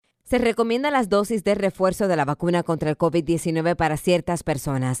Se recomiendan las dosis de refuerzo de la vacuna contra el COVID-19 para ciertas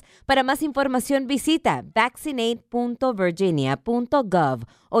personas. Para más información visita vaccinate.virginia.gov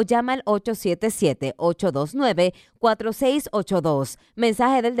o llama al 877-829-4682.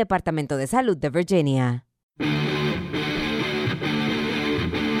 Mensaje del Departamento de Salud de Virginia.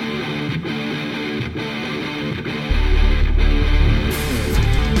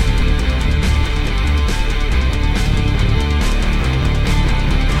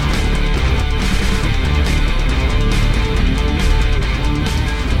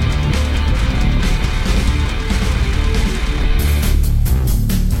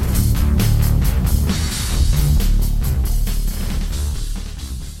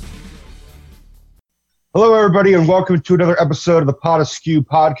 Hello, everybody, and welcome to another episode of the Pot Askew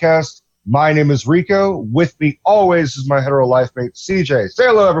podcast. My name is Rico. With me always is my hetero life mate, CJ. Say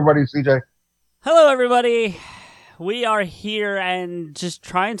hello, everybody, CJ. Hello, everybody. We are here and just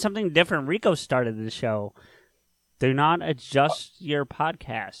trying something different. Rico started the show. Do not adjust your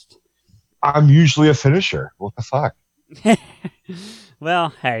podcast. I'm usually a finisher. What the fuck?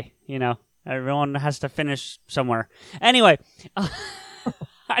 Well, hey, you know, everyone has to finish somewhere. Anyway,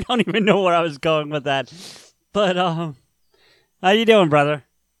 I don't even know where I was going with that. But, how you doing, brother?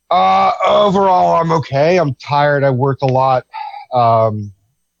 Overall, I'm okay. I'm tired. I worked a lot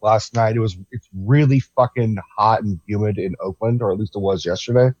last night. It's really fucking hot and humid in Oakland, or at least it was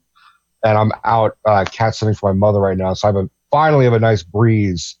yesterday. And I'm out cat sitting for my mother right now, so I finally have a nice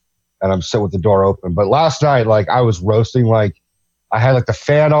breeze, and I'm sitting with the door open. But last night, I was roasting. I had the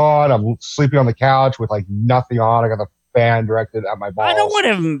fan on. I'm sleeping on the couch with nothing on. I got the fan directed at my balls. I don't want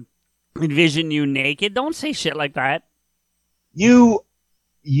to envision you naked. Don't say shit like that. You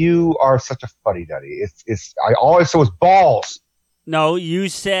are such a fuddy duddy. I always said it was balls. No, you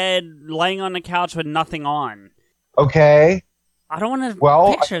said laying on the couch with nothing on. Okay. I don't want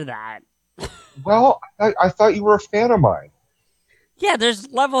to picture that. Well, I thought you were a fan of mine. Yeah, there's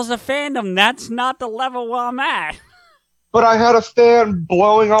levels of fandom. That's not the level where I'm at. But I had a fan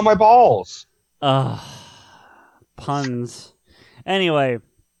blowing on my balls. Puns.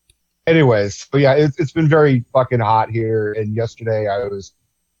 Anyways, but yeah, it's been very fucking hot here. And yesterday I was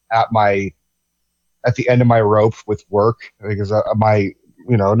at the end of my rope with work because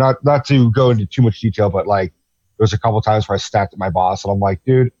not to go into too much detail, but there was a couple times where I snapped at my boss, and I'm like,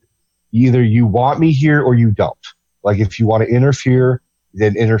 dude, either you want me here or you don't. If you want to interfere,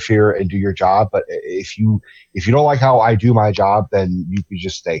 then interfere and do your job. But if you don't like how I do my job, then you can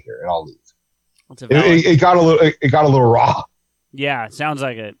just stay here and I'll leave. It got a little raw. Yeah, it sounds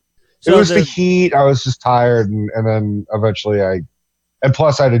like it. So it was the heat. I was just tired, and then eventually and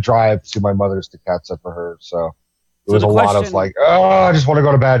plus I had to drive to my mother's to cat sit for her. So it was a lot of I just want to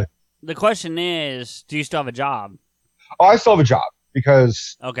go to bed. The question is, do you still have a job? Oh, I still have a job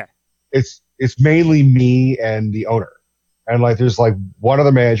because it's mainly me and the owner, and there's one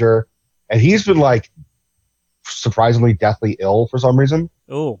other manager, and he's been surprisingly deathly ill for some reason.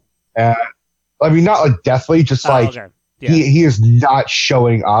 Ooh. And I mean, not deathly, just Yeah. he is not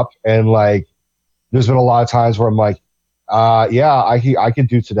showing up, and there's been a lot of times where I'm I can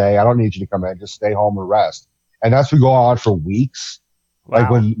do today. I don't need you to come in. Just stay home and rest. And that's been going on for weeks.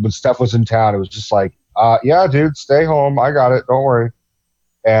 Wow. When Steph was in town, it was just yeah, dude, stay home. I got it. Don't worry.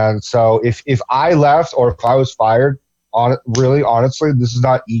 And so if I left or if I was fired, really honestly, this is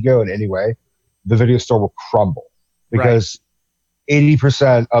not ego in any way, the video store will crumble because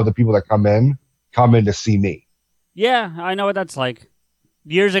 80% of the people that come in to see me. Yeah, I know what that's like.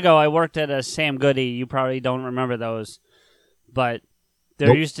 Years ago, I worked at a Sam Goody. You probably don't remember those, but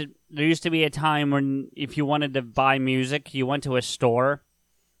there used to be a time when if you wanted to buy music, you went to a store,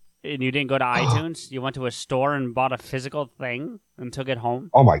 and you didn't go to iTunes. You went to a store and bought a physical thing and took it home.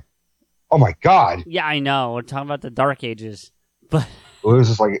 Oh my God! Yeah, I know. We're talking about the dark ages, but is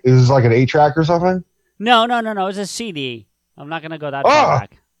this an 8-track or something? No. It was a CD. I'm not gonna go that far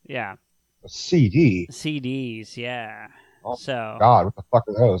back. Yeah. A CD? CDs, yeah. Oh, so God, what the fuck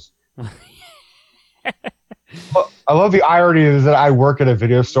are those? I love the irony is that I work at a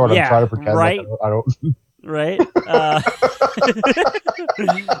video store and I'm trying to pretend right? I don't. Right?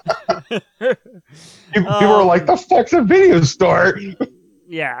 People are like, the fuck's a video store?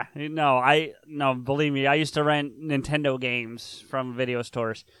 Yeah, no, believe me, I used to rent Nintendo games from video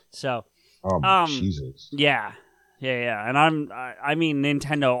stores. So, Jesus. Yeah. And I mean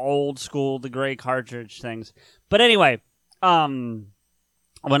Nintendo old school, the gray cartridge things. But anyway, when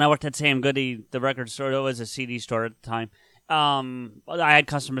I worked at Sam Goody, the record store, it was a CD store at the time. I had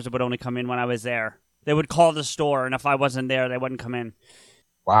customers that would only come in when I was there. They would call the store, and if I wasn't there, they wouldn't come in.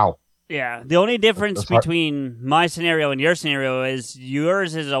 Wow. Yeah, the only difference That's hard. between my scenario and your scenario is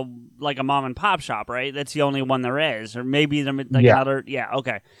yours is like a mom and pop shop, right? That's the only one there is, or maybe there like Yeah. another. Yeah,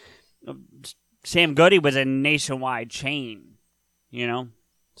 okay. Sam Goody was a nationwide chain, you know.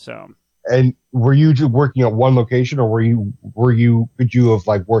 So And were you just working at one location, or could you have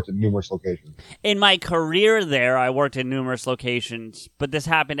like worked at numerous locations? in my career there, I worked in numerous locations, but this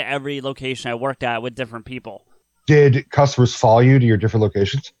happened to every location I worked at with different people. Did customers follow you to your different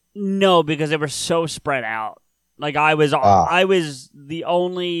locations? No, because they were so spread out. Like I was the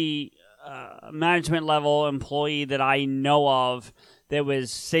only management level employee that I know of that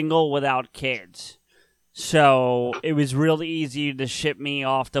was single without kids. So it was really easy to ship me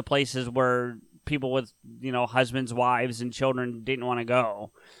off to places where people with, husbands, wives, and children didn't want to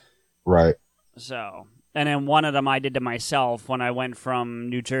go. Right. So, and then one of them I did to myself when I went from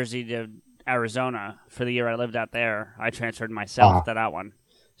New Jersey to Arizona for the year I lived out there. I transferred myself to that one.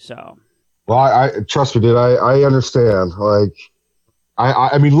 So, well, I trust me, dude. I understand. Like,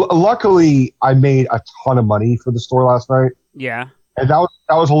 I mean, luckily, I made a ton of money for the store last night, yeah. and that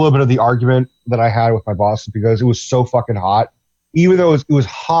was a little bit of the argument that I had with my boss because it was so fucking hot. Even though it was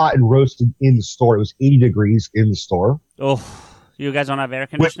hot and roasted in the store, it was 80 degrees in the store. Oh, you guys don't have air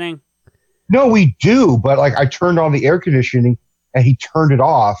conditioning? No, we do, but like I turned on the air conditioning and he turned it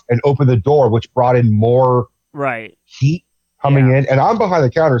off and opened the door, which brought in more heat coming in. And I'm behind the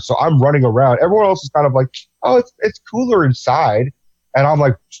counter, so I'm running around. Everyone else is kind of like, oh, it's cooler inside. And I'm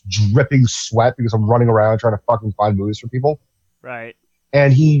like dripping sweat because I'm running around trying to fucking find movies for people. Right.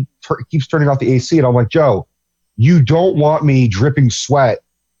 And he keeps turning off the AC. And I'm like, Joe, you don't want me dripping sweat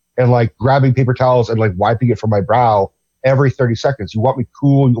and like grabbing paper towels and like wiping it from my brow every 30 seconds. You want me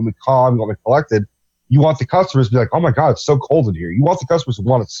cool. You want me calm. You want me collected. You want the customers to be like, oh my God, it's so cold in here. You want the customers to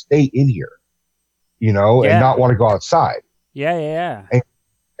want to stay in here, and not want to go outside. Yeah.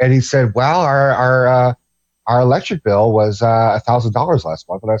 And he said, well, our electric bill was $1,000 last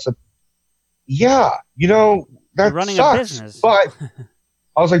month. And I said, yeah, that You're running sucks. A business. But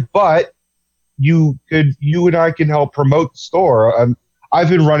I was like, but you and I can help promote the store. I've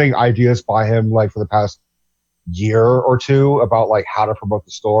been running ideas by him like for the past year or two about like how to promote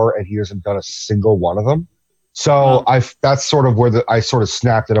the store, and he hasn't done a single one of them. So that's sort of where I sort of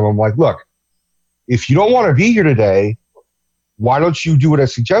snapped at him. I'm like, look, if you don't want to be here today, why don't you do what I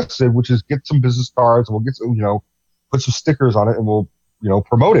suggested, which is get some business cards and we'll get some, put some stickers on it and we'll,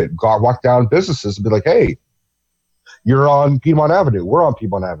 promote it. Go walk down businesses and be like, hey, you're on Piedmont Avenue. We're on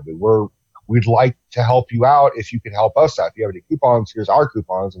Piedmont Avenue. We'd like to help you out if you can help us out. If you have any coupons, here's our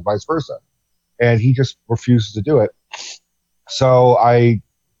coupons and vice versa. And he just refuses to do it. So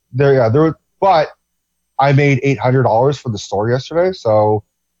but I made $800 for the store yesterday. So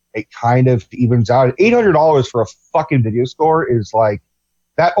it kind of evens out. $800 for a fucking video store is like,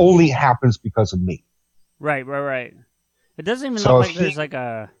 that only happens because of me. Right. It doesn't even look like there's like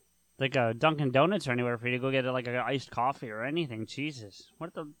a Dunkin' Donuts or anywhere for you to go get like an iced coffee or anything. Jesus, where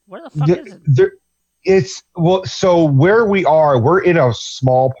the fuck is it? So where we are, we're in a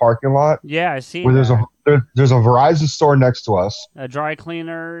small parking lot. Yeah, I see. Where there's a Verizon store next to us. Dry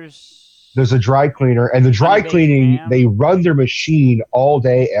cleaners. There's a dry cleaner, and the dry cleaning, they run their machine all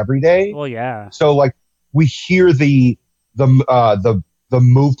day, every day. Well, yeah. So like we hear the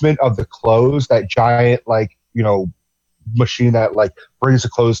movement of the clothes, that giant machine that like brings the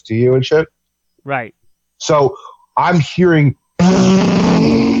clothes to you and shit. Right. So I'm hearing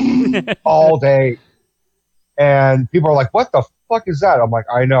all day, and people are like, "What the fuck is that?" I'm like,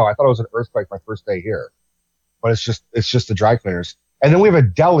 "I know. I thought it was an earthquake my first day here, but it's just the dry cleaners." And then we have a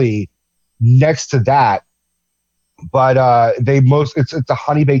deli next to that, but it's a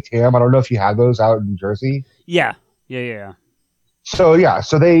honey baked ham. I don't know if you have those out in New Jersey. Yeah. So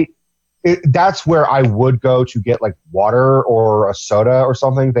that's where I would go to get like water or a soda or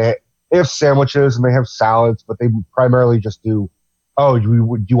something. They have sandwiches and they have salads, but they primarily just do, oh,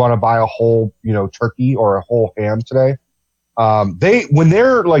 do you want to buy a whole, turkey or a whole ham today? When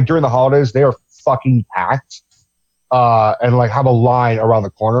they're like during the holidays, they are fucking packed, and like have a line around the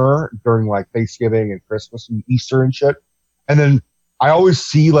corner during like Thanksgiving and Christmas and Easter and shit. And then I always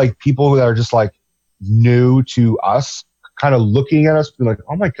see like people that are just like new to us, kind of looking at us, being like,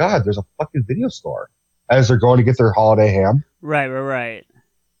 "Oh my God, there's a fucking video store," as they're going to get their holiday ham. Right.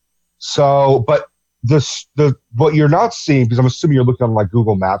 So, but what you're not seeing, because I'm assuming you're looking on like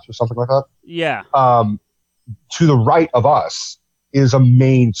Google Maps or something like that. Yeah. To the right of us is a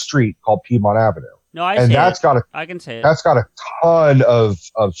main street called Piedmont Avenue. No, I and see that's it. got I can see it. That's got a ton of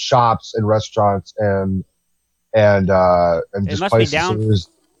shops and restaurants and it just must places. be down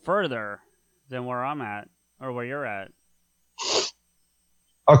further than where I'm at or where you're at.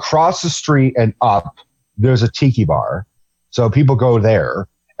 across the street and up, there's a tiki bar. So people go there.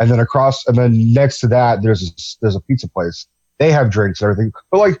 And then next to that, there's a pizza place. They have drinks and everything.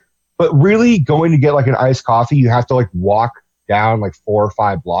 But really going to get like an iced coffee, you have to like walk down like 4 or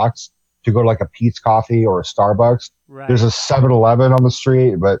 5 blocks to go to like a Pete's Coffee or a Starbucks. Right. There's a 7-Eleven on the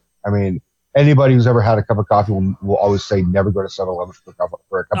street. But I mean, anybody who's ever had a cup of coffee will always say never go to 7-Eleven for a cup of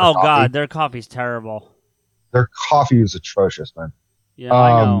coffee. Oh, God, their coffee's terrible. Their coffee is atrocious, man. Yeah,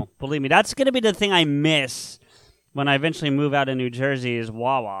 I know. Believe me, that's going to be the thing I miss when I eventually move out of New Jersey is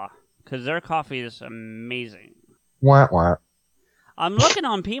Wawa, because their coffee is amazing. Wah. I'm looking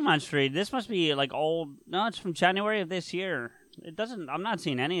on Piedmont Street. This must be like old. No, it's from January of this year. It doesn't. I'm not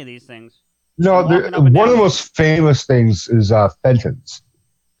seeing any of these things. No, one of the most famous things is Fenton's.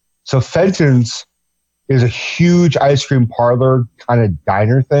 So Fenton's is a huge ice cream parlor kind of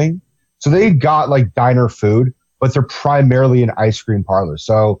diner thing. So they've got like diner food, but they're primarily an ice cream parlor.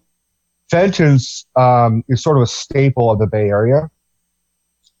 So Fenton's is sort of a staple of the Bay Area.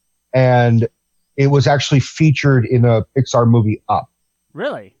 And it was actually featured in a Pixar movie, Up.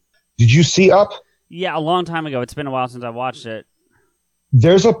 Really? Did you see Up? Yeah, a long time ago. It's been a while since I watched it.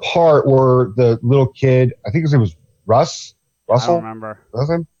 There's a part where the little kid, I think his name was Russell? I don't remember. That's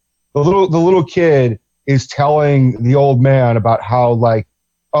him? The little kid is telling the old man about how, like,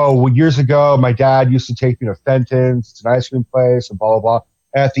 oh, well, years ago, my dad used to take me to Fenton's. It's an ice cream place and blah, blah, blah.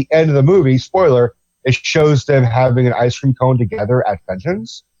 And at the end of the movie, spoiler, it shows them having an ice cream cone together at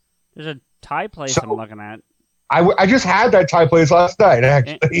Fenton's. There's a Thai place I'm looking at. I just had that Thai place last night,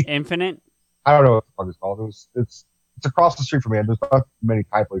 actually. Infinite? I don't know what the fuck it's called. It's across the street from me, and there's not many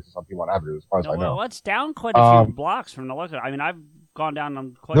Thai places on Piedmont Avenue, as far as I know. Well, it's down quite a few blocks from the look of it. I mean, I've gone down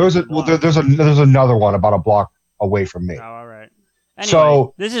on quite a few blocks. There's another one about a block away from me. Oh, all right. Anyway,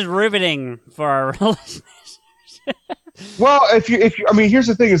 this is riveting for our listeners. Well, if you, I mean, here's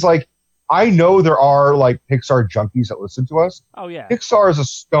the thing: is like I know there are like Pixar junkies that listen to us. Oh yeah, Pixar is a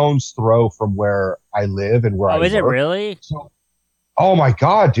stone's throw from where I live and where I work. Oh, is it really? So, oh my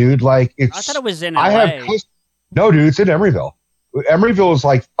god, dude! Like it's. I thought it was in LA. No, dude, it's in Emeryville. Emeryville is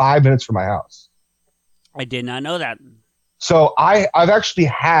like 5 minutes from my house. I did not know that. So I've actually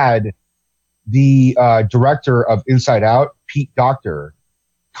had the director of Inside Out, Pete Docter,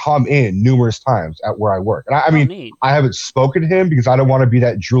 come in numerous times at where I work. And I mean, neat. I haven't spoken to him because I don't want to be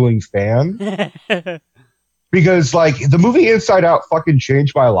that drooling fan. Because like the movie Inside Out fucking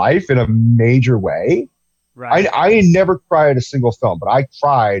changed my life in a major way. Right. I never cried at a single film, but I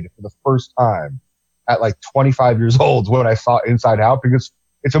cried for the first time at like 25 years old when I saw Inside Out, because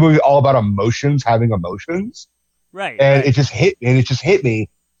it's a movie all about emotions, having emotions. Right. And it just hit me.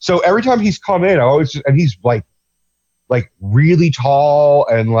 So every time he's come in, and he's like really tall,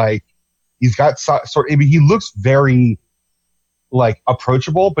 and like he's got I mean, he looks very like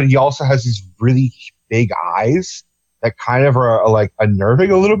approachable, but he also has these really big eyes that kind of are like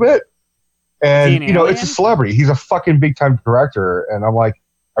unnerving a little bit. And you know, it's a celebrity. He's a fucking big time director, and I'm like,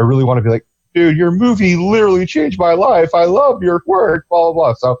 I really want to be like, dude, your movie literally changed my life. I love your work, blah blah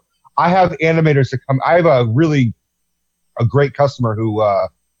blah. So I have animators that come. I have a great customer who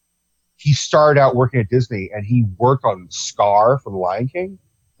he started out working at Disney, and he worked on Scar for The Lion King.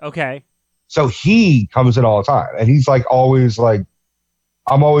 Okay. So he comes in all the time, and he's like always like,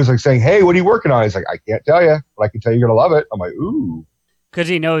 I'm always like saying, hey, what are you working on? He's like, I can't tell you, but I can tell you you're gonna love it. I'm like, ooh. Because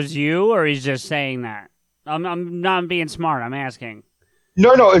he knows you, or he's just saying that? I'm not being smart. I'm asking.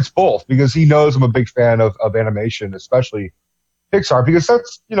 No, it's both, because he knows I'm a big fan of animation, especially Pixar, because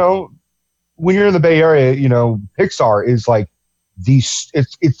that's, you know, when you're in the Bay Area, you know, Pixar is like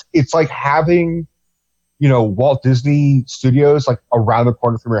it's like having, you know, Walt Disney Studios like around the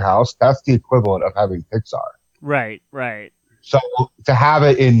corner from your house. That's the equivalent of having Pixar. Right. So to have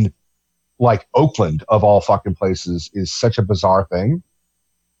it in like Oakland of all fucking places is such a bizarre thing.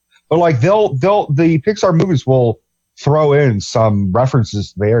 But like the Pixar movies will throw in some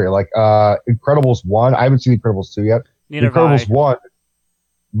references to the area, like Incredibles 1. I haven't seen Incredibles 2 yet. Neither Incredibles 1,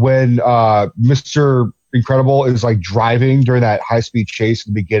 when Mr. Incredible is like driving during that high-speed chase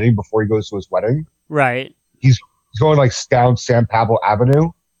in the beginning before he goes to his wedding. Right. He's going like down San Pablo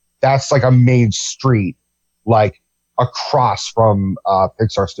Avenue. That's like a main street, like across from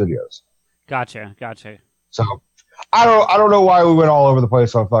Pixar Studios. Gotcha. So I don't know why we went all over the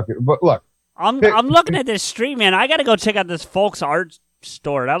place on fucking. But look, I'm looking at this street, man. I got to go check out this folks art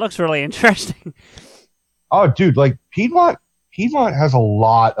store. That looks really interesting. Oh, dude, like Piedmont has a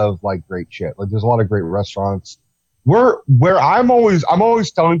lot of like great shit. Like there's a lot of great restaurants. Where I'm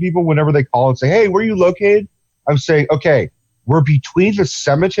always telling people whenever they call and say, hey, where are you located? I'm saying, okay, we're between the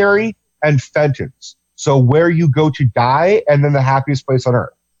cemetery and Fenton's. So where you go to die, and then the happiest place on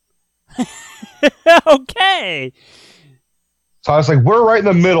earth. Okay. So I was like, we're right in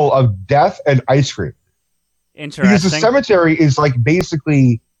the middle of death and ice cream. Interesting. Because the cemetery is like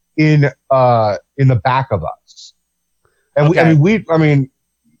basically in the back of us. And Okay. I mean,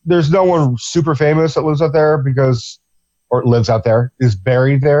 there's no one super famous that lives out there is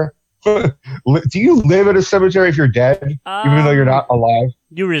buried there. Do you live at a cemetery if you're dead, even though you're not alive?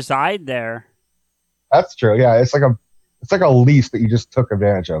 You reside there. That's true. Yeah, it's like a lease that you just took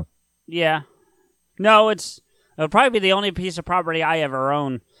advantage of. Yeah. No, it'll probably be the only piece of property I ever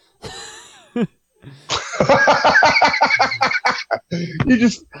own. You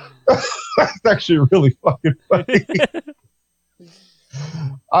just that's actually really fucking funny.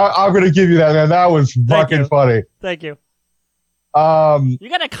 I'm gonna give you that, man. That was fucking funny. Thank you. You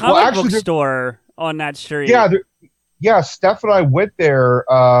got a comic book store on that street. Yeah. Steph and I went there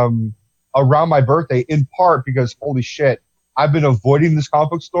around my birthday, in part because holy shit, I've been avoiding this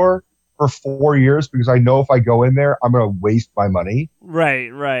comic book store for 4 years because I know if I go in there, I'm gonna waste my money.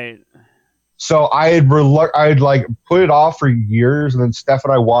 Right. So I'd like put it off for years, and then Steph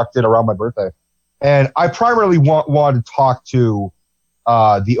and I walked in around my birthday, and I primarily wanted to talk to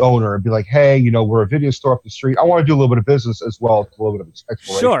the owner and be like, hey, we're a video store up the street. I want to do a little bit of business as well as a little bit of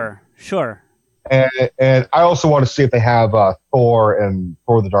exploration. Sure. And I also want to see if they have Thor and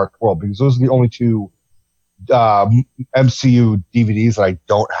Thor: The Dark World, because those are the only two MCU DVDs that I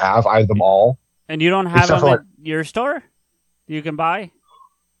don't have. I have them all. And you don't have them at your store? You can buy?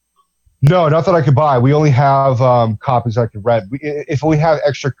 No, not that I could buy. We only have copies I could rent. If we have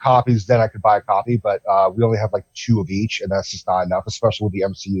extra copies, then I could buy a copy. But we only have like 2 of each, and that's just not enough, especially with the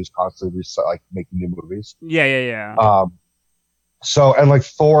MCU's constantly like making new movies. Yeah. So, and like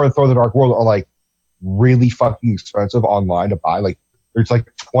Thor and Thor: The Dark World are like really fucking expensive online to buy. Like it's like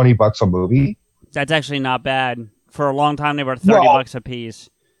 $20 a movie. That's actually not bad. For a long time, they were $30 a piece.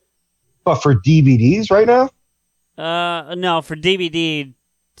 But for DVDs right now? No, for DVD.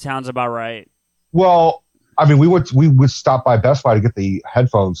 Sounds about right. Well, I mean, we would stop by Best Buy to get the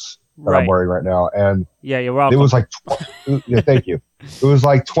headphones that I'm wearing right now, and yeah, you're welcome. It was like, thank you. It was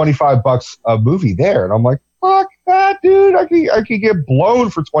like $25 a movie there, and I'm like, fuck that, dude! I could get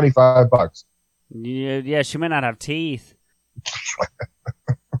blown for $25. Yeah, she might not have teeth.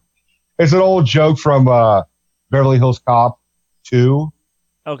 It's an old joke from Beverly Hills Cop 2.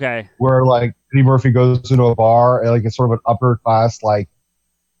 Okay. Where like Eddie Murphy goes into a bar and like it's sort of an upper class like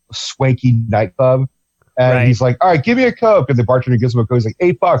swanky nightclub, and he's like, all right, give me a Coke, and the bartender gives him a Coke. He's like,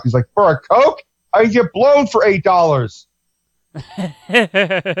 $8. He's like, for a Coke I can get blown for $8.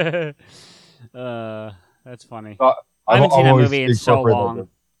 That's funny. I haven't seen that movie in so long.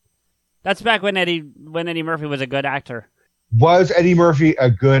 That's back when Eddie Murphy was a good actor. Was Eddie Murphy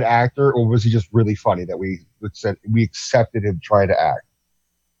a good actor, or was he just really funny that we accepted him trying to act?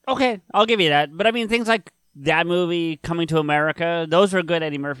 Okay, I'll give you that. But I mean, things like that movie, Coming to America, those are good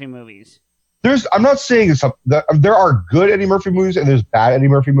Eddie Murphy movies. I'm not saying there are good Eddie Murphy movies and there's bad Eddie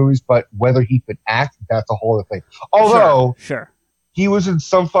Murphy movies, but whether he could act, that's a whole other thing. Although, sure. He was in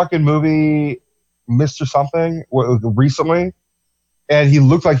some fucking movie, Mr. Something, recently, and he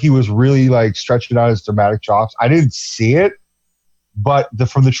looked like he was really like stretching out his dramatic chops. I didn't see it, but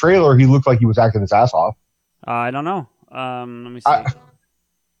from the trailer, he looked like he was acting his ass off. I don't know. Let me see.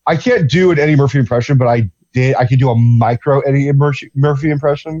 I can't do an Eddie Murphy impression, but I could do a micro Eddie Murphy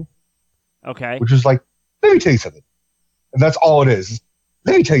impression. Okay. Which is like, let me tell you something. And that's all it is.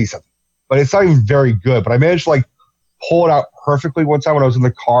 Let me tell you something. But it's not even very good. But I managed to like pull it out perfectly one time when I was in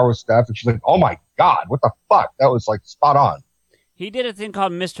the car with Steph, and she's like, oh my God, what the fuck? That was like spot on. He did a thing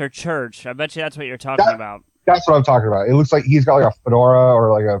called Mr. Church. I bet you that's what you're talking about. That's what I'm talking about. It looks like he's got like a fedora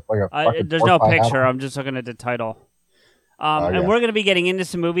or like a there's no picture. I'm just looking at the title. And we're going to be getting into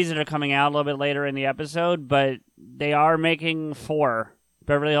some movies that are coming out a little bit later in the episode, but they are making 4.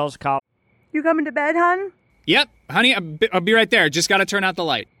 Beverly Hills Cop. You coming to bed, hon? Yep, honey, I'll be right there. Just got to turn out the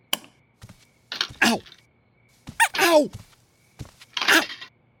light. Ow! Ow! Ow!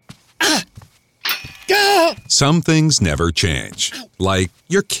 Ah! Gah! Some things never change. Like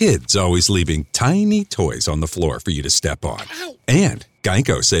your kids always leaving tiny toys on the floor for you to step on. Ow! And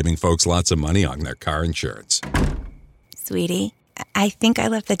Geico saving folks lots of money on their car insurance. Sweetie, I think I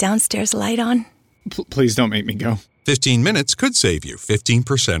left the downstairs light on. Please don't make me go. 15 minutes could save you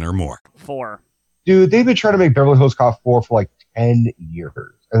 15% or more. 4. Dude, they've been trying to make Beverly Hills Cop 4 for like 10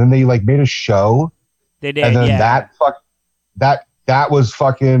 years. And then they like made a show. They did, and then that was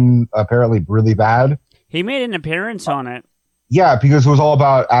fucking apparently really bad. He made an appearance on it. Yeah, because it was all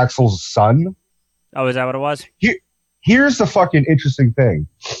about Axel's son. Oh, is that what it was? Here's the fucking interesting thing.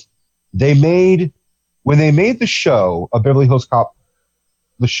 When they made the show of Beverly Hills Cop,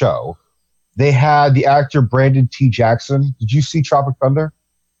 the show, they had the actor Brandon T. Jackson. Did you see Tropic Thunder?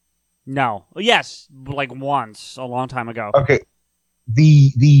 No. Yes, like once, a long time ago. Okay.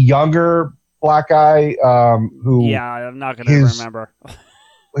 The younger black guy who... Yeah, I'm not going to remember.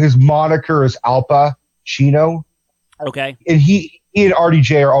 His moniker is Alpa Chino. Okay. And he and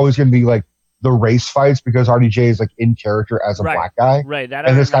RDJ are always going to be like the race fights because RDJ is like in character as a black guy. Right. That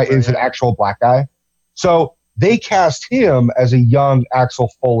and this guy is an actual black guy. So they cast him as a young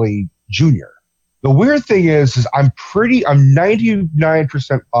Axel Foley Jr. The weird thing is I'm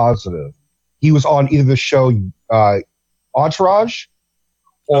 99% positive he was on either the show Entourage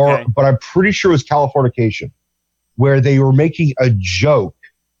but I'm pretty sure it was Californication, where they were making a joke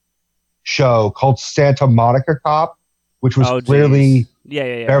show called Santa Monica Cop, which was clearly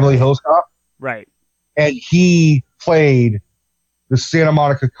Beverly Hills Cop. Right. And he played the Santa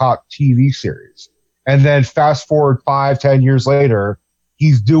Monica Cop TV series. And then fast forward 5-10 years later,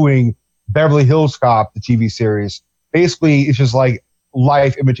 he's doing Beverly Hills Cop, the TV series. Basically, it's just like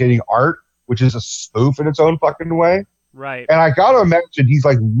life imitating art, which is a spoof in its own fucking way. Right. And I gotta imagine he's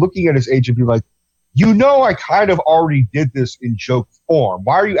like looking at his agent and be like, I kind of already did this in joke form.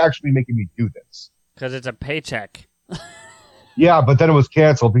 Why are you actually making me do this? Because it's a paycheck. Yeah, but then it was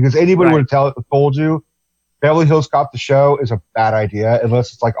canceled because anybody would have told you Beverly Hills Cop the show is a bad idea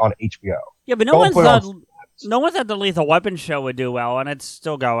unless it's like on HBO. Yeah, but no one thought the Lethal Weapon show would do well, and it's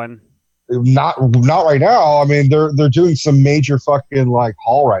still going. Not right now. I mean, they're doing some major fucking like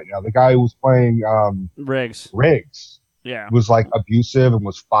haul right now. The guy who was playing Riggs was like abusive and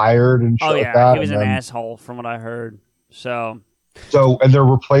was fired and shit like that. He was an asshole from what I heard. So and they're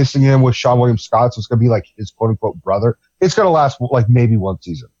replacing him with Sean William Scott, so it's gonna be like his quote unquote brother. It's gonna last like maybe one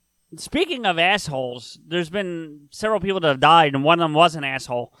season. Speaking of assholes, there's been several people that have died, and one of them was an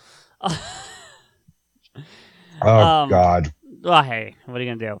asshole. God. Well, hey, what are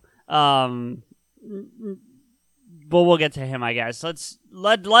you gonna do? But we'll get to him, I guess.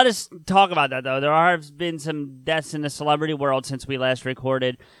 Let us talk about that, though. There have been some deaths in the celebrity world since we last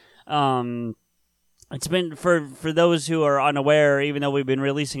recorded. It's been, for those who are unaware, even though we've been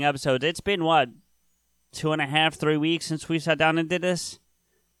releasing episodes, it's been, 2.5, 3 weeks since we sat down and did this?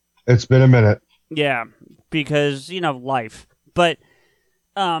 It's been a minute. Yeah, because, life. But,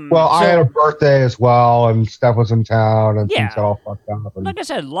 I had a birthday as well, and Steph was in town, and things got all fucked up. And... Like I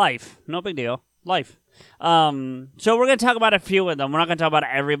said, life. No big deal. Life. So we're going to talk about a few of them. We're not going to talk about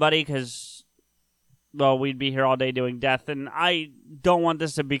everybody, because, we'd be here all day doing death, and I don't want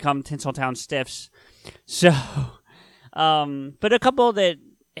this to become Tinseltown Stiffs. So, but a couple that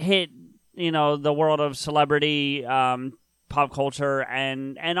hit, the world of celebrity, pop culture,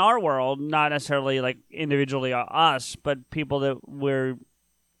 and our world, not necessarily like individually us, but people that we're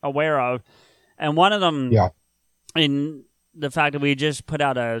aware of. And one of them, in the fact that we just put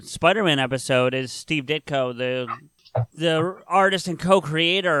out a Spider-Man episode, is Steve Ditko, the artist and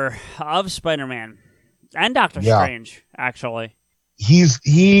co-creator of Spider-Man and Doctor Strange, actually.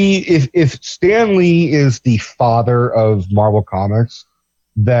 If Stan Lee is the father of Marvel Comics,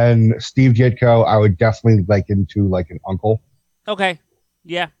 then Steve Ditko I would definitely liken to like an uncle. Okay.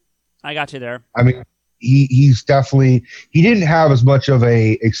 Yeah. I got you there. I mean, he's definitely, he didn't have as much of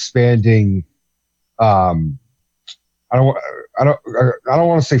a expanding I don't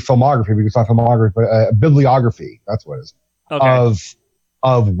want to say filmography because it's not filmography, but a bibliography, that's what it is. Okay.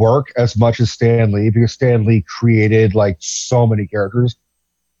 Of work as much as Stan Lee, because Stan Lee created like so many characters.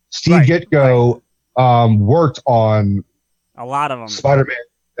 Steve Ditko worked on a lot of them, Spider-Man,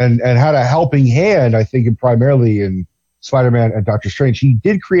 and had a helping hand, I think, primarily in Spider-Man and Doctor Strange. He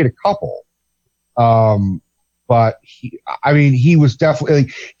did create a couple, but he was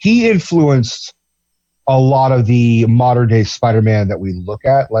definitely he influenced a lot of the modern day Spider-Man that we look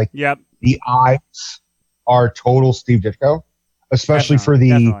at. Like, the eyes are total Steve Ditko. Especially for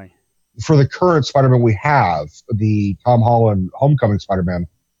the current Spider-Man we have, the Tom Holland Homecoming Spider-Man,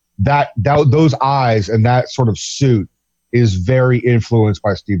 that those eyes and that sort of suit is very influenced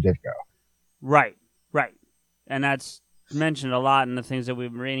by Steve Ditko. Right. And that's mentioned a lot in the things that we've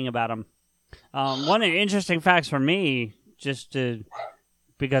been reading about him. One of the interesting facts for me,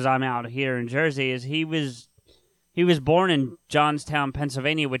 because I'm out here in Jersey, is he was born in Johnstown,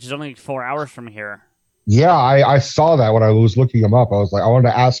 Pennsylvania, which is only 4 hours from here. Yeah, I saw that when I was looking him up. I was like, I wanted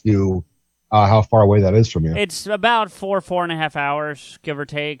to ask you how far away that is from you. It's about 4.5 hours, give or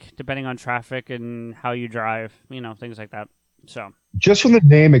take, depending on traffic and how you drive, things like that. So, just from the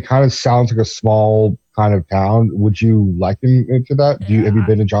name, it kind of sounds like a small kind of town. Would you liken it to that? Have you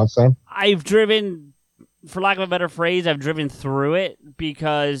been to Johnstown? I've driven, for lack of a better phrase, I've driven through it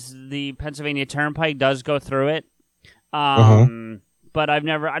because the Pennsylvania Turnpike does go through it. but I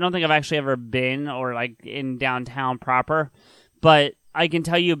don't think I've actually ever been or like in downtown proper. But I can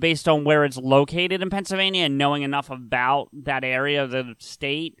tell you based on where it's located in Pennsylvania and knowing enough about that area of the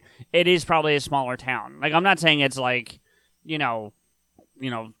state, it is probably a smaller town. Like, I'm not saying it's like, 20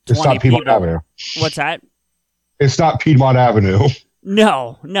 It's not Piedmont people. Avenue. What's that? It's not Piedmont Avenue.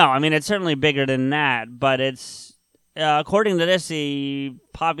 No. I mean, it's certainly bigger than that, but it's, according to this, the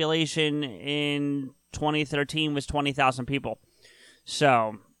population in 2013 was 20,000 people.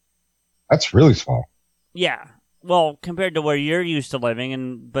 So. That's really small. Yeah. Well, compared to where you're used to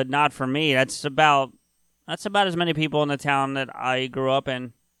living, but not for me, that's about as many people in the town that I grew up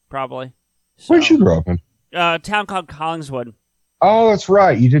in, probably. So, Where'd you grow up in? A town called Collingswood. Oh, that's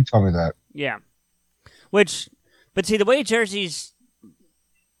right. You did tell me that. Yeah. But see, the way Jersey's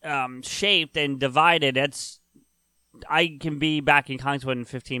shaped and divided, I can be back in Collingswood in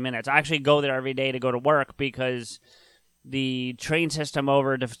 15 minutes. I actually go there every day to go to work because the train system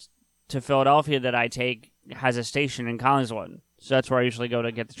over to Philadelphia that I take has a station in Collingswood. So that's where I usually go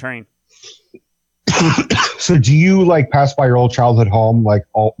to get the train. So do you like pass by your old childhood home like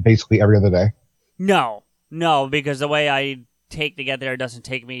basically every other day? No, because the way I take to get there doesn't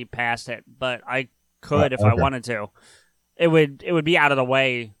take me past it, but I could if I wanted to. It would be out of the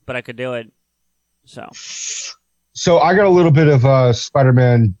way, but I could do it. So I got a little bit of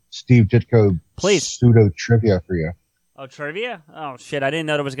Spider-Man Steve Ditko pseudo trivia for you. Oh, trivia? Oh shit, I didn't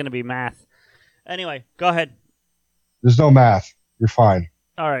know there was going to be math. Anyway, go ahead. There's no math. You're fine.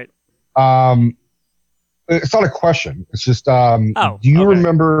 All right. It's not a question. It's just do you okay.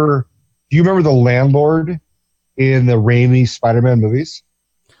 remember the landlord in the Raimi Spider-Man movies?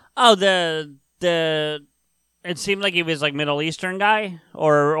 Oh, it seemed like he was like Middle Eastern guy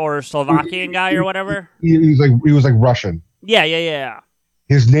or Slovakian guy or whatever. He was like Russian. Yeah.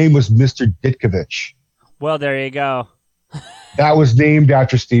 His name was Mr. Ditkovich. Well, there you go. That was named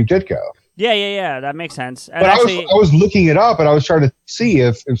after Steve Ditko. Yeah. That makes sense. And but actually, I was looking it up and I was trying to see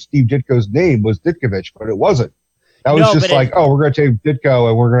if Steve Ditko's name was Ditkovich, but it wasn't. That was just like, we're going to take Ditko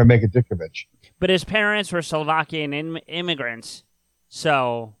and we're going to make it Ditkovich. But his parents were Slovakian immigrants,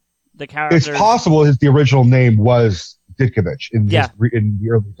 so the character. It's possible the original name was Ditkovich in the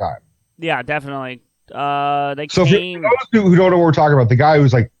early time. Yeah, definitely. For those who don't know what we're talking about, the guy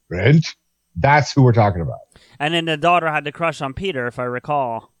who's like Brent, that's who we're talking about. And then the daughter had the crush on Peter, if I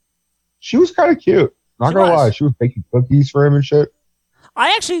recall. She was kind of cute. Not gonna lie, she was baking cookies for him and shit.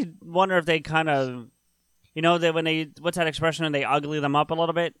 I actually wonder if they kind of, what's that expression when they ugly them up a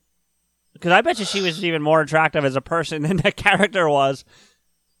little bit? Because I bet you she was even more attractive as a person than that character was.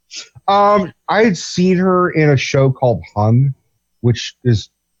 I had seen her in a show called Hung, which is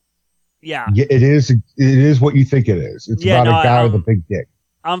it is what you think it is. It's about a guy with a big dick.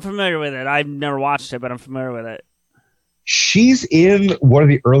 I'm familiar with it. I've never watched it, but I'm familiar with it. She's in one of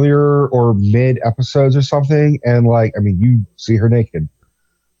the earlier or mid episodes or something, and you see her naked.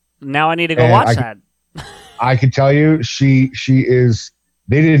 Now I need to go watch that. I can tell you, she is.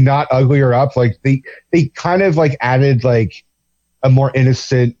 They did not ugly her up. Like they kind of added a more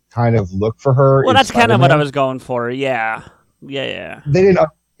innocent kind of look for her. Well, that's kind of what I was going for. Yeah. They didn't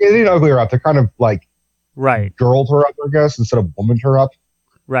ugly her up. They kind of girled her up, I guess, instead of womaned her up.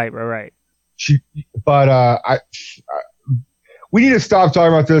 Right. We need to stop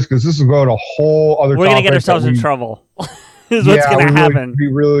talking about this because this is going a whole other. We're gonna get ourselves in trouble. Is what's gonna happen. We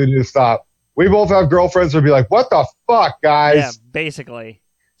really need to stop. We both have girlfriends who'll be like, "What the fuck, guys?" Yeah, basically.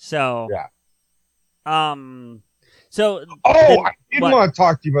 So. Yeah. So. I did want to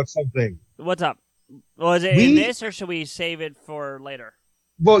talk to you about something. What's up? Was it in this, or should we save it for later?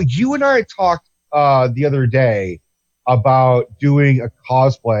 Well, you and I talked the other day about doing a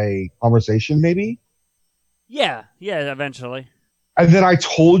cosplay conversation, maybe. Yeah, eventually. And then I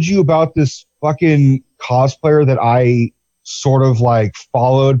told you about this fucking cosplayer that I sort of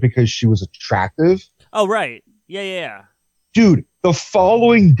followed because she was attractive. Oh, right. Yeah. Dude, the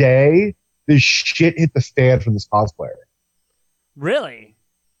following day, this shit hit the fan from this cosplayer. Really?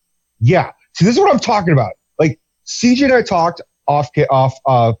 Yeah. See, this is what I'm talking about. CJ and I talked off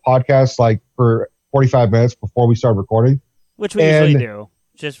podcast for 45 minutes before we started recording. Which we usually do.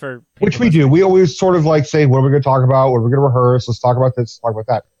 Just for which we do. We always sort of say, what are we going to talk about? What are we going to rehearse? Let's talk about this, talk about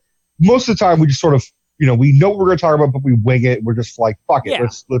that. Most of the time, we just sort of, we know what we're going to talk about, but we wing it. We're just fuck it. Yeah.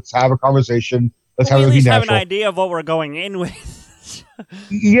 Let's have a conversation. Let's at least have natural. an idea of what we're going in with.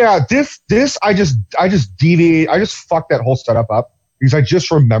 Yeah, this I just deviated. I just fucked that whole setup up because I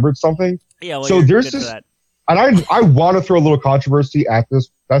just remembered something. Yeah, well, so there's this, and I want to throw a little controversy at this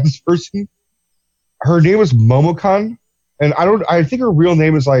person. Her name is Momocon. And I think her real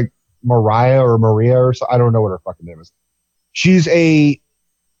name is Mariah or Maria or so. I don't know what her fucking name is. she's a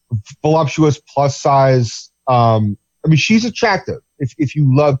voluptuous plus size. I mean, she's attractive if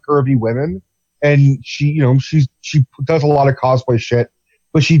you love curvy women, and she does a lot of cosplay shit,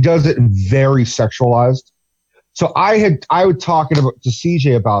 but she does it very sexualized. So I was talking to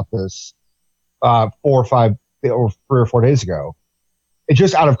CJ about this 4 or 5 or 3 or 4 days ago, and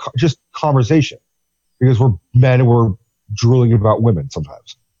just out of just conversation, because we're men and we're drooling about women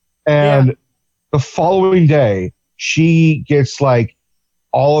sometimes. And the following day, she gets like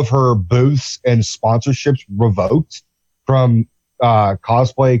all of her booths and sponsorships revoked from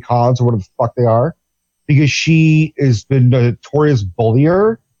cosplay cons or whatever the fuck they are, because she has been a notorious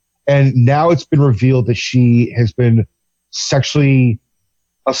bullier, and now it's been revealed that she has been sexually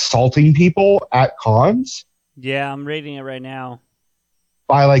assaulting people at cons. Yeah, I'm reading it right now.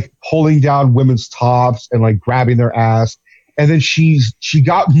 By like pulling down women's tops and like grabbing their ass. And then she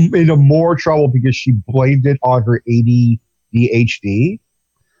got into more trouble because she blamed it on her ADHD.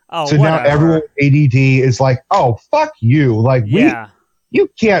 Oh, so whatever. Now everyone with ADD is like, oh, fuck you. Like, you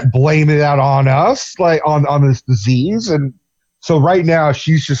can't blame that on us, like on this disease. And so right now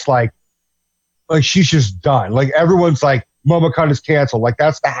she's just like she's just done. Like everyone's like, MomoCon is canceled. Like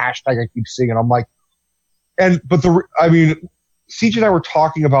that's the hashtag I keep seeing. And I'm like, CJ and I were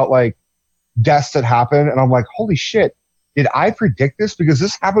talking about like deaths that happen. And I'm like, holy shit, did I predict this? Because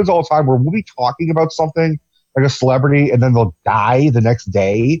this happens all the time where we'll be talking about something like a celebrity and then they'll die the next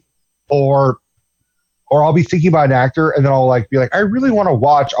day, or I'll be thinking about an actor and then I'll like be like, I really want to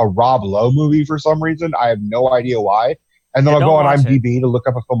watch a Rob Lowe movie for some reason. I have no idea why. And then I'll go on IMDb to look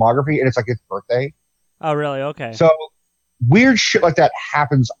up a filmography and it's like his birthday. Oh, really? Okay. So weird shit like that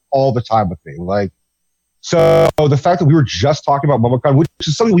happens all the time with me. Like, so the fact that we were just talking about MomoCon, which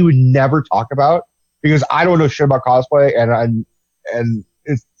is something we would never talk about because I don't know shit about cosplay and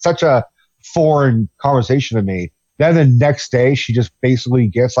it's such a foreign conversation to me. Then the next day she just basically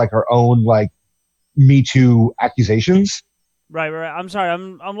gets like her own like Me Too accusations. Right. I'm sorry.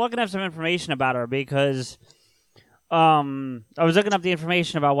 I'm looking up some information about her because I was looking up the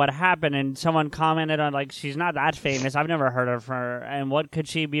information about what happened, and someone commented on like she's not that famous. I've never heard of her, and what could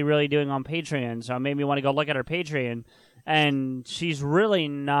she be really doing on Patreon? So it made me want to go look at her Patreon, and she's really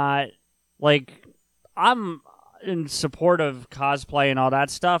not like I'm in support of cosplay and all that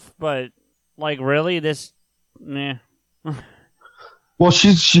stuff, but like really this, nah. Well,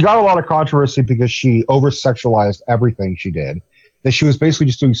 she got a lot of controversy because she over-sexualized everything she did. That she was basically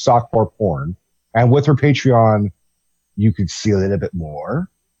just doing softcore porn, and with her Patreon, you could see a little bit more.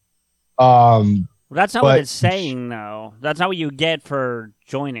 Well, that's not what it's saying, though. That's not what you get for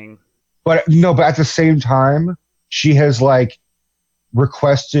joining. But at the same time, she has like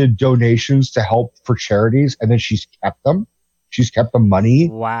requested donations to help for charities, and then she's kept them. She's kept the money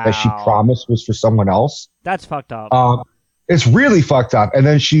that she promised was for someone else. That's fucked up. It's really fucked up. And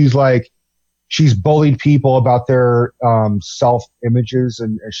then she's bullied people about their self-images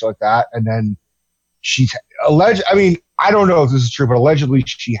and shit like that. And then she's alleged. I mean, I don't know if this is true, but allegedly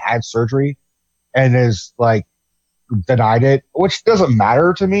she had surgery and is like denied it, which doesn't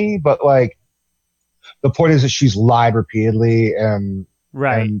matter to me. But like, the point is that she's lied repeatedly, and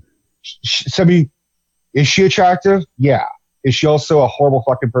right. And I mean, is she attractive? Yeah. Is she also a horrible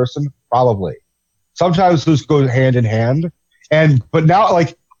fucking person? Probably. Sometimes those go hand in hand. But now,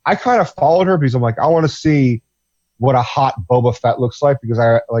 like, I kind of followed her because I'm like, I want to see what a hot Boba Fett looks like,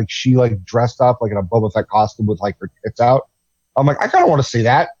 because she dressed up like in a Boba Fett costume with like her tits out. I'm like, I kind of want to see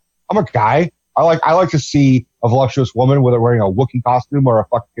that. I'm a guy. I like to see a voluptuous woman, whether wearing a Wookiee costume or a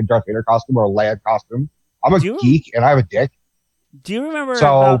fucking Darth Vader costume or a Leia costume. I'm a geek and I have a dick. Do you remember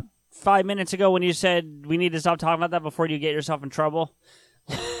about 5 minutes ago when you said we need to stop talking about that before you get yourself in trouble?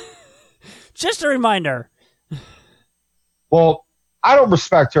 Just a reminder. Well, I don't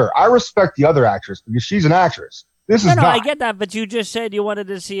respect her. I respect the other actress because she's an actress. This is not. I get that, but you just said you wanted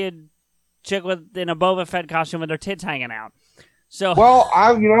to see a chick in a Boba Fett costume with her tits hanging out. So,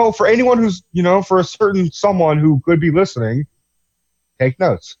 well, for anyone who's, for a certain someone who could be listening, take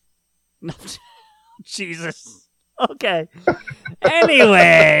notes. Jesus. Okay.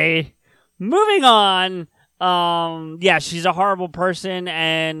 Anyway, moving on. Yeah, she's a horrible person,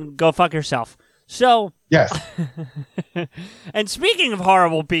 and go fuck yourself. So, yes. And speaking of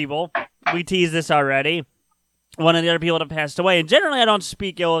horrible people, we teased this already. One of the other people that passed away, and generally I don't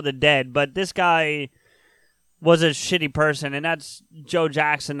speak ill of the dead, but this guy was a shitty person, and that's Joe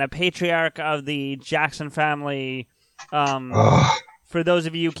Jackson, the patriarch of the Jackson family. For those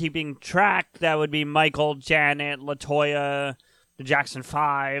of you keeping track, that would be Michael, Janet, LaToya, the Jackson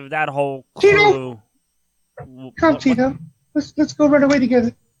 5, that whole crew. Tito! Come, Tito. Let's go run away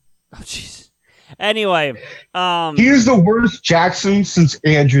together. Oh, jeez. Anyway, He is the worst Jackson since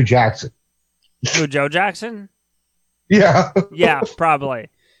Andrew Jackson. who, Joe Jackson? Yeah. Yeah, probably.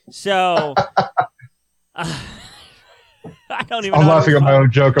 So, I don't even I'm know. laughing at my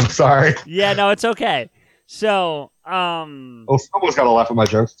own joke. I'm sorry. Yeah, no, it's okay. So, Well, someone's got to laugh at my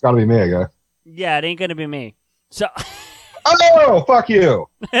jokes. It's got to be me, I guess. yeah, it ain't gonna be me. So, Oh, fuck you.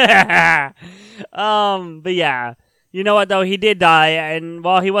 but yeah, you know what though? He did die, and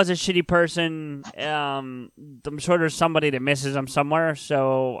while he was a shitty person, I'm sure there's somebody that misses him somewhere.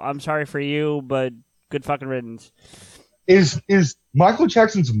 So I'm sorry for you, but good fucking riddance. Is Michael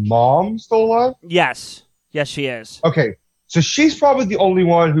Jackson's mom still alive? Yes, she is. Okay, so she's probably the only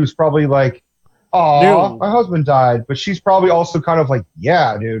one who's probably like, "Aw, No. my husband died," but she's probably also kind of like,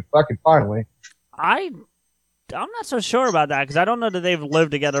 "Yeah, dude, fucking finally." I'm not so sure about that because I don't know that they've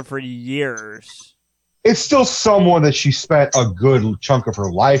lived together for years. It's still someone that she spent a good chunk of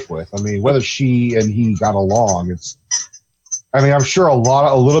her life with. I mean, whether she and he got along, I'm sure a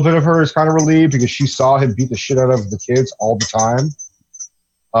little bit of her is kind of relieved because she saw him beat the shit out of the kids all the time.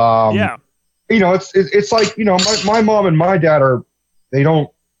 Yeah. You know, it's like, you know, my mom and my dad they're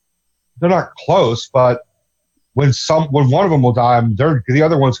not close, but when one of them will die, the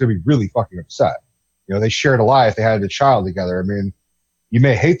other one's gonna be really fucking upset. You know, they shared a life, they had a child together. I mean, you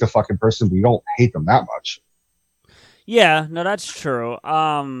may hate the fucking person, but you don't hate them that much. Yeah, no, that's true.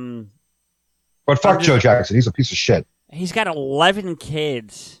 But fuck Joe Jackson, he's a piece of shit. He's got 11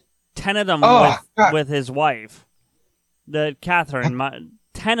 kids, 10 of them God. with his wife, the Catherine.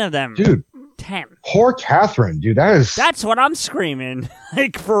 10 of them, Dude. 10. Poor Catherine, dude. That's what I'm screaming,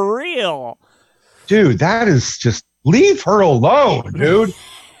 like for real. Dude, that is just leave her alone, dude.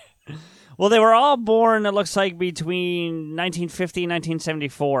 Well, they were all born, it looks like, between 1950 and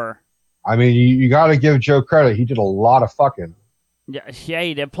 1974. I mean, you got to give Joe credit. He did a lot of fucking. Yeah,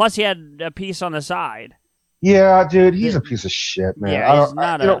 he did. Plus, he had a piece on the side. Yeah, dude, he's a piece of shit, man. Yeah, he's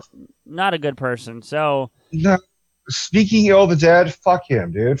not a good person. So, no, speaking ill of the dead, fuck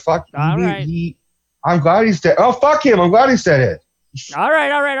him, dude. Fuck. All right. I'm glad he's dead. Oh, fuck him. I'm glad he's dead. All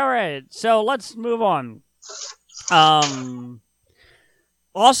right. So let's move on.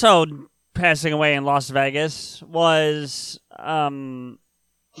 Also passing away in Las Vegas was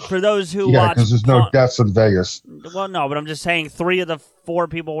for those who watch. Because there's no deaths in Vegas. Well, no, but I'm just saying 3 of the 4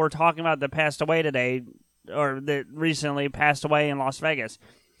 people we're talking about that passed away today, or that recently passed away in Las Vegas.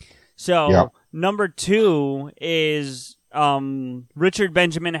 So number 2 is Richard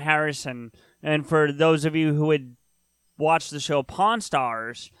Benjamin Harrison, and for those of you who had watched the show Pawn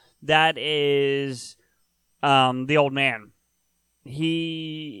Stars, that is the old man.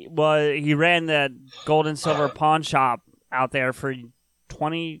 He ran that gold and silver pawn shop out there for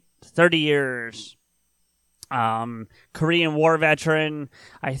 30 years. Korean War veteran.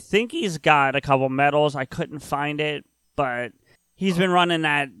 I think he's got a couple medals. I couldn't find it, but he's been running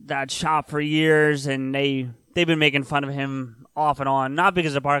that shop for years, and they've been making fun of him off and on. Not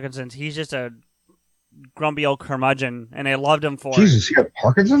because of Parkinson's. He's just a grumpy old curmudgeon, and they loved him for Jesus, he had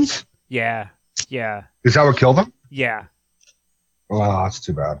Parkinson's? Yeah. Is that what killed him? Yeah. Oh, that's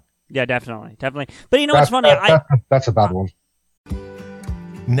too bad. Yeah, definitely. But you know what's funny? That's a bad one.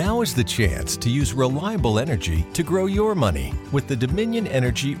 Now is the chance to use reliable energy to grow your money with the Dominion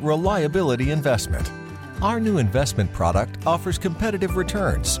Energy Reliability Investment. Our new investment product offers competitive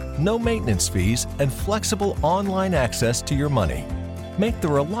returns, no maintenance fees, and flexible online access to your money. Make the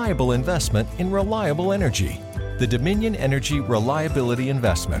reliable investment in reliable energy. The Dominion Energy Reliability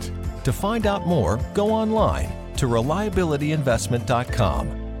Investment. To find out more, go online to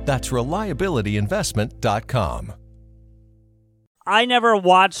reliabilityinvestment.com. That's reliabilityinvestment.com. I never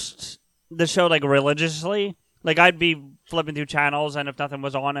watched the show like religiously. Like I'd be flipping through channels, and if nothing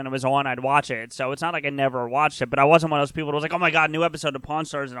was on and it was on, I'd watch it. So it's not like I never watched it, but I wasn't one of those people that was like, "Oh my god, new episode of Pawn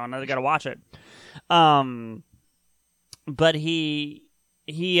Stars is on, I gotta watch it." But the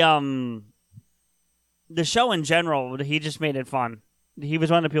show in general, he just made it fun. He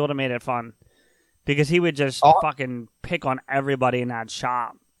was one of the people that made it fun because he would just fucking pick on everybody in that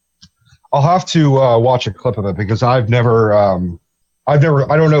shop. I'll have to watch a clip of it because I don't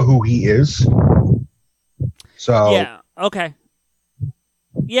know who he is. So yeah, okay,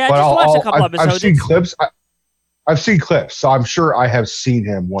 yeah, just watch a couple episodes. I've seen clips, so I'm sure I have seen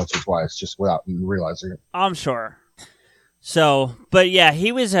him once or twice just without realizing it. I'm sure. So, but yeah,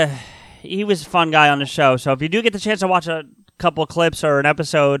 he was a fun guy on the show. So if you do get the chance to watch a couple of clips or an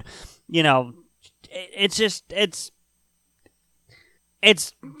episode, you know, it's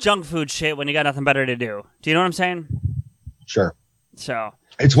junk food shit when you got nothing better to do. Do you know what I'm saying? Sure. So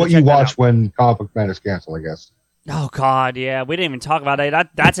it's what you watch when Comic Book Man is canceled, I guess. Oh God, yeah, we didn't even talk about it.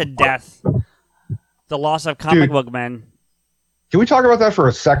 That's a death. The loss of comic book men. Can we talk about that for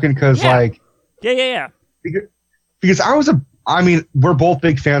a second? Because Yeah. Because we're both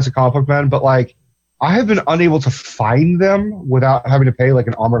big fans of comic book men, but like I have been unable to find them without having to pay like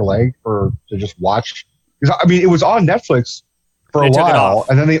an arm and a leg to just watch. Because it was on Netflix for a while,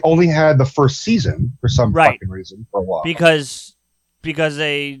 and then they only had the first season for some fucking reason for a while. Because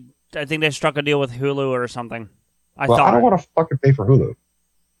I think they struck a deal with Hulu or something. I don't want to fucking pay for Hulu.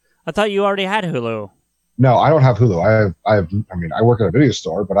 I thought you already had Hulu. No, I don't have Hulu. I work at a video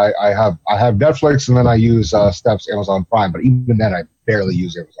store, but I have Netflix, and then I use Steph's Amazon Prime. But even then, I barely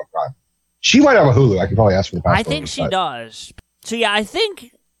use Amazon Prime. She might have a Hulu. I can probably ask for the password. I think she does. So yeah, I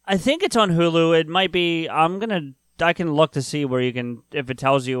think it's on Hulu. It might be. I can look to see where you can, if it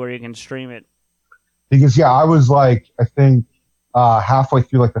tells you where you can stream it. Because I was like, I think halfway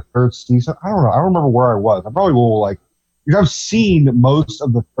through like the third season. I don't know. I don't remember where I was. I probably will like. Because I've seen most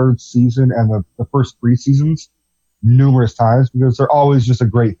of the third season and the first 3 seasons numerous times because they're always just a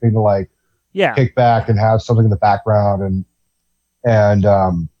great thing to like kick back and have something in the background and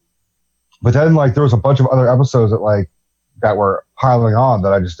but then like there was a bunch of other episodes that were piling on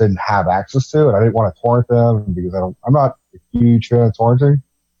that I just didn't have access to and I didn't want to torrent them because I'm not a huge fan of torrenting.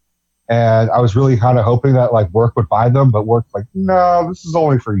 And I was really kind of hoping that like work would buy them, but work's like, no, this is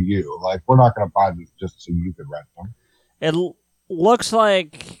only for you. Like we're not going to buy these just so you can rent them. It looks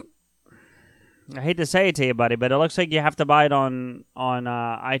like, I hate to say it to you, buddy, but it looks like you have to buy it on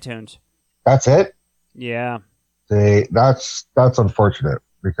iTunes. That's it? Yeah. That's unfortunate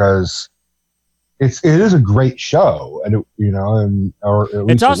because it is a great show, and or at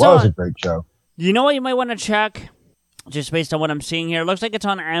least it was a great show. You know what you might want to check, just based on what I'm seeing here? It looks like it's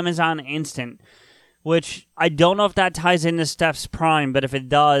on Amazon Instant, which I don't know if that ties into Steph's Prime, but if it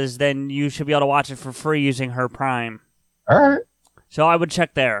does, then you should be able to watch it for free using her Prime. All right. So I would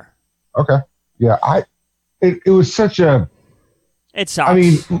check there. Okay. Yeah. It was such a. It sucks. I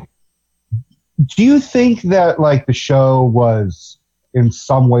mean, do you think that like the show was in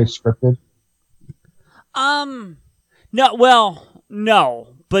some way scripted? No. Well, no.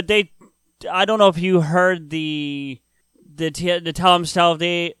 But I don't know if you heard the Tell 'em Steve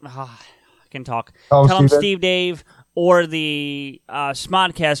Dave. I can talk. Tell 'em Steve Dave. Or the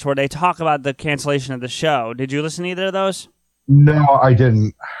Smodcast where they talk about the cancellation of the show. Did you listen to either of those? No, I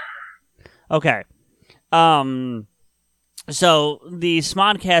didn't. Okay. So the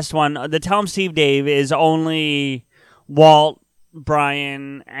Smodcast one, the Tell 'em Steve Dave is only Walt,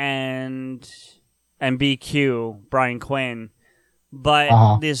 Brian, and BQ, Brian Quinn.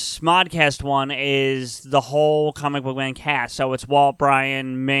 But this Smodcast one is the whole Comic Book Man cast. So it's Walt,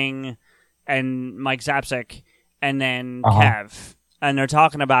 Brian, Ming, and Mike Zapsik. And then Kev, and they're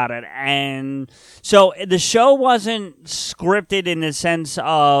talking about it. And so the show wasn't scripted in the sense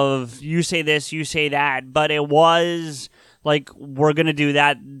of you say this, you say that, but it was like, we're going to do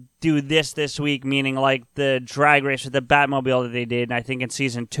this week, meaning like the drag race with the Batmobile that they did, I think in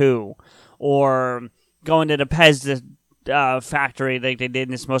season 2, or going to the Pez factory like they did in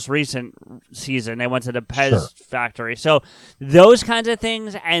this most recent season. They went to the Pez factory. So those kinds of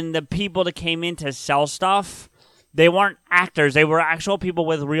things, and the people that came in to sell stuff, they weren't actors. They were actual people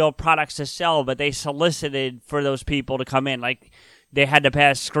with real products to sell, but they solicited for those people to come in. Like, they had to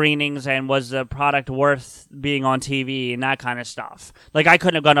pass screenings, and was the product worth being on TV and that kind of stuff. Like, I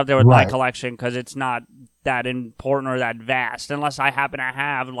couldn't have gone up there with my collection because it's not that important or that vast, unless I happen to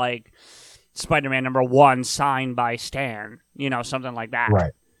have, like, Spider-Man #1 signed by Stan, something like that.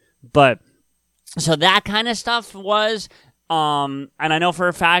 Right. But, so that kind of stuff was, and I know for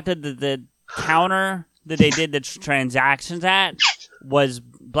a fact that the counter that they did the transactions at was,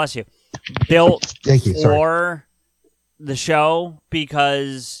 bless you, built for the show,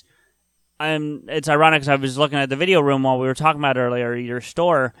 because it's ironic because I was looking at the video room while we were talking about earlier, your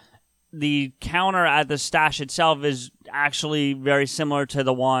store. The counter at the stash itself is actually very similar to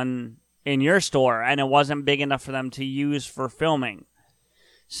the one in your store, and it wasn't big enough for them to use for filming.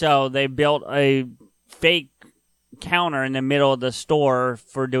 So they built a fake counter in the middle of the store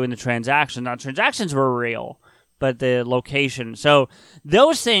for doing the transaction. Now, transactions were real, but the location. So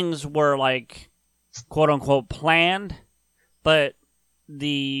those things were like, quote unquote, planned, but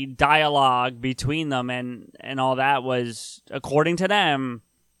the dialogue between them and all that was, according to them,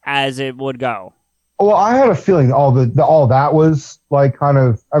 as it would go. Well, I had a feeling all that was like kind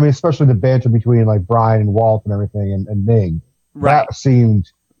of, especially the banter between like Brian and Walt and everything and Ming. Right. That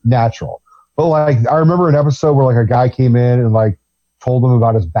seemed natural. But like, I remember an episode where like a guy came in and like told them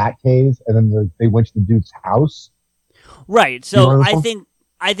about his bat cave, and then they went to the dude's house. Right. So I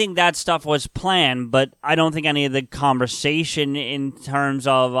think that stuff was planned, but I don't think any of the conversation in terms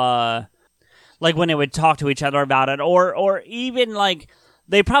of like when they would talk to each other about it, or even like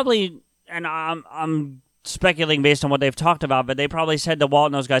they probably, and I'm speculating based on what they've talked about, but they probably said to Walt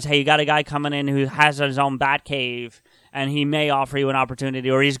and those guys, hey, you got a guy coming in who has his own bat cave, and he may offer you an opportunity,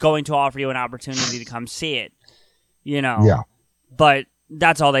 or he's going to offer you an opportunity to come see it, you know? Yeah. But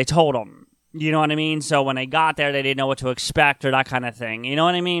that's all they told him. You know what I mean? So when they got there, they didn't know what to expect or that kind of thing. You know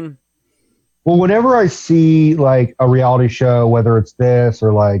what I mean? Well, whenever I see like a reality show, whether it's this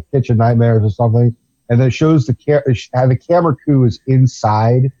or like Kitchen Nightmares or something, and it shows the camera crew is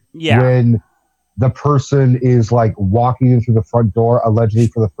inside when the person is like walking in through the front door, allegedly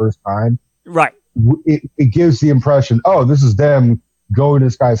for the first time. Right. It gives the impression, oh, this is them going to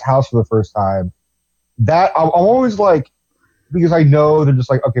this guy's house for the first time. That I'm always like, because I know they're just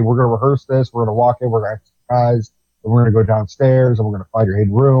like, okay, we're going to rehearse this. We're going to walk in. We're going to exercise. And we're going to go downstairs and we're going to find your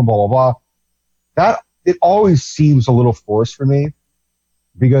hidden room, blah, blah, blah. That, it always seems a little forced for me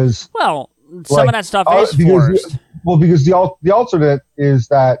because. Well, some of that stuff is forced. Because the alternate is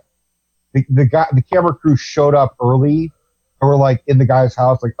that the camera crew showed up early and we're like in the guy's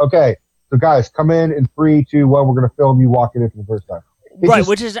house, like, okay, so guys, come in 3, 2, 1, we're going to film you walking in for the first time.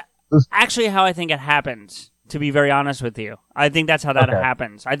 Which is actually how I think it happens. To be very honest with you, I think that's how that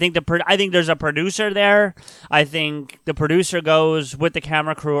happens. I think there's a producer there. I think the producer goes with the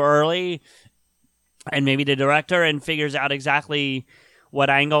camera crew early, and maybe the director, and figures out exactly what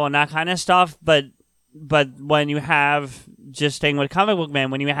angle and that kind of stuff. But when you have, just staying with Comic Book Man,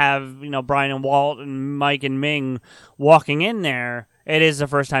 when you have Brian and Walt and Mike and Ming walking in there, it is the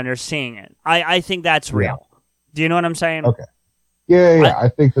first time they're seeing it. I think that's real. Yeah. Do you know what I'm saying? Okay. Yeah. I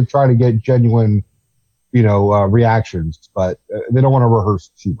think they're trying to get genuine. Reactions, but they don't want to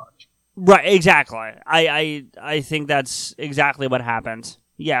rehearse too much. Right, exactly. I think that's exactly what happens.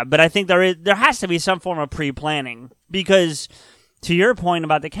 Yeah, but I think there has to be some form of pre-planning because, to your point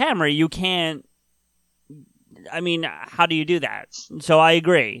about the camera, you can't. I mean, how do you do that? So I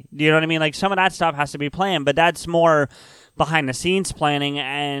agree. Do you know what I mean? Like some of that stuff has to be planned, but that's more behind the scenes planning.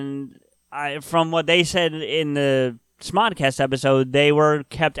 And from what they said in the Smodcast episode, they were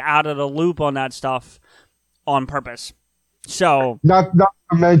kept out of the loop on that stuff. On purpose. So not to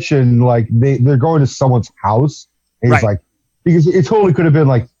mention like they're going to someone's house and he's like, because it totally could have been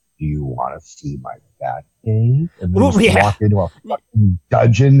like, do you want to see my bat cave? And then walk into a fucking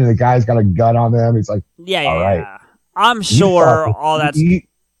dungeon and the guy's got a gun on them. He's like, all right. I'm sure all that's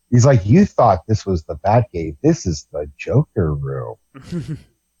he's like, you thought this was the bat cave. This is the Joker room.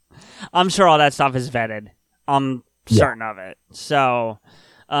 I'm sure all that stuff is vetted. I'm certain of it. So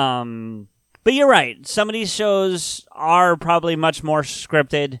but you're right. Some of these shows are probably much more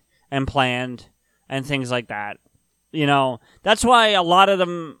scripted and planned and things like that. That's why a lot of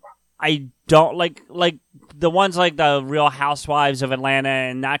them I don't like the ones like the Real Housewives of Atlanta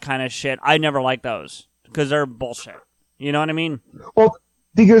and that kind of shit. I never like those because they're bullshit. You know what I mean? Well,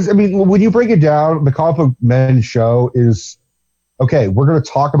 because, when you break it down, the Comic Book Men show is, okay, we're going to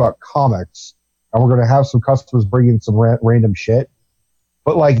talk about comics and we're going to have some customers bring in some random shit.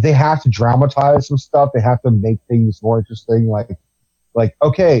 But like they have to dramatize some stuff. They have to make things more interesting. Like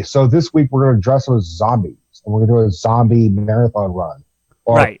okay, so this week we're going to dress up as zombies and we're going to do a zombie marathon run.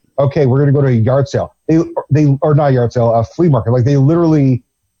 Or okay, we're going to go to a yard sale. They or not yard sale, a flea market. Like they literally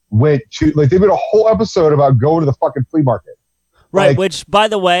went to they made a whole episode about going to the fucking flea market. Right. Like, which, by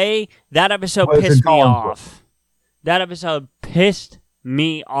the way, that episode pissed me off. That episode pissed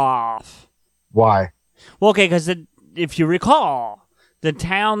me off. Why? Well, okay, because if you recall. The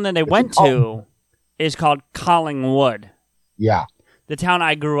town that they went to is called Collingwood. Yeah. The town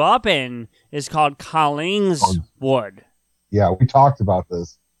I grew up in is called Collingswood. Yeah, we talked about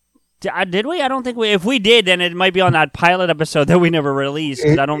this. Did we? I don't think we. If we did, then it might be on that pilot episode that we never released.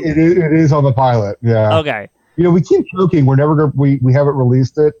 It is on the pilot. Yeah. Okay. We keep joking. We're never going. We haven't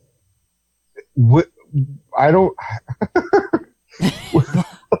released it. I don't.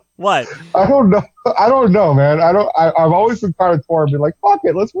 What? I don't know, man. I've always been kind of torn, being like, "Fuck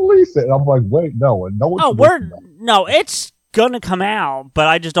it, let's release it." And I'm like, "Wait, no one." No, it's gonna come out, but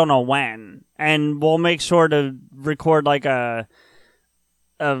I just don't know when. And we'll make sure to record like a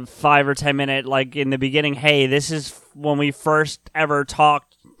 5 or 10 minute, like in the beginning. Hey, this is when we first ever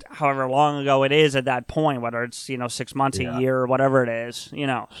talked. However long ago it is at that point, whether it's 6 months, a year, or whatever it is,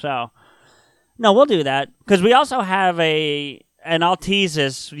 So no, we'll do that because we also have and I'll tease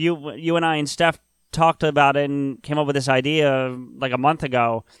this. You and I and Steph talked about it and came up with this idea like a month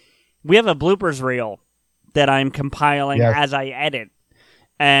ago. We have a bloopers reel that I'm compiling as I edit.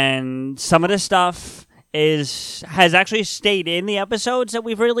 And some of the stuff has actually stayed in the episodes that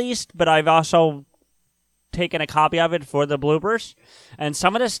we've released, but I've also taken a copy of it for the bloopers, and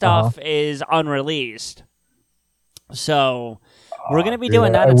some of the stuff is unreleased. So we're gonna be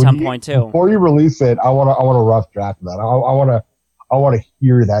doing that at some point too. Before you release it, I want a rough draft of that. I want to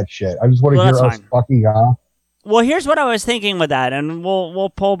hear that shit. I just want to hear us fucking off. Well, here's what I was thinking with that, and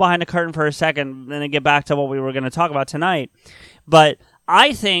we'll pull behind the curtain for a second and then get back to what we were going to talk about tonight. But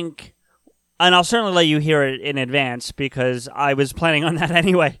I think, and I'll certainly let you hear it in advance because I was planning on that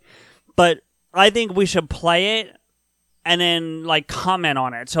anyway, but I think we should play it and then like comment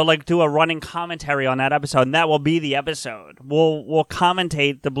on it. So like do a running commentary on that episode, and that will be the episode. We'll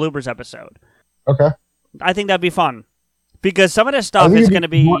commentate the bloopers episode. Okay. I think that'd be fun because some of this stuff is going to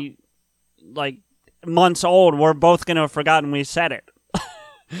be like months old. We're both going to have forgotten we said it.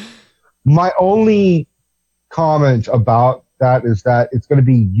 My only comment about that is that it's going to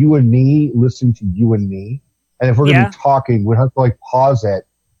be you and me listening to you and me, and if we're going to be talking, we have to like pause it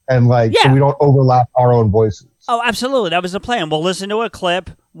and like so we don't overlap our own voices. Oh, absolutely, that was the plan. We'll listen to a clip.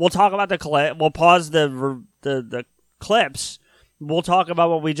 We'll talk about the clip. We'll pause the clips. We'll talk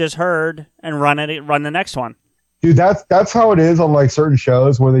about what we just heard and run the next one. Dude, that's how it is on like certain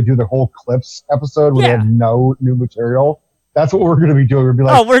shows where they do the whole clips episode where they have no new material. That's what we're going to be doing. We'll be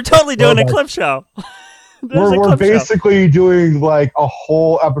like, we're totally doing a clip show. we're basically doing like a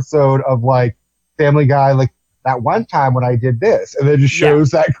whole episode of like Family Guy, like that one time when I did this, and then just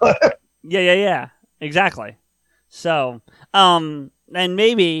shows that clip. Yeah, exactly. So, and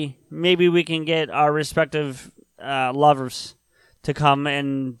maybe we can get our respective lovers to come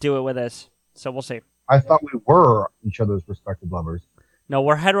and do it with us. So we'll see. I thought we were each other's respective lovers. No,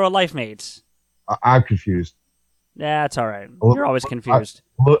 we're hetero life mates. I'm confused. Yeah, it's all right. You're always confused.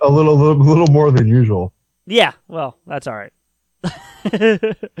 A little more than usual. Yeah, well, that's all right.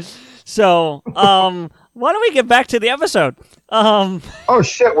 So, why don't we get back to the episode? Oh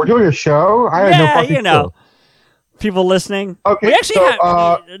shit, we're doing a show? I had no fucking clue. People listening. Okay, we actually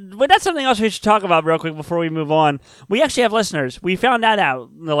but that's something else we should talk about real quick before we move on. We actually have listeners. We found that out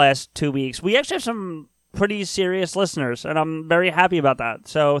in the last 2 weeks. We actually have some pretty serious listeners, and I'm very happy about that.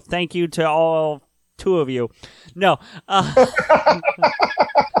 So thank you to all 2 of you. No.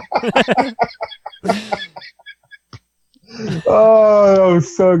 Oh, that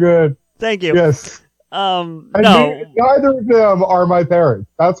was so good. Thank you. Yes. No. Neither of them are my parents.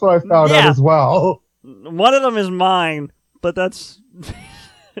 That's what I found out as well. One of them is mine, but that's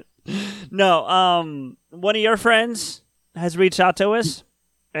no. One of your friends has reached out to us,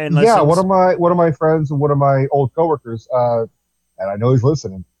 and one of my friends and one of my old coworkers, and I know he's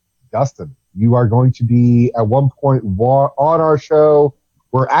listening. Dustin, you are going to be at one point on our show.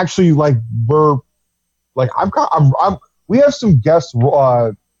 We have some guest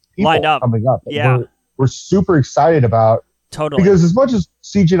people lined up coming up. Yeah, we're super excited about. Totally. Because as much as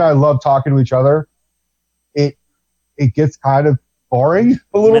CJ and I love talking to each other, it gets kind of boring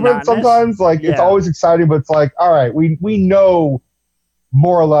a little bit sometimes. Like it's always exciting, but it's like, all right, we know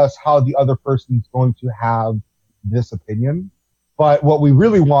more or less how the other person's going to have this opinion. But what we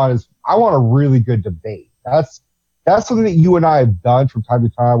really want is I want a really good debate. That's something that you and I have done from time to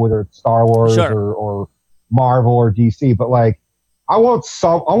time, whether it's Star Wars or Marvel or DC. But like I want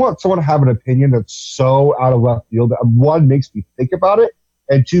someone to have an opinion that's so out of left field that one makes me think about it,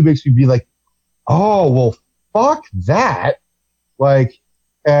 and two makes me be like, oh well, fuck that. Like,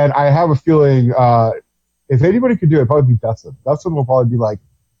 and I have a feeling if anybody could do it, it'd probably be Dustin. Dustin will probably be like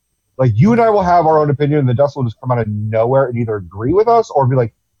you and I will have our own opinion, and then Dustin will just come out of nowhere and either agree with us or be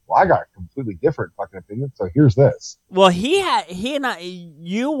like, well, I got a completely different fucking opinion, so here's this. Well, he and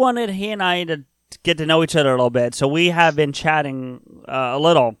I to get to know each other a little bit, so we have been chatting a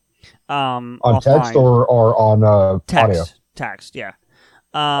little on offline. Text or on audio. Text, yeah.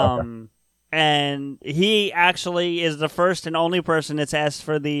 Okay. And he actually is the first and only person that's asked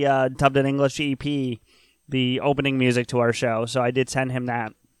for the Dubbed in English EP, the opening music to our show. So I did send him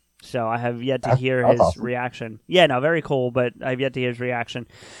that. So I have yet to hear his reaction. Yeah, no, very cool, but I've yet to hear his reaction.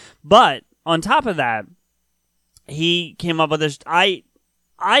 But on top of that, he came up with this. I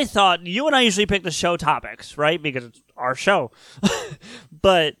thought you and I usually pick the show topics, right? Because it's our show.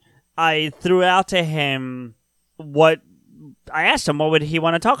 But I threw out to him I asked him what would he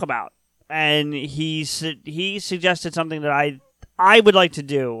want to talk about. And he suggested something that I would like to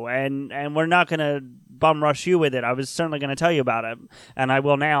do, and we're not going to bum rush you with it. I was certainly going to tell you about it, and I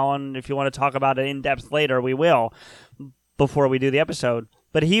will now, and if you want to talk about it in depth later, we will, before we do the episode.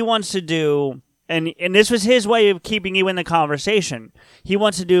 But he wants to do, and this was his way of keeping you in the conversation, he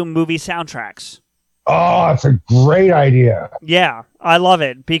wants to do movie soundtracks. Oh, that's a great idea. Yeah, I love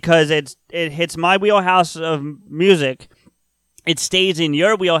it, because it hits my wheelhouse of music. It stays in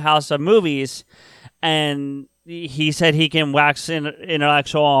your wheelhouse of movies, and he said he can wax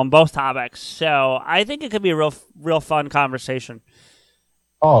intellectual on both topics. So I think it could be a real fun conversation.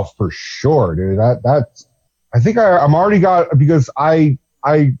 Oh, for sure, dude. That's. I think I'm already got, because I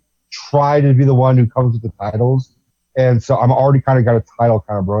try to be the one who comes with the titles, and so I'm already kind of got a title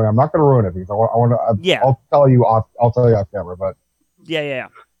kind of brewing. I'm not going to ruin it because I want to. Yeah. I'll tell you off camera, but. Yeah.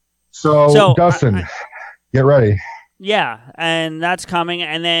 So Dustin, get ready. Yeah, and that's coming,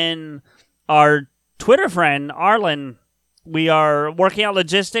 and then our Twitter friend Arlen, we are working out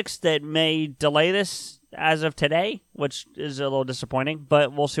logistics that may delay this as of today, which is a little disappointing,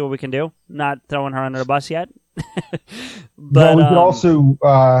 but we'll see what we can do. Not throwing her under the bus yet. But we could also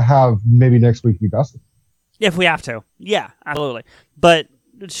have maybe next week be Dustin. If we have to. Yeah, absolutely. But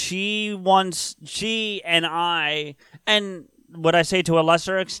she and I, and would I say to a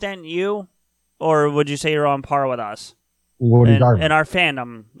lesser extent you, or would you say you're on par with us? What are you talking about? In our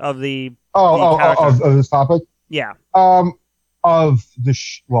fandom of the of this topic? Yeah. Of the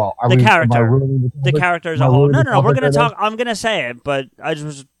the character. The character as a whole. No. We're going to talk. I'm going to say it, but I just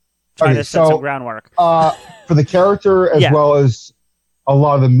was trying to set some groundwork. For the character as well as a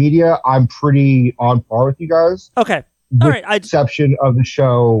lot of the media, I'm pretty on par with you guys. Okay. All right. Exception of the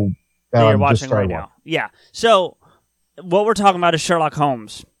show that you're watching right now. Yeah. So what we're talking about is Sherlock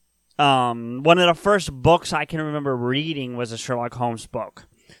Holmes. One of the first books I can remember reading was a Sherlock Holmes book.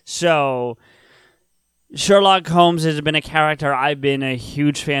 So Sherlock Holmes has been a character I've been a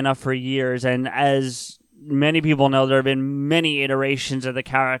huge fan of for years, and as many people know, there have been many iterations of the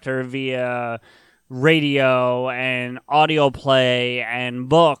character via radio and audio play and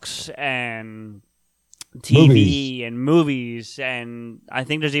books and TV and movies, and I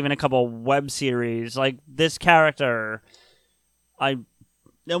think there's even a couple web series. Like this character, and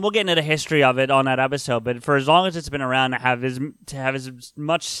we'll get into the history of it on that episode, but for as long as it's been around, to have as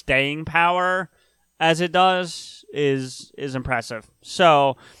much staying power as it does is impressive.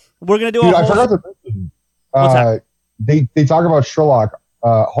 So we're gonna do I forgot to mention. What's that? They talk about Sherlock.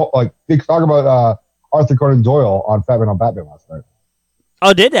 They talk about Arthur Conan Doyle on Fat Man on Batman last night.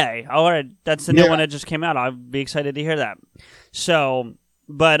 Oh, did they? Oh, all right. That's the new one that just came out. I'll be excited to hear that. So,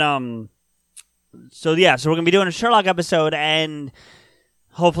 but so we're gonna be doing a Sherlock episode, and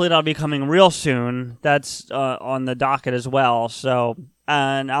hopefully that'll be coming real soon. That's on the docket as well. So.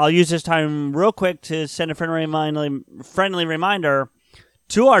 And I'll use this time real quick to send a friendly reminder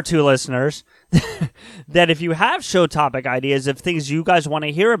to our two listeners that if you have show topic ideas, if things you guys want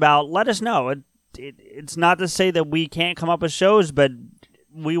to hear about, let us know. It's not to say that we can't come up with shows, but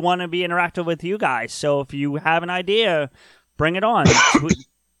we want to be interactive with you guys. So if you have an idea, bring it on.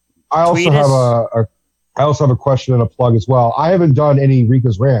 I also have a question and a plug as well. I haven't done any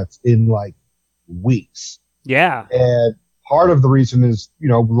Rika's Rants in like weeks. Yeah. And part of the reason is,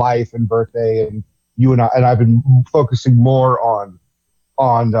 life and birthday, and you and I've been focusing more on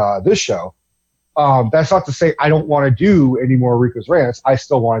this show. That's not to say I don't want to do any more Rika's Rants. I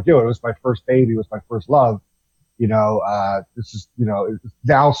still want to do it. It was my first baby. It was my first love. This is, it's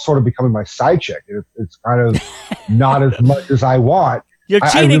now sort of becoming my side chick. It's kind of not as much as I want. You're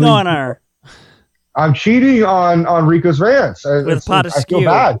cheating on her. I'm cheating on Rika's Rants. With pot of skew.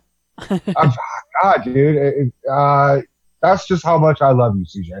 I feel bad. God, dude. That's just how much I love you,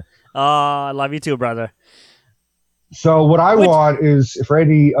 CJ. I love you too, brother. So what I want is for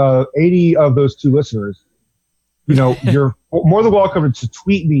 80 of those two listeners, you're more than welcome to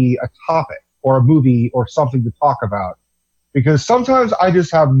tweet me a topic or a movie or something to talk about, because sometimes I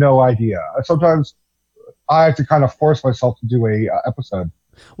just have no idea. Sometimes I have to kind of force myself to do a episode.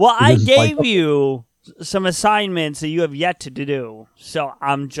 Well, I gave you some assignments that you have yet to do, so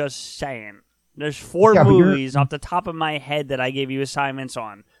I'm just saying. There's 4 movies off the top of my head that I gave you assignments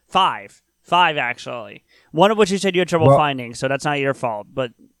on. 5 actually. One of which you said you had trouble finding, so that's not your fault.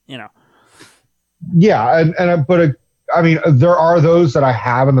 But yeah, but there are those that I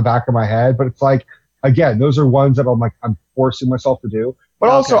have in the back of my head, but it's like, again, those are ones that I'm forcing myself to do. But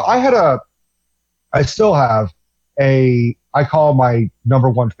also, I still have I call my number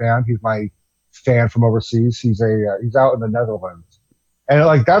one fan. He's my fan from overseas. He's out in the Netherlands.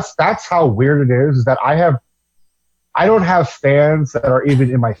 And that's how weird it is that I don't have fans that are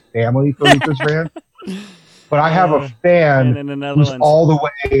even in my family for Rika's Rant, but I have a fan who's all the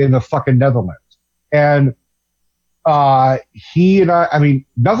way in the fucking Netherlands. And he and I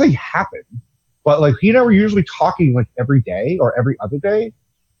nothing happened, but he and I were usually talking every day or every other day.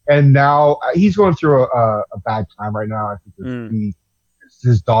 And now he's going through a bad time right now. I think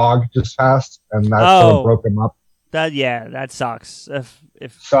his dog just passed, and that sort of broke him up. That sucks. If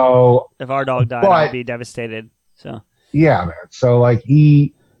our dog died, I'd be devastated. So yeah, man. So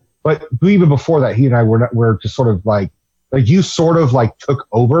But even before that, he and I were just sort of like you sort of like took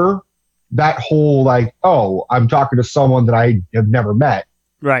over that whole like, oh, I'm talking to someone that I have never met.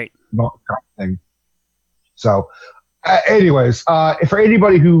 Right. Thing. So, anyways, for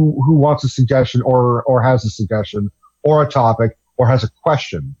anybody who wants a suggestion or has a suggestion or a topic or has a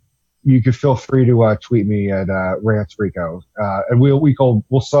question, you can feel free to tweet me at Rants Rico, and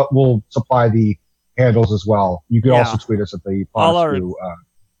we'll supply the handles as well. You can also tweet us at the all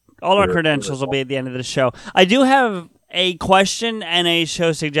our credentials will be at the end of the show. I do have a question and a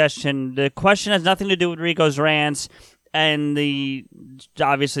show suggestion. The question has nothing to do with Rico's rants, and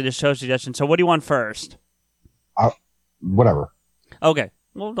obviously the show suggestion. So, what do you want first? Whatever. Okay.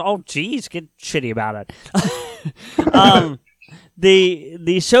 Well, geez, get shitty about it.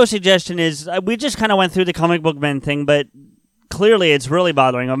 The show suggestion is we just kind of went through the comic book men thing, but clearly it's really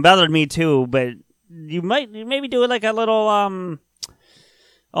bothering them. It bothered me too, but you maybe do it like a little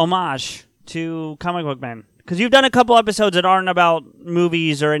homage to comic book men, because you've done a couple episodes that aren't about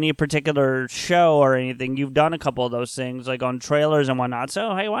movies or any particular show or anything. You've done a couple of those things like on trailers and whatnot.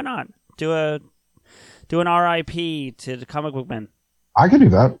 So hey, why not do an RIP to the comic book men? I can do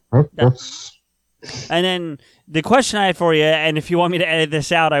that. That's... And then the question I have for you, and if you want me to edit this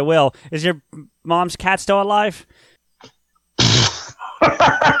out, I will. Is your mom's cat still alive?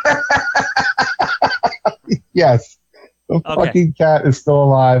 Yes. The fucking cat is still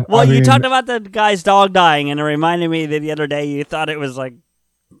alive. Well, you talked about the guy's dog dying, and it reminded me that the other day you thought it was like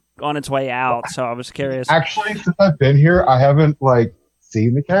on its way out, so I was curious. Actually, since I've been here, I haven't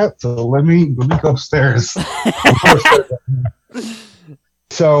seen the cat, so let me go upstairs.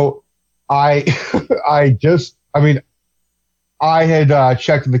 So I had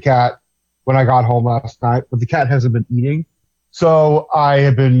checked the cat when I got home last night, but the cat hasn't been eating. So I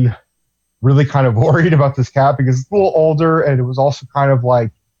have been really kind of worried about this cat because it's a little older, and it was also kind of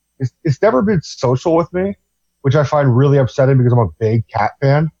like, it's never been social with me, which I find really upsetting because I'm a big cat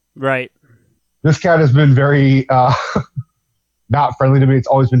fan. Right. This cat has been very not friendly to me. It's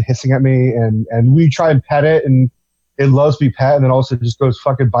always been hissing at me, and we try and pet it, and it loves to be pet, and then also just goes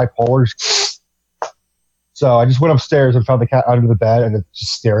fucking bipolar. So I just went upstairs and found the cat under the bed, and it's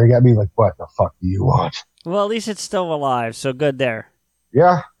just staring at me like, what the fuck do you want? Well, at least it's still alive, so good there.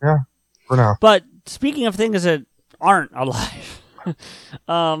 Yeah, for now. But speaking of things that aren't alive,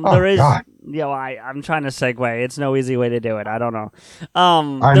 there is... God. I'm trying to segue. It's no easy way to do it. I don't know.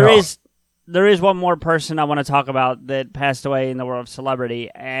 There is one more person I want to talk about that passed away in the world of celebrity,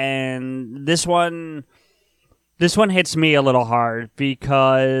 and this one hits me a little hard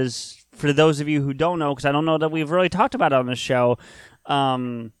because for those of you who don't know, because I don't know that we've really talked about it on the show,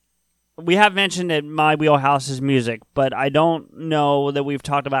 we have mentioned that my wheelhouse is music, but I don't know that we've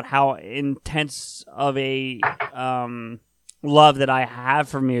talked about how intense of a love that I have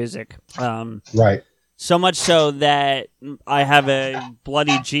for music. Right. So much so that I have a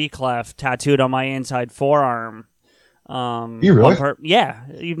bloody G clef tattooed on my inside forearm. You really? Yeah.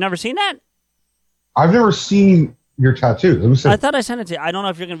 You've never seen that? I've never seen your tattoo. Let me see. I thought I sent it to you. I don't know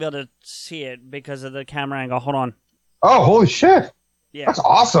if you're going to be able to see it because of the camera angle. Hold on. Oh, holy shit. Yeah. That's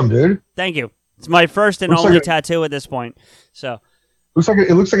awesome, dude. Thank you. It's my first and only tattoo at this point. So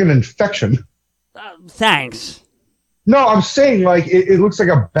it looks like an infection. Thanks. No, I'm saying it looks like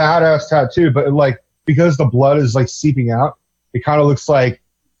a badass tattoo, but because the blood is I seeping out, it kind of looks like.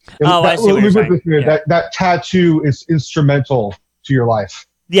 I see what you're saying. Yeah. That tattoo is instrumental to your life.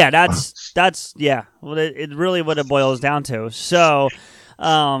 Yeah, that's yeah. Well, it really what it boils down to. So,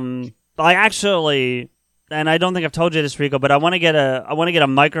 I actually, and I don't think I've told you this, Rico, but I want to get a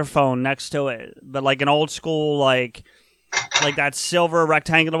microphone next to it, but like an old school like that silver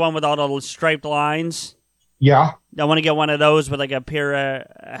rectangular one with all the striped lines. Yeah. I want to get one of those with like a pair of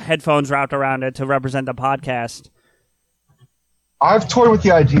headphones wrapped around it to represent the podcast. I've toyed with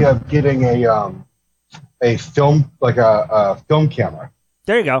the idea of getting a film, like a film camera.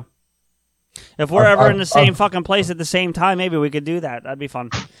 There you go. If we're ever in the same fucking place at the same time, maybe we could do that. That'd be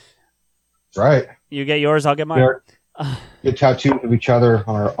fun. Right. You get yours, I'll get mine. Get tattooed of each other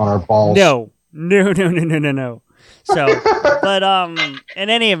on our balls. No. So, but in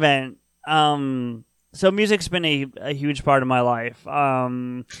any event, so music's been a huge part of my life.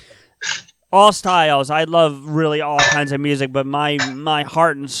 All styles. I love really all kinds of music, but my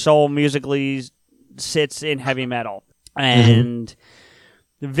heart and soul musically sits in heavy metal. And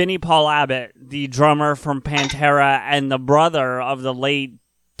Vinnie Paul Abbott, the drummer from Pantera and the brother of the late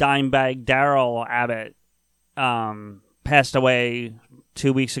Dimebag Darrell Abbott, passed away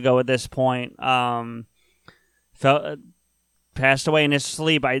 2 weeks ago at this point. Passed away in his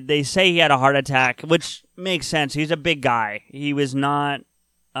sleep. They say he had a heart attack, which makes sense. He's a big guy. He was not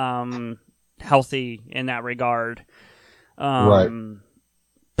healthy in that regard. Right.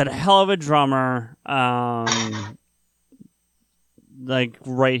 But a hell of a drummer. Like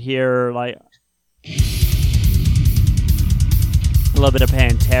right here, like a little bit of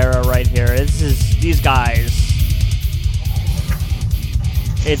Pantera right here. This is these guys.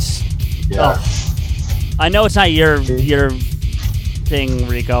 It's I know it's not your thing,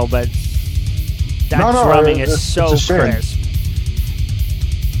 Rico, but that drumming is so crisp.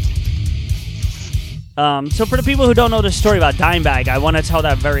 So for the people who don't know the story about Dimebag, I want to tell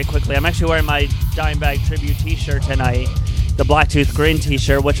that very quickly. I'm actually wearing my Dimebag tribute T-shirt tonight, the Blacktooth Grin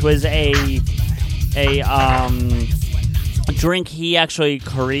T-shirt, which was a drink he actually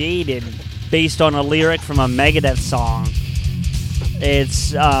created based on a lyric from a Megadeth song.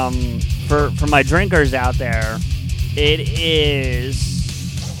 It's for my drinkers out there. It is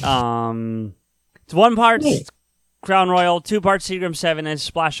it's 1 part Crown Royal, 2 parts Seagram 7, and a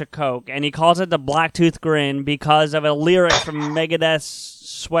splash of Coke. And he calls it the Blacktooth Grin because of a lyric from Megadeth's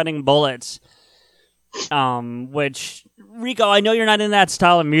Sweating Bullets. Which, Rico, I know you're not in that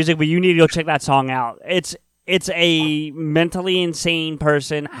style of music, but you need to go check that song out. It's a mentally insane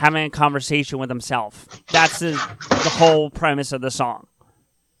person having a conversation with himself. That's the whole premise of the song.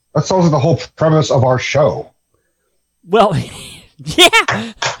 That's also the whole premise of our show. Well,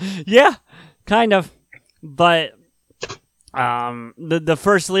 yeah, kind of. But the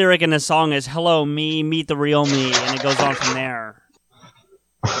first lyric in the song is "Hello, me, meet the real me," and it goes on from there.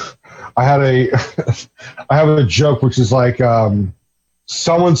 I have a joke which is like,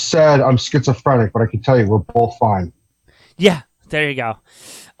 someone said I'm schizophrenic, but I can tell you we're both fine. Yeah, there you go.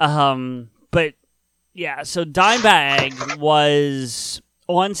 But yeah, so Dimebag was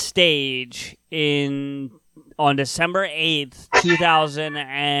on stage on December 8th,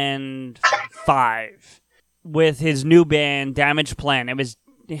 2005 with his new band, Damage Plan. It was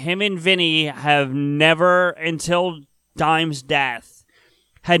him and Vinny have never, until Dime's death,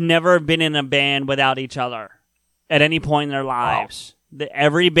 had never been in a band without each other at any point in their lives. Wow.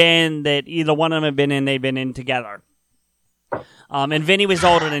 Every band that either one of them had been in, they've been in together. And Vinny was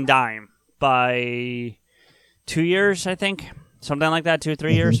older than Dime by 2 years, I think. Something like that,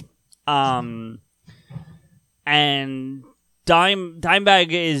 2-3 years. And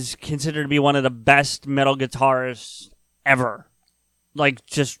Dimebag is considered to be one of the best metal guitarists ever. Like,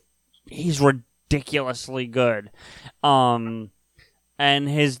 just, he's ridiculously good. And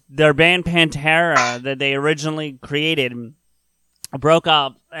their band Pantera that they originally created broke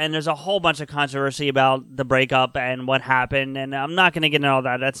up, and there's a whole bunch of controversy about the breakup and what happened, and I'm not going to get into all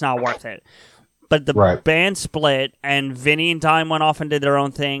that. That's not worth it. But the band split, and Vinny and Dime went off and did their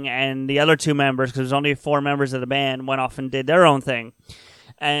own thing, and the other 2 members, because there's only 4 members of the band, went off and did their own thing.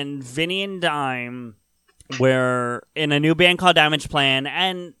 And Vinny and Dime were in a new band called Damage Plan,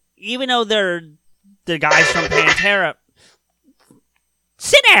 and even though they're the guys from Pantera...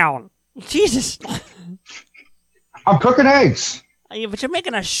 Sit down! Jesus! I'm cooking eggs! Yeah, but you're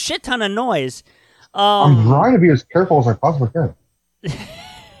making a shit ton of noise. I'm trying to be as careful as I possibly can.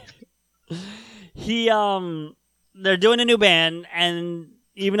 They're doing a new band, and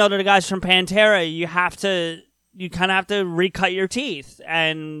even though they're the guys from Pantera, you kind of have to recut your teeth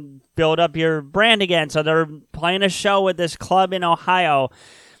and build up your brand again. So they're playing a show at this club in Ohio,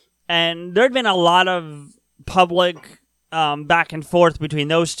 and there'd been a lot of public back and forth between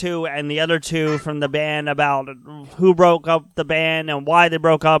those 2 and the other 2 from the band about who broke up the band and why they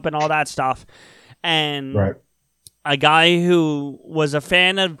broke up and all that stuff. And a guy who was a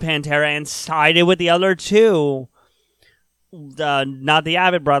fan of Pantera and sided with the other 2, not the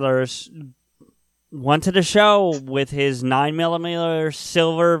Abbott brothers, went to the show with his 9mm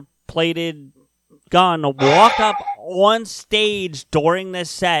silver-plated gun, walked up on stage during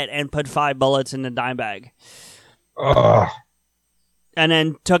this set and put 5 bullets in the Dimebag. And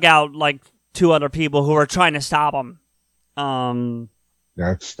then took out like 2 other people who were trying to stop him.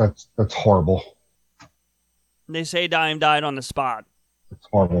 That's horrible. They say Dime died on the spot. It's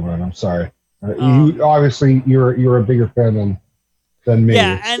horrible, man. I'm sorry. You obviously you're a bigger fan than me.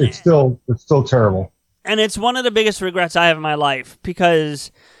 Yeah, it's still terrible. And it's one of the biggest regrets I have in my life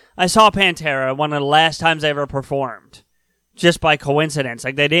because I saw Pantera one of the last times I ever performed. Just by coincidence.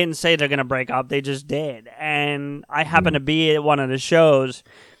 Like, they didn't say they're going to break up. They just did. And I happened to be at one of the shows.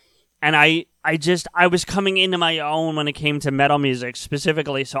 And I was coming into my own when it came to metal music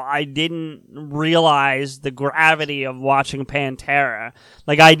specifically. So I didn't realize the gravity of watching Pantera.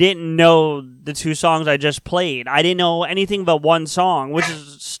 Like, I didn't know the 2 songs I just played. I didn't know anything but one song, which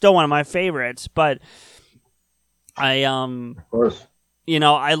is still one of my favorites. But of course.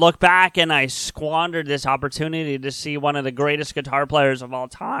 I look back and I squandered this opportunity to see one of the greatest guitar players of all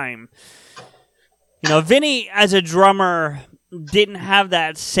time. Vinny, as a drummer, didn't have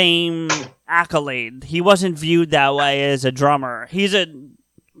that same accolade. He wasn't viewed that way as a drummer. He's an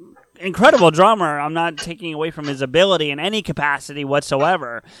incredible drummer. I'm not taking away from his ability in any capacity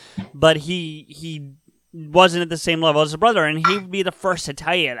whatsoever, but he wasn't at the same level as his brother, and he would be the first to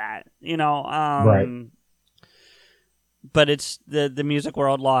tell you that. Right. But it's the music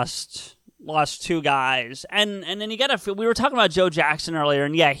world lost two guys, and then you gotta. We were talking about Joe Jackson earlier,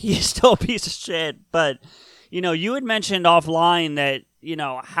 and yeah, he's still a piece of shit. But you had mentioned offline that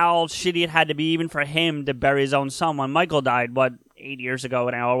how shitty it had to be even for him to bury his own son when Michael died. 8 years ago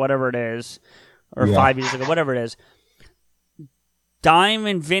now, or whatever it is, or 5 years ago, whatever it is. Dime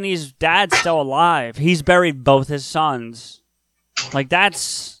and Vinny's dad's still alive. He's buried both his sons. I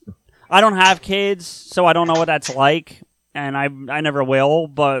don't have kids, so I don't know what that's like, and I never will,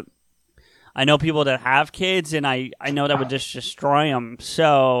 but I know people that have kids, and I know that would just destroy them,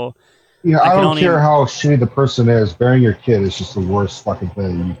 so... Yeah, I don't care how shitty the person is. Burying your kid is just the worst fucking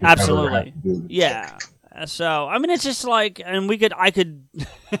thing you could ever have to do. Yeah. So, it's just and I could...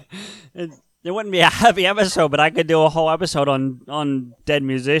 It wouldn't be a happy episode, but I could do a whole episode on dead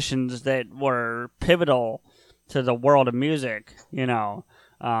musicians that were pivotal to the world of music,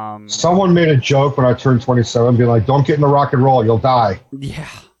 Someone made a joke when I turned 27, being like, don't get into rock and roll, you'll die. Yeah.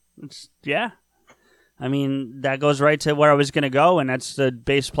 Yeah. That goes right to where I was going to go, and that's the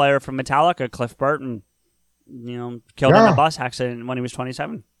bass player from Metallica, Cliff Burton, killed in a bus accident when he was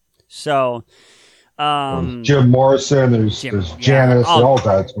 27. So... Jim Morrison, there's Janis, they all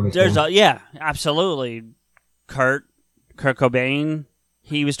died. Absolutely. Kurt Cobain,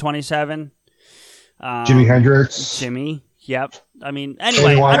 he was 27. Jimi Hendrix. Jimmy, yep.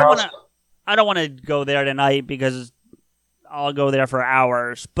 Anyway, I don't want to go there tonight because I'll go there for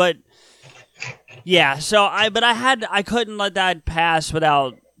hours. But yeah, so I couldn't let that pass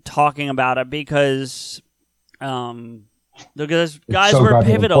without talking about it because those guys were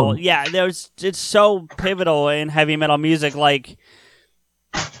pivotal. Important. Yeah, it's so pivotal in heavy metal music. Like,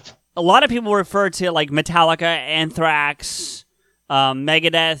 a lot of people refer to Metallica, Anthrax,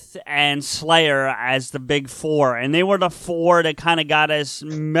 Megadeth, and Slayer as the big four, and they were the four that kind of got us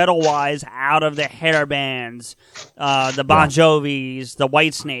metal-wise out of the hair bands, the Bon Jovis, the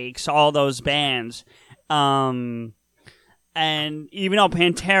Whitesnakes, all those bands. And even though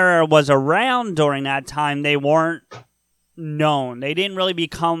Pantera was around during that time, they weren't known. They didn't really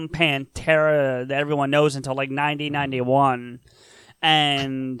become Pantera that everyone knows until 1991.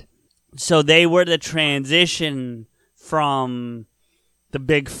 And so they were the transition from the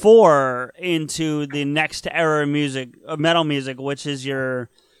big four into the next era of metal music, which is your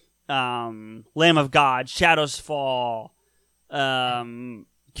Lamb of God, Shadows Fall,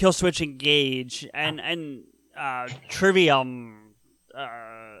 Killswitch Engage, and Trivium,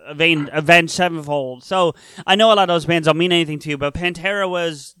 Avenged Sevenfold. So I know a lot of those bands don't mean anything to you, but Pantera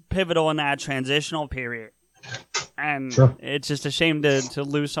was pivotal in that transitional period. And it's just a shame to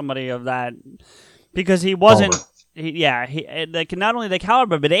lose somebody of that because he wasn't. He not only the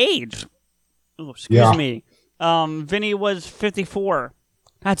caliber but age. Oh, excuse me. Vinny was 54.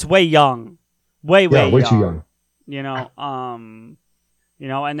 That's way young. Way young. Way too young.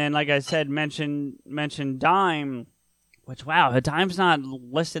 And then like I said, mention Dime. Which, wow, Dime's not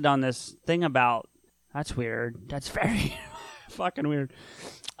listed on this thing about... That's weird. That's very fucking weird.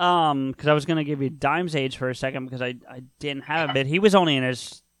 Because I was going to give you Dime's age for a second because I didn't have it, but he was only in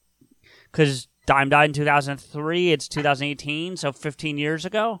his... Because Dime died in 2003, it's 2018, so 15 years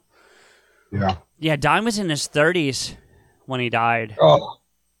ago. Yeah. Yeah, Dime was in his 30s when he died. Oh.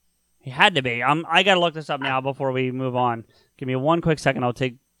 He had to be. I got to look this up now before we move on. Give me one quick second. I'll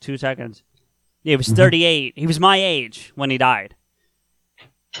take 2 seconds. Yeah, he was 38. He was my age when he died.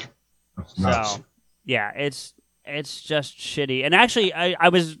 That's nuts. So, yeah, it's just shitty. And actually, I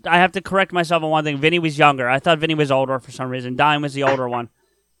have to correct myself on one thing. Vinny was younger. I thought Vinny was older for some reason. Dime was the older one.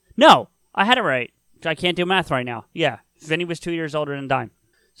 No, I had it right. I can't do math right now. Yeah, Vinny was 2 years older than Dime.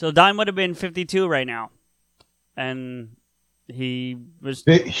 So Dime would have been 52 right now. And he was...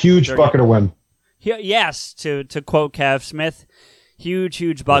 Huge 30. Bucket of win. Yes, to quote Kev Smith...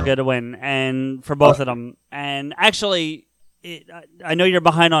 Huge bucket to win, and for both of them. And actually, I know you're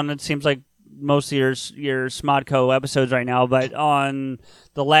behind on it. Seems like most of your Smodco episodes right now, but on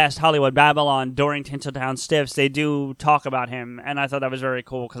the last Hollywood Babylon during Tinseltown Stiffs, they do talk about him, and I thought that was very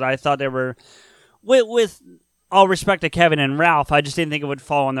cool because I thought they were, with all respect to Kevin and Ralph, I just didn't think it would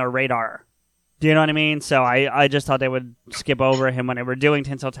fall on their radar. Do you know what I mean? So I just thought they would skip over him when they were doing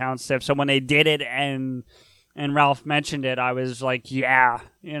Tinseltown Stiffs. So when they did it and and Ralph mentioned it, I was like, yeah,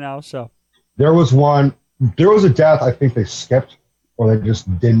 so. There was a death I think they skipped or they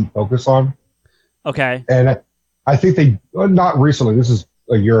just didn't focus on. Okay. And I think not recently, this is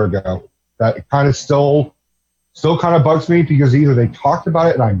a year ago, that kind of still kind of bugs me because either they talked about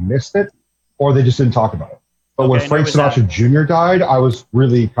it and I missed it or they just didn't talk about it. But when Frank Sinatra Jr. died, I was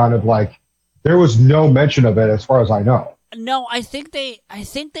really kind of like, there was no mention of it as far as I know. No, I think they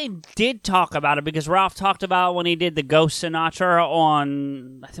did talk about it because Ralph talked about when he did the Ghost Sinatra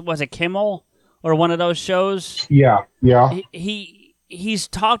on, was it Kimmel or one of those shows? Yeah. He's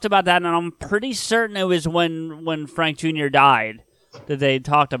talked about that, and I'm pretty certain it was when Frank Jr. died that they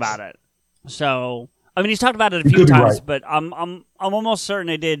talked about it. So, I mean, he's talked about it a few times, right. But I'm almost certain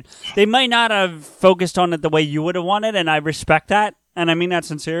they did. They might not have focused on it the way you would have wanted, and I respect that, and I mean that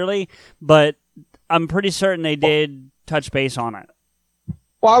sincerely. But I'm pretty certain they did touch base on it.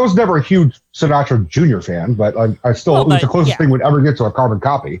 Well, I was never a huge Sinatra Jr. fan, but I still it was the closest thing we'd ever get to a carbon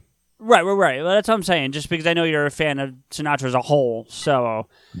copy. Right. Well, that's what I'm saying. Just because I know you're a fan of Sinatra as a whole, so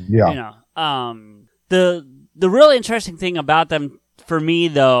yeah. The really interesting thing about them for me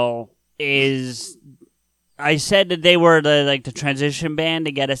though is I said that they were the transition band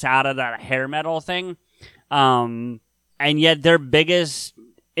to get us out of that hair metal thing, and yet their biggest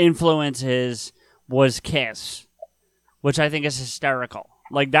influences was Kiss, which I think is hysterical.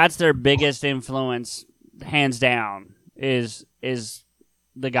 Like that's their biggest influence, hands down, is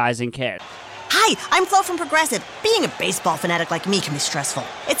the guys in Kiss. Hi, I'm Flo from Progressive. Being a baseball fanatic like me can be stressful.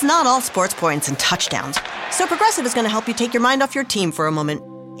 It's not all sports points and touchdowns. So Progressive is going to help you take your mind off your team for a moment.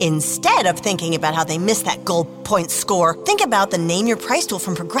 Instead of thinking about how they missed that goal point score, think about the Name Your Price tool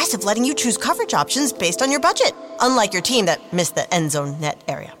from Progressive letting you choose coverage options based on your budget, unlike your team that missed the end zone net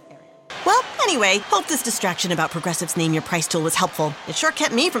area. Well, anyway, hope this distraction about Progressive's Name Your Price tool was helpful. It sure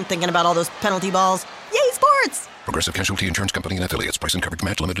kept me from thinking about all those penalty balls. Yay, sports! Progressive Casualty Insurance Company and Affiliates. Price and coverage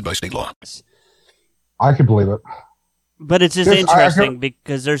match limited by state law. I can believe it. But it's just interesting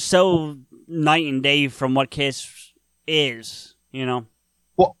because they're so night and day from what Kiss is,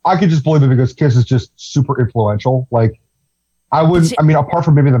 Well, I could just believe it because Kiss is just super influential. Like, apart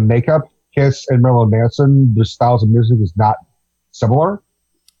from maybe the makeup, Kiss and Marilyn Manson, their styles of music is not similar.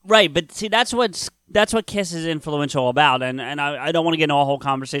 Right, but see, that's what Kiss is influential about, and I don't want to get into a whole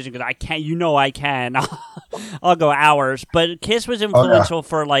conversation because I can't. I can. I'll go hours, but Kiss was influential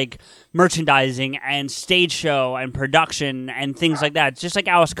for like merchandising and stage show and production and things like that. Just like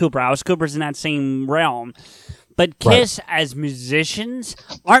Alice Cooper. Alice Cooper's in that same realm, but Kiss as musicians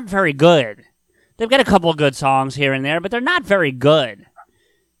aren't very good. They've got a couple of good songs here and there, but they're not very good.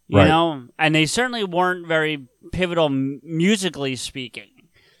 You know, and they certainly weren't very pivotal musically speaking.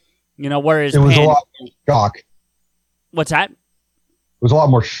 Whereas it was a lot more shock. What's that? It was a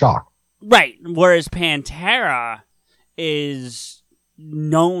lot more shock. Right. Whereas Pantera is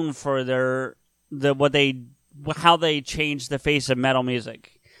known for how they changed the face of metal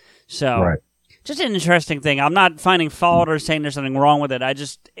music. So, just an interesting thing. I'm not finding fault or saying there's something wrong with it. I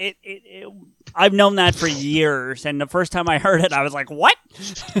just I've known that for years, and the first time I heard it, I was like, "What?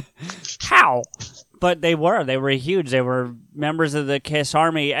 How?" But they were huge. They were members of the Kiss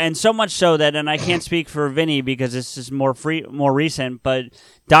Army, and so much so that, and I can't speak for Vinny because this is more recent, but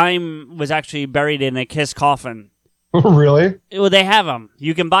Dime was actually buried in a Kiss coffin. Really? Well, they have them.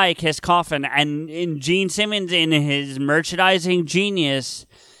 You can buy a Kiss coffin, and in Gene Simmons, in his merchandising genius,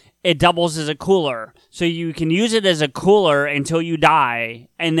 it doubles as a cooler. So you can use it as a cooler until you die,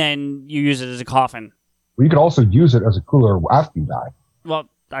 and then you use it as a coffin. Well, you could also use it as a cooler after you die. Well,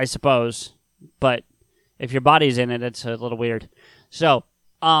 I suppose, but if your body's in it, it's a little weird. So,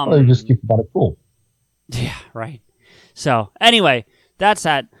 you just keep the body cool. Yeah, right. So, anyway, that's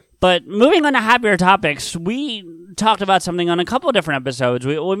that. But moving on to happier topics, we talked about something on a couple of different episodes.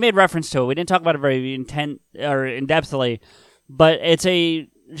 We made reference to it. We didn't talk about it very in-depthly, but it's a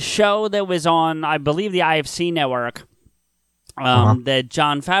show that was on, I believe, the IFC network that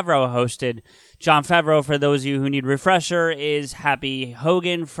Jon Favreau hosted. Jon Favreau, for those of you who need refresher, is Happy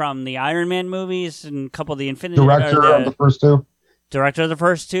Hogan from the Iron Man movies and a couple of the Infinity... Director of the first two. Director of the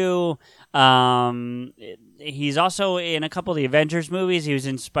first two. He's also in a couple of the Avengers movies. He was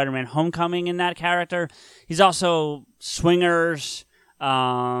in Spider-Man Homecoming in that character. He's also Swingers. He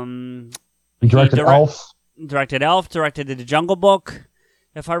directed Elf. Directed Elf, directed The Jungle Book,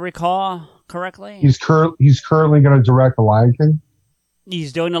 if I recall correctly. He's currently going to direct The Lion King.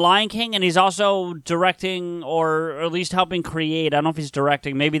 He's doing The Lion King, and he's also directing, or at least helping create, I don't know if he's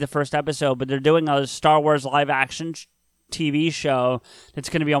directing, maybe the first episode, but they're doing a Star Wars live-action TV show that's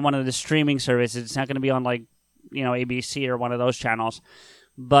going to be on one of the streaming services. It's not going to be on, ABC or one of those channels.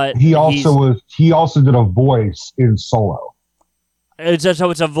 But he also did a voice in Solo. So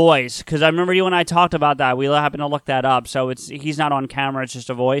it's a voice, because I remember you and I talked about that. We happened to look that up. So he's not on camera; it's just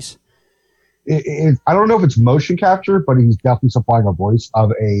a voice. I don't know if it's motion capture, but he's definitely supplying a voice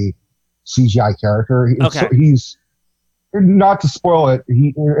of a CGI character. He's not to spoil it.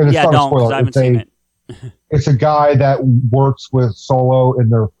 Don't, because I haven't seen it. It's a guy that works with Solo in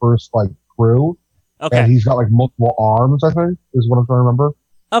their first crew. Okay. And he's got multiple arms, I think, is what I'm trying to remember.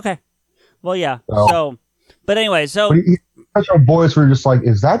 Okay. Well, yeah. But anyway, he's such a voice where you're just like,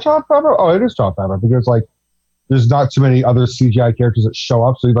 is that Jon Favreau? Oh, it is Jon Favreau, because there's not too many other CGI characters that show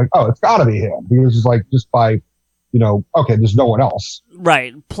up, so you're like, oh, it's got to be him, because it's just by, okay, there's no one else.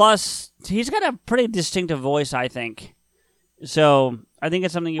 Right. Plus, he's got a pretty distinctive voice, I think. So I think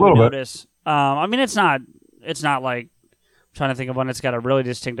it's something you would notice. I mean, it's not like, I'm trying to think of one that's got a really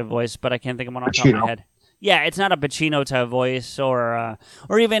distinctive voice, but I can't think of one on top of my head. Yeah, it's not a Pacino type voice, or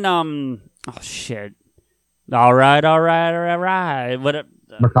even oh shit. All right. What?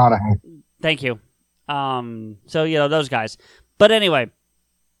 McConaughey. Thank you. So those guys. But anyway,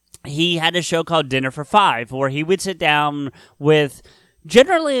 he had a show called Dinner for Five, where he would sit down with.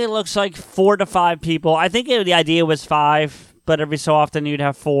 Generally, it looks like 4 to 5 people. I think the idea was 5, but every so often you'd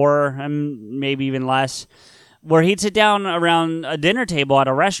have 4, and maybe even less. Where he'd sit down around a dinner table at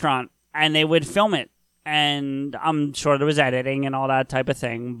a restaurant, and they would film it. And I'm sure there was editing and all that type of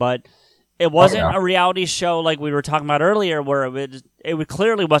thing, but it wasn't a reality show like we were talking about earlier, where it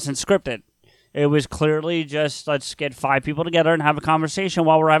clearly wasn't scripted. It was clearly just, let's get 5 people together and have a conversation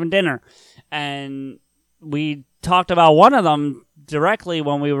while we're having dinner. And we talked about one of them directly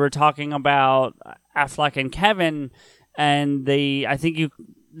when we were talking about Affleck and Kevin, and they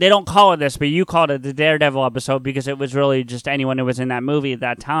don't call it this, but you called it the Daredevil episode, because it was really just anyone who was in that movie at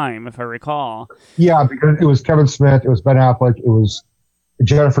that time, if I recall. Yeah, because it was Kevin Smith, it was Ben Affleck, it was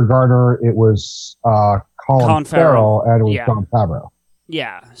Jennifer Garner, it was Colin Farrell, and it was Jon Favreau.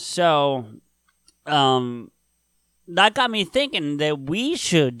 Yeah, so that got me thinking that we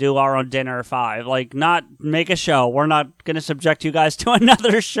should do our own Dinner 5. Not make a show. We're not going to subject you guys to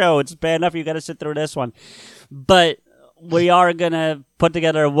another show. It's bad enough you got to sit through this one. But we are going to put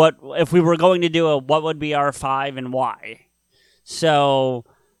together if we were going to do what would be our 5 and why. So,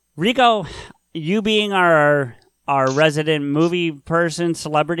 Rico, you being our resident movie person,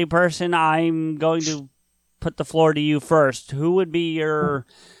 celebrity person, I'm going to put the floor to you first. Who would be your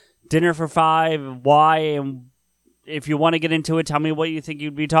Dinner for 5, why, and if you want to get into it, tell me what you think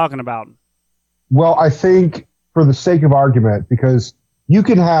you'd be talking about. Well, I think for the sake of argument, because you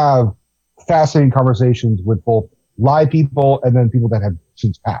can have fascinating conversations with both live people and then people that have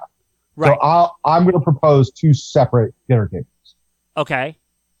since passed. Right. So I'm going to propose 2 separate dinner tables. Okay.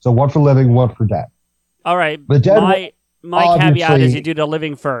 So one for living, one for dead. All right. The dead my caveat is you do the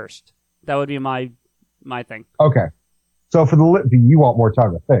living first. That would be my thing. Okay. So for you want more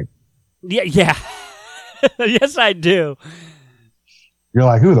time to think. Yeah. Yes, I do. You're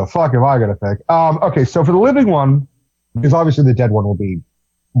like, who the fuck am I going to pick? Okay, so for the living one, because obviously the dead one will be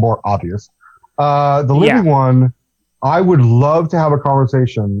more obvious. The living one, I would love to have a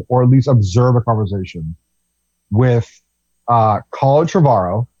conversation, or at least observe a conversation, with Colin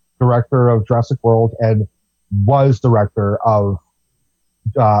Trevorrow, director of Jurassic World, and was director of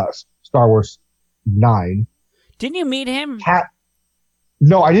Star Wars 9. Didn't you meet him?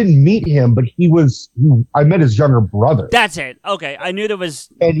 No, I didn't meet him, but I met his younger brother. That's it. Okay. I knew there was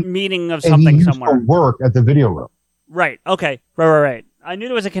a meeting of something he used somewhere. To work at the video room. Right. Okay. Right. I knew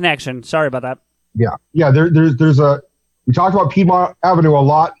there was a connection. Sorry about that. Yeah. We talked about Piedmont Avenue a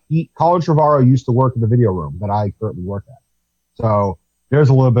lot. Colin Trevorrow used to work in the video room that I currently work at. So there's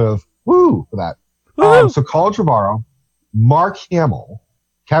a little bit of woo for that. So Colin Trevorrow, Mark Hamill,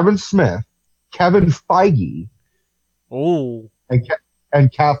 Kevin Smith, Kevin Feige, and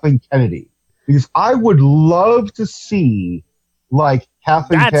Kathleen Kennedy, because I would love to see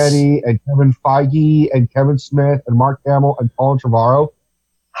Kathleen Kennedy and Kevin Feige and Kevin Smith and Mark Hamill and Colin Trevorrow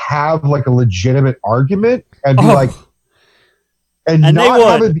have a legitimate argument and be I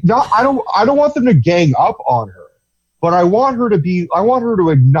don't want them to gang up on her, but I want her to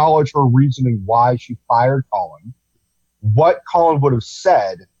acknowledge her reasoning why she fired Colin, what Colin would have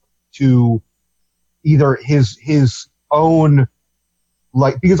said to either his own.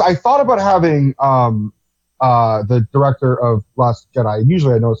 Because I thought about having the director of Last Jedi, and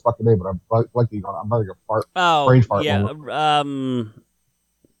usually I know his fucking name, but I'm having a brain fart. Yeah.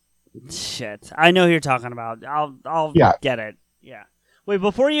 Shit. I know who you're talking about. I'll get it. Yeah. Wait,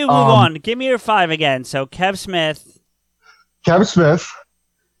 before you move on, give me your 5 again. So Kevin Smith, Kevin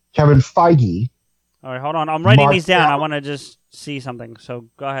Feige, All right, hold on. I'm writing Mark these down. I Hamill. want to just see something. So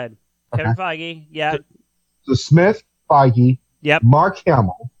go ahead. Kevin Feige. Yeah. So Smith, Feige, Yep. Mark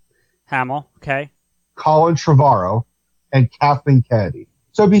Hamill. Okay. Colin Trevorrow, and Kathleen Kennedy.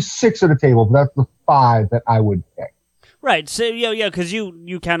 So it'd be 6 at the table, but that's the 5 that I would pick. Right. So yeah, because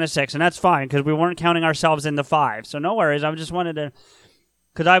you counted 6, and that's fine because we weren't counting ourselves in the 5. So no worries. I just wanted to,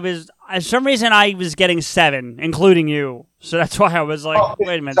 because for some reason I was getting 7, including you. So that's why I was like,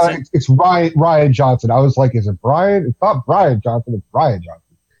 wait a minute. So it's Ryan Johnson. I was like, is it Brian? It's not Brian Johnson. It's Ryan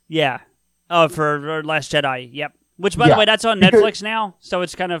Johnson. Yeah. Oh, for Last Jedi. Yep. Which, by the way, that's on Netflix now, so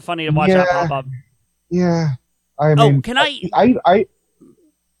it's kind of funny to watch that pop up. Yeah. I mean, can I?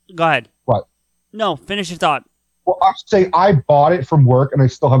 Go ahead. What? No, finish your thought. Well, I'm saying I bought it from work, and I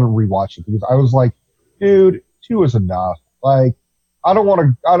still haven't rewatched it because I was like, dude, 2 is enough. Like, I mean, what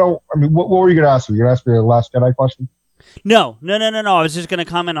were you going to ask me? You going to ask me the Last Jedi question? No. I was just going to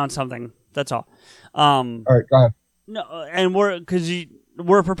comment on something. That's all. All right, go ahead. No, and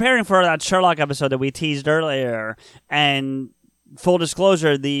we're preparing for that Sherlock episode that we teased earlier, and full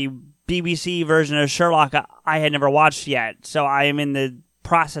disclosure, the BBC version of Sherlock I had never watched yet, so I am in the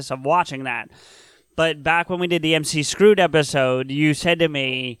process of watching that. But back when we did the MC Screwed episode, you said to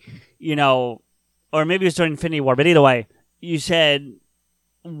me, or maybe it was during Infinity War, but either way, you said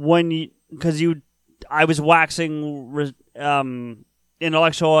I was waxing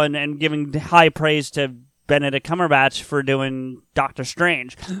intellectual and giving high praise to Benedict Cumberbatch for doing Doctor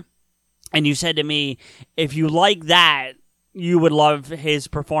Strange. And you said to me, if you like that, you would love his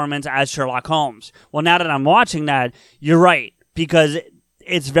performance as Sherlock Holmes. Well, now that I'm watching that, you're right, because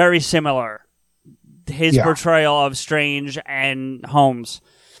it's very similar. His portrayal of Strange and Holmes.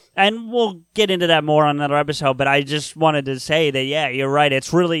 And we'll get into that more on another episode, but I just wanted to say that, yeah, you're right.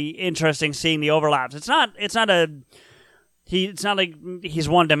 It's really interesting seeing the overlaps. It's not like he's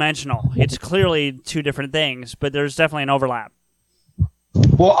one-dimensional. It's clearly 2 different things, but there's definitely an overlap.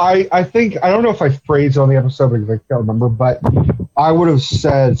 Well, I think, I don't know if I phrased it on the episode because I can't remember, but I would have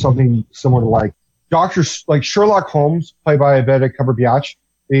said something similar to like Sherlock Holmes, played by Benedict Cumberbatch,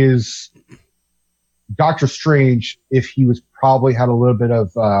 is Doctor Strange if he was probably had a little bit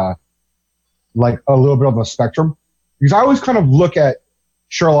of a spectrum. Because I always kind of look at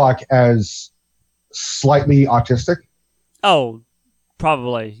Sherlock as slightly autistic. Oh,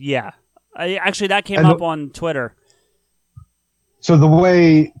 probably, yeah. Actually, that came up on Twitter. So the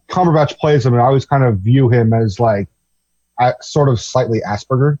way Cumberbatch plays him, I always kind of view him as like sort of slightly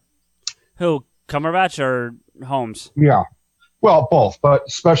Asperger. Who, Cumberbatch or Holmes? Yeah. Well, both, but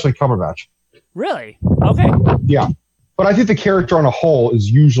especially Cumberbatch. Really? Okay. Yeah. But I think the character on a whole is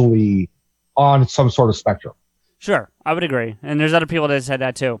usually on some sort of spectrum. Sure, I would agree. And there's other people that said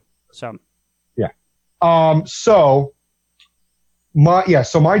that too. So. Yeah. So my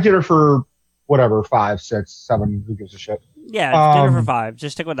dinner for whatever, 5, 6, 7, who gives a shit? Yeah, dinner for 5.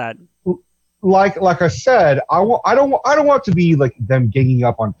 Just stick with that. Like I said, I don't want to be like them ganging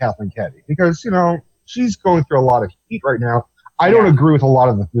up on Kathleen Kennedy because she's going through a lot of heat right now. I don't agree with a lot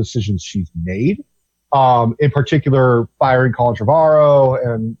of the decisions she's made. In particular, firing Colin Trevorrow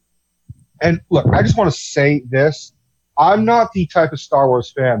and look, I just want to say this: I'm not the type of Star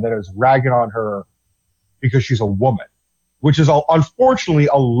Wars fan that is ragging on her because she's a woman, which is unfortunately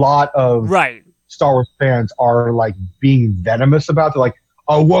a lot of Star Wars fans are like being venomous about. They're like,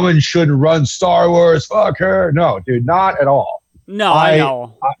 a woman shouldn't run Star Wars. Fuck her. No, dude, not at all. No, I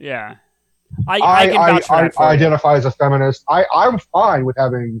know. Yeah. I can vouch for that for I identify as a feminist. I'm fine with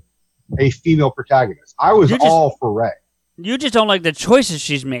having a female protagonist. I was all for Rey. You just don't like the choices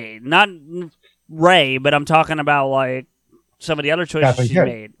she's made. Not Rey, but I'm talking about like some of the other choices she's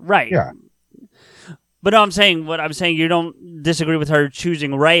made. Right. Yeah. But what I'm saying, you don't disagree with her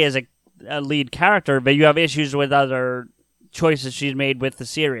choosing Rey as a lead character, but you have issues with other choices she's made with the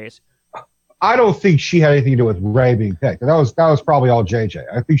series. I don't think she had anything to do with Rey being picked. That was probably all JJ.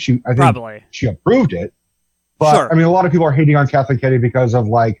 I think she approved it. But sure. I mean, a lot of people are hating on Kathleen Kennedy because of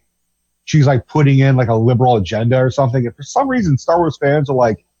like she's like putting in like a liberal agenda or something. And for some reason, Star Wars fans are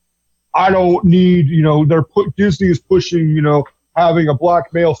like, I don't need, Disney is pushing, having a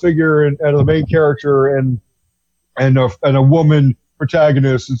black male figure and the main character and a woman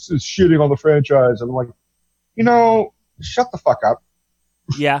protagonist is shitting on the franchise. And I'm like, shut the fuck up.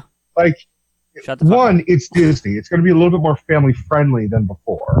 Yeah. Like, one, it's Disney. It's going to be a little bit more family friendly than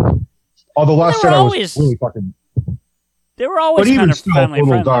before. Although Last Jedi was really fucking. They were always kind of family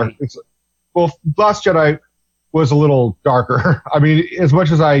friendly. Dark. Last Jedi was a little darker. I mean, as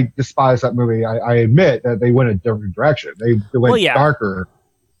much as I despise that movie, I admit that they went a different direction. They went darker.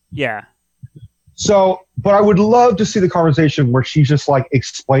 Yeah. So, but I would love to see the conversation where she's just like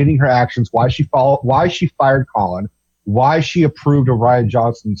explaining her actions, why she fired Colin, why she approved of Rian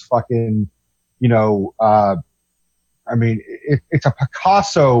Johnson's fucking, I mean, it's a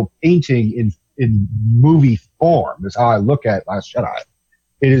Picasso painting in movie form is how I look at Last Jedi.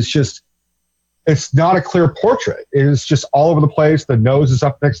 It is just, it's not a clear portrait. It is just all over the place. The nose is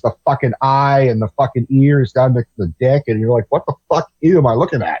up next to the fucking eye and the fucking ear is down next to the dick. And you're like, what the fuck am I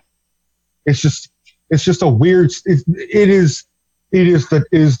looking at? It's just a weird, it is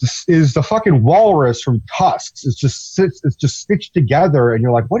the fucking walrus from Tusks. It's just stitched together. And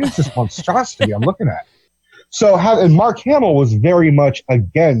you're like, what is this monstrosity I'm looking at? So and Mark Hamill was very much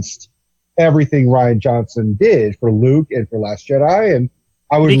against everything Rian Johnson did for Luke and for Last Jedi. And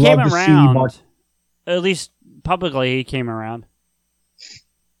I would love to see Mark. At least publicly, he came around.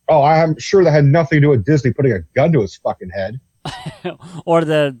 Oh, I'm sure that had nothing to do with Disney putting a gun to his fucking head. Or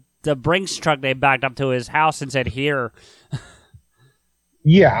the Brinks truck they backed up to his house and said, here.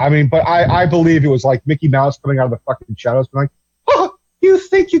 Yeah, I mean, but I believe it was like Mickey Mouse coming out of the fucking shadows being like, oh, you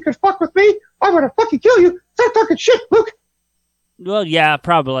think you could fuck with me? I'm going to fucking kill you. Stop talking shit, Luke. Well, yeah,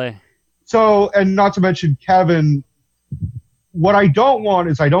 probably. So, and not to mention Kevin, what I don't want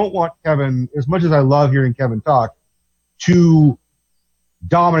is I don't want Kevin, as much as I love hearing Kevin talk, to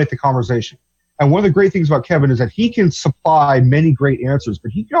dominate the conversation. And one of the great things about Kevin is that he can supply many great answers,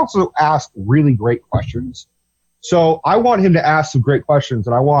 but he can also ask really great questions. So I want him to ask some great questions,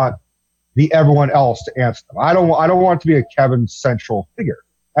 and I want everyone else to answer them. I don't want it to be a Kevin central figure.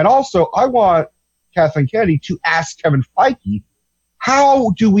 And also, I want Kathleen Kennedy to ask Kevin Feige, how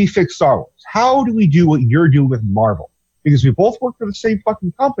do we fix Star Wars? How do we do what you're doing with Marvel? Because we both work for the same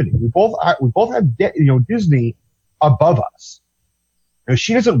fucking company. We both have Disney above us. You know,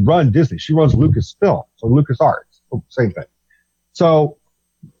 she doesn't run Disney. She runs Lucasfilm, so LucasArts, same thing. So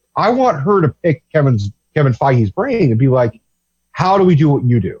I want her to pick Kevin Feige's brain and be like, how do we do what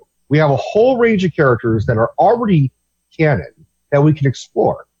you do? We have a whole range of characters that are already canon that we can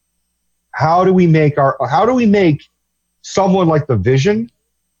explore. How do we make someone like the Vision,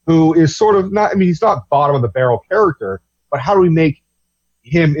 who is sort of not, I mean, he's not bottom of the barrel character, but how do we make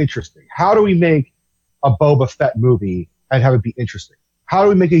him interesting? How do we make a Boba Fett movie and have it be interesting? How do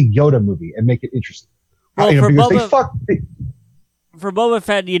we make a Yoda movie and make it interesting? Well, for Boba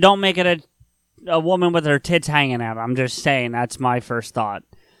Fett, you don't make it a woman with her tits hanging out. I'm just saying, that's my first thought.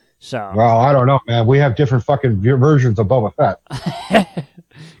 So. Well, I don't know, man. We have different fucking versions of Boba Fett.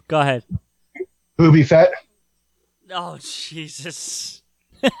 Go ahead. Boobie Fett. Oh, Jesus.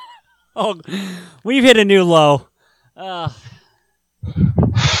 Oh, we've hit a new low.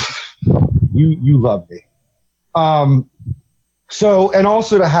 You love me. So, and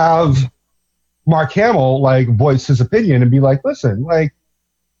also to have Mark Hamill like voice his opinion and be like, listen, like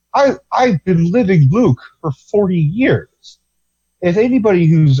I've been living Luke for 40 years. If anybody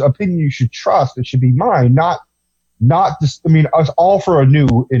whose opinion you should trust, it should be mine, not just, I mean, I was all for a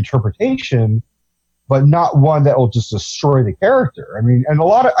new interpretation, but not one that will just destroy the character. I mean, and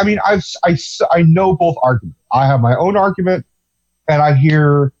I know both arguments. I have my own argument, and I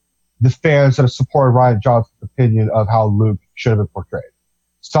hear the fans that have supported Rian Johnson's opinion of how Luke should have been portrayed.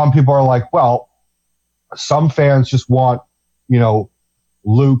 Some people are like, well, some fans just want,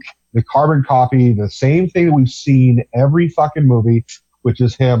 Luke, the carbon copy, the same thing that we've seen every fucking movie, which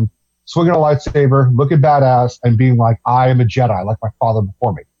is him swinging a lightsaber, looking badass, and being like, I am a Jedi, like my father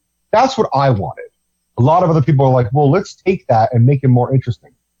before me. That's what I wanted. A lot of other people are like, well, let's take that and make him more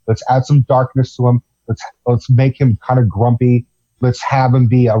interesting. Let's add some darkness to him. Let's make him kind of grumpy. Let's have him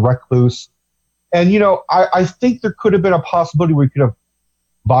be a recluse. And, I think there could have been a possibility where we could have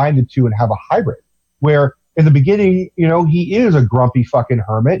combined the two and have a hybrid, where in the beginning, he is a grumpy fucking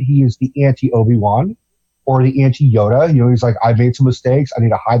hermit. He is the anti-Obi-Wan or the anti-Yoda. He's like, I made some mistakes. I need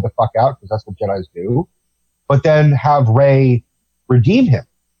to hide the fuck out because that's what Jedis do. But then have Rey redeem him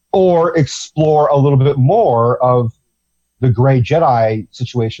or explore a little bit more of the gray Jedi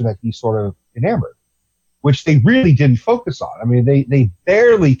situation that he sort of enamored, which they really didn't focus on. I mean, they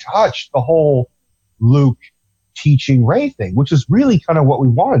barely touched the whole Luke teaching Rey thing, which is really kind of what we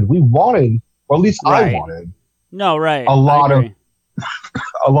wanted. We wanted, or at least right. I wanted. No, right. A lot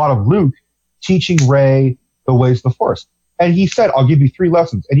of Luke teaching Rey the ways of the Force. And he said, I'll give you 3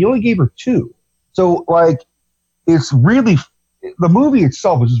 lessons. And he only gave her 2. So, it's really, the movie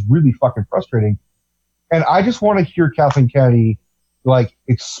itself is just really fucking frustrating. And I just want to hear Kathleen Kennedy, I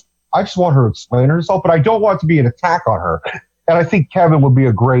just want her to explain herself, but I don't want it to be an attack on her. And I think Kevin would be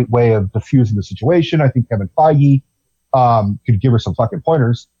a great way of diffusing the situation. I think Kevin Feige could give her some fucking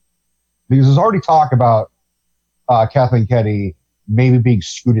pointers. Because there's already talk about Kathleen Kennedy maybe being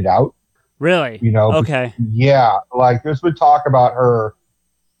scooted out. Really? You know? Okay. Yeah. Like, there's been talk about her,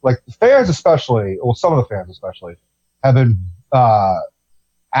 like, the fans especially, well, some of the fans especially, have been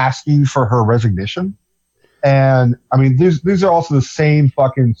asking for her resignation. And, I mean, these are also the same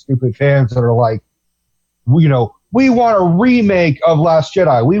fucking stupid fans that are like, you know, we want a remake of Last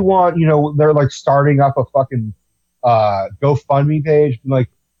Jedi. We want, you know, they're like starting up a fucking GoFundMe page, like,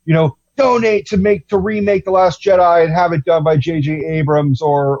 you know, donate to remake The Last Jedi and have it done by J.J. Abrams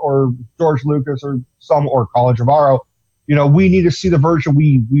or George Lucas or Colin Trevorrow. You know, we need to see the version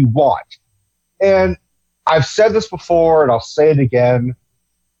we want. And I've said this before, and I'll say it again.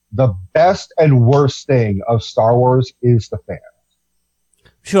 The best and worst thing of Star Wars is the fans.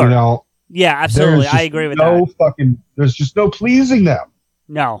 Sure. You know? Yeah, absolutely. I agree with that. There's just no pleasing them.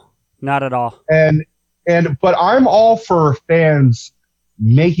 No, not at all. But I'm all for fans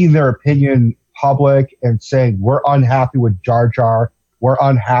making their opinion public and saying, we're unhappy with Jar Jar, we're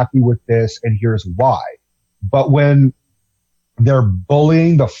unhappy with this, and here's why. But when they're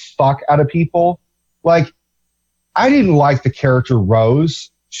bullying the fuck out of people, like, I didn't like the character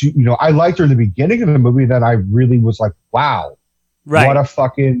Rose. I liked her in the beginning of the movie, then I really was like, wow, right. What a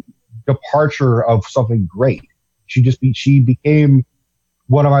fucking departure of something great. She became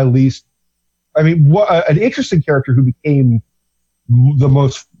one of my least, I mean, an interesting character who became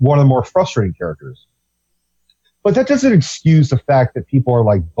one of the more frustrating characters. But that doesn't excuse the fact that people are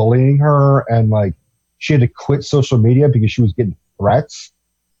like bullying her and like she had to quit social media because she was getting threats.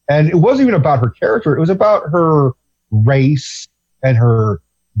 And it wasn't even about her character. It was about her race and her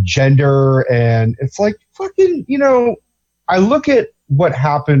gender. And it's like fucking, you know, I look at what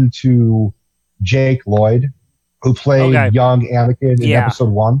happened to Jake Lloyd, who played young Anakin in episode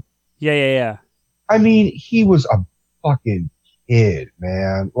 1. Yeah. I mean, he was a fucking kid,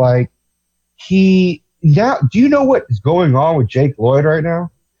 man. Like, do you know what is going on with Jake Lloyd right now?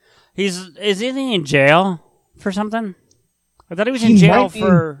 Is he in jail for something? I thought he was in jail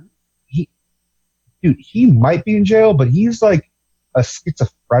for... He might be in jail, but he's like a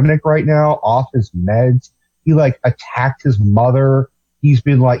schizophrenic right now, off his meds. He like attacked his mother. He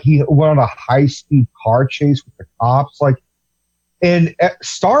went on a high-speed car chase with the cops. Like, and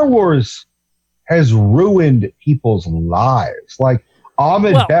Star Wars has ruined people's lives. Like,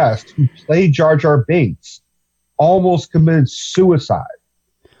 Ahmed Best, who played Jar Jar Binks, almost committed suicide.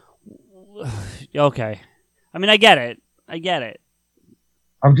 Okay. I mean, I get it.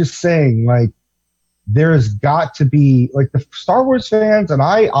 I'm just saying, like, there's got to be, like, the Star Wars fans, and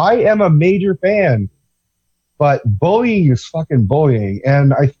I am a major fan, but bullying is fucking bullying.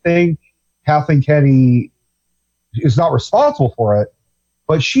 And I think Kathleen Kennedy is not responsible for it,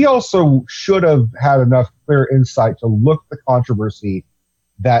 but she also should have had enough clear insight to look at the controversy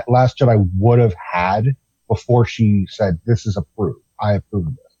that Last Jedi would have had before she said, this is approved. I approve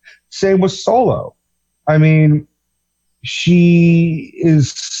of this. Same with Solo. I mean, she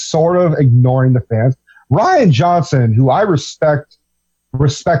is sort of ignoring the fans. Rian Johnson, who I respected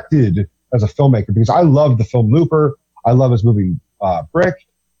as a filmmaker, because I love the film Looper. I love his movie Brick.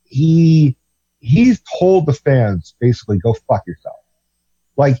 He's told the fans, basically, go fuck yourself.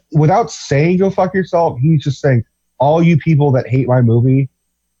 Like, without saying go fuck yourself, he's just saying, all you people that hate my movie,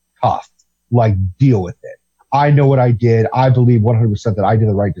 tough. Like, deal with it. I know what I did. I believe 100% that I did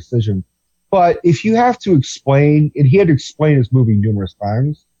the right decision. But if you have to explain, and he had to explain his movie numerous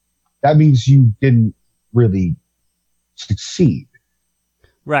times, that means you didn't really succeed.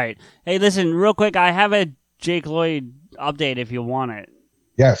 Right. Hey, listen, real quick, I have a Jake Lloyd update if you want it.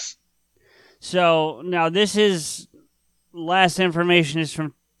 Yes. So, now this is, last information is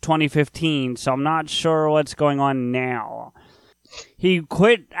from 2015, so I'm not sure what's going on now. He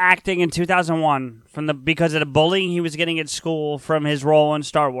quit acting in 2001 because of the bullying he was getting at school from his role in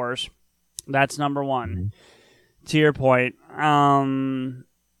Star Wars. That's number one, to your point. And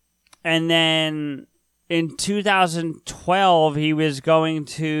then in 2012, he was going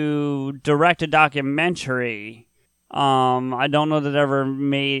to direct a documentary. I don't know that it ever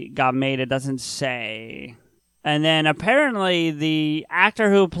got made. It doesn't say. And then apparently the actor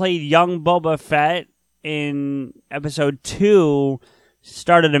who played young Boba Fett in episode 2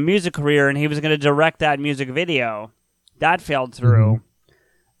 started a music career, and he was going to direct that music video. That fell through.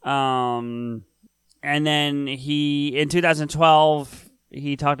 And then in 2012,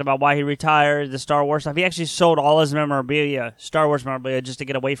 he talked about why he retired, the Star Wars stuff. He actually sold all his memorabilia, Star Wars memorabilia, just to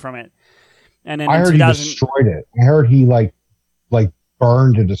get away from it. And then I heard he destroyed it. I heard he like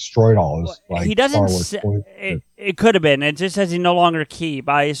burned and destroyed all his he doesn't Star Wars it could have been. It just says he no longer keep.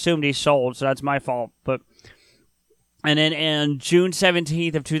 I assumed he sold, so that's my fault. And then on June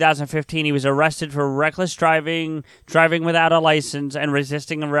 17th of 2015, he was arrested for reckless driving without a license, and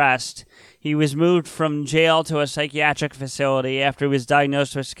resisting arrest. he was moved from jail to a psychiatric facility after he was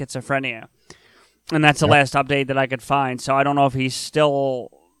diagnosed with schizophrenia. And that's the last update that I could find. So I don't know if he's still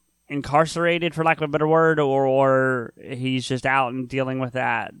incarcerated, for lack of a better word, or he's just out and dealing with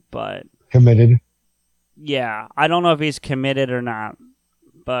that. But committed. Yeah, I don't know if he's committed or not.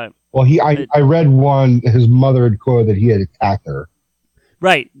 But well, I read his mother had quoted that he had attacked her.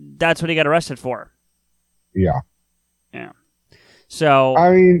 Right, that's what he got arrested for. Yeah. So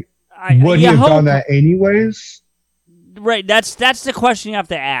I mean, would he have done that anyways? Right, that's the question you have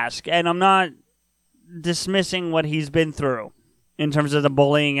to ask, and I'm not dismissing what he's been through in terms of the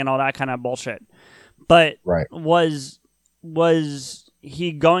bullying and all that kind of bullshit. But was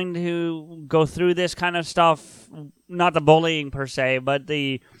he going to go through this kind of stuff? Not the bullying per se, but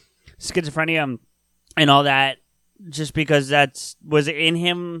the schizophrenia and all that, just because was it in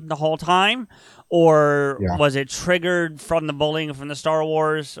him the whole time? Or was it triggered from the bullying from the Star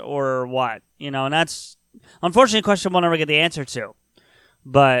Wars, or what? And that's unfortunately a question we'll never get the answer to.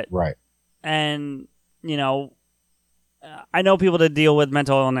 But and I know people that deal with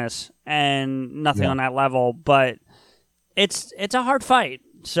mental illness and nothing on that level, but it's a hard fight.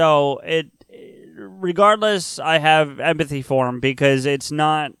 So regardless, I have empathy for him because it's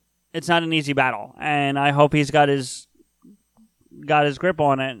not an easy battle, and I hope he's got his grip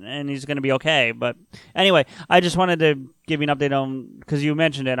on it and he's going to be okay. But anyway, I just wanted to give you an update on, because you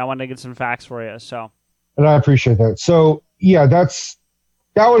mentioned it, I wanted to get some facts for you. So, and I appreciate that. So yeah, that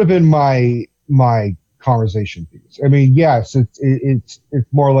would have been my conversation piece. I mean, yes, it's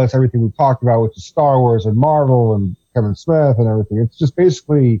more or less everything we've talked about with the Star Wars and Marvel and Kevin Smith and everything. It's just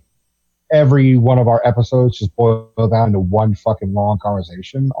basically every one of our episodes just boil down to one fucking long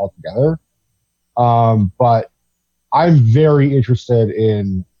conversation altogether. But I'm very interested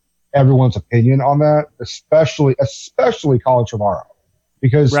in everyone's opinion on that, especially Colin Trevorrow,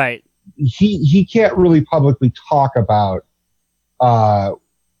 because he can't really publicly talk about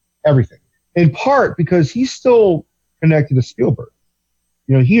everything. In part because he's still connected to Spielberg.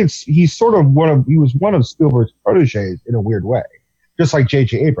 He's sort of he was one of Spielberg's proteges in a weird way, just like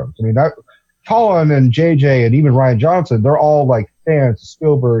J.J. Abrams. I mean, that Colin and J.J. and even Rian Johnson, they're all like fans of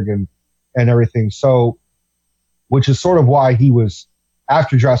Spielberg and everything. So, which is sort of why he was,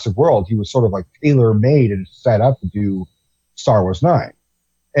 after Jurassic World, he was sort of like tailor-made and set up to do Star Wars 9.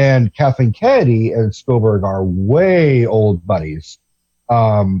 And Kathleen Kennedy and Spielberg are way old buddies,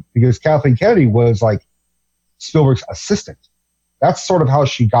 because Kathleen Kennedy was like Spielberg's assistant. That's sort of how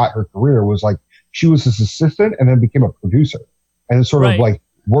she got her career, was like she was his assistant and then became a producer, and sort of like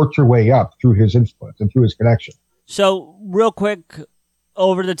worked her way up through his influence and through his connection. So real quick,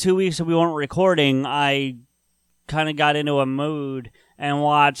 over the 2 weeks that we weren't recording, I kind of got into a mood and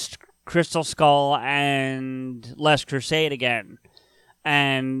watched Crystal Skull and Last Crusade again.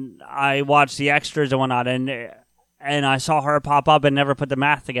 And I watched the extras and whatnot, and I saw her pop up and never put the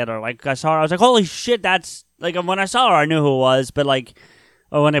math together. Like, I saw her, I was like, holy shit, that's... Like, when I saw her, I knew who it was, but like,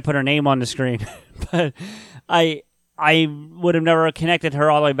 when they put her name on the screen. But I would have never connected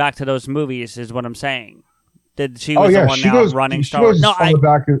her all the way back to those movies, is what I'm saying. That she was the one now running Star Wars. No,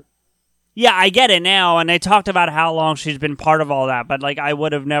 yeah, I get it now, and they talked about how long she's been part of all that, but like, I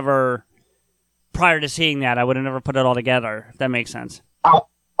would have never, prior to seeing that, I would have never put it all together, if that makes sense.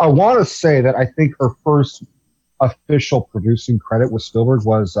 I want to say that I think her first official producing credit with Spielberg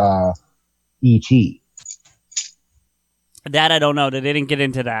was E.T. That I don't know. They didn't get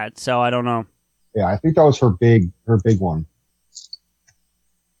into that, so I don't know. Yeah, I think that was her big one.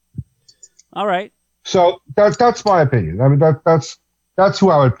 All right. So that's my opinion. I mean, that's who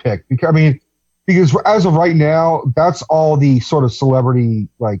I would pick, because as of right now, that's all the sort of celebrity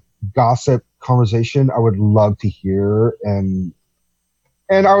like gossip conversation I would love to hear, and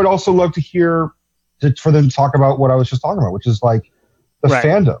I would also love to hear for them to talk about what I was just talking about, which is like the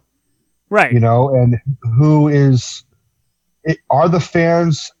fandom, right? And are the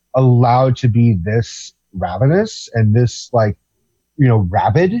fans allowed to be this ravenous and this like,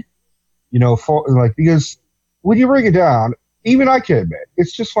 rabid, for like, because when you break it down, even I can admit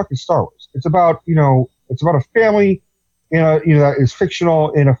it's just fucking Star Wars. It's about, it's about a family, that is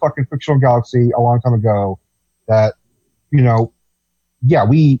fictional in a fucking fictional galaxy a long time ago that, yeah,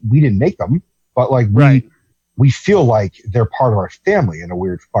 we didn't make them, but like we feel like they're part of our family in a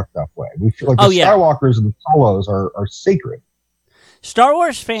weird fucked up way. We feel like the Skywalkers and the Solos are sacred. Star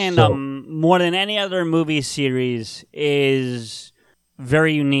Wars fandom, more than any other movie series, is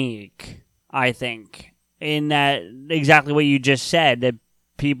very unique, I think, in that exactly what you just said, that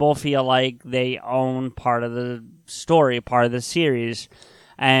people feel like they own part of the story, part of the series,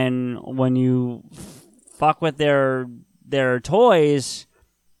 and when you fuck with their toys,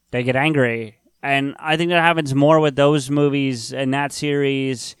 They get angry. And I think that happens more with those movies and that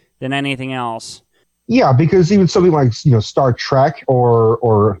series than anything else. Yeah, because even something like, Star Trek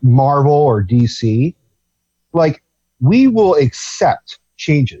or Marvel or DC, like, we will accept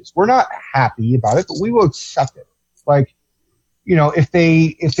changes. We're not happy about it, but we will accept it. Like, if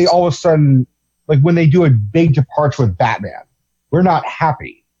they all of a sudden, like when they do a big departure with Batman, we're not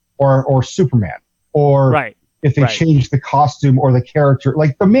happy, or Superman, or right. if they change the costume or the character,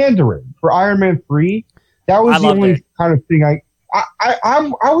 like the Mandarin for Iron Man 3, that was the only kind of thing I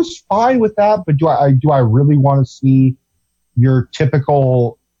was fine with that, but do I really want to see your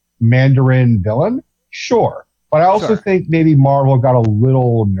typical Mandarin villain? Sure. But I also think maybe Marvel got a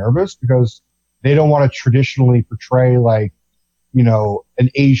little nervous because they don't want to traditionally portray like, an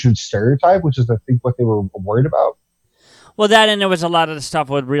Asian stereotype, which is I think what they were worried about. Well, that, and there was a lot of the stuff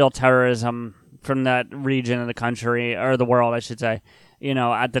with real terrorism from that region of the country, or the world, I should say,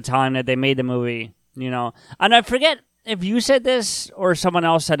 at the time that they made the movie, And I forget if you said this or someone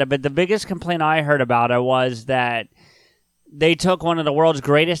else said it, but the biggest complaint I heard about it was that they took one of the world's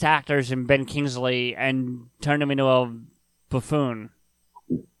greatest actors in Ben Kingsley and turned him into a buffoon.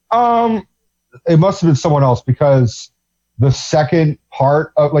 It must have been someone else, because the second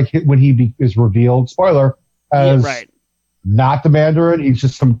part of, like, when he is revealed, spoiler, as not the Mandarin, he's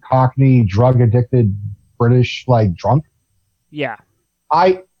just some Cockney, drug-addicted British, like, drunk. Yeah.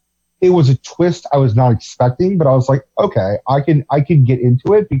 It was a twist I was not expecting, but I was like, okay, I can get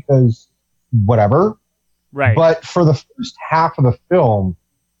into it because whatever. Right. But for the first half of the film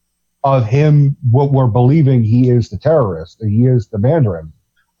of him, what we're believing he is the terrorist, and he is the Mandarin,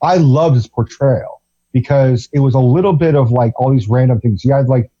 I loved his portrayal because it was a little bit of like all these random things. He had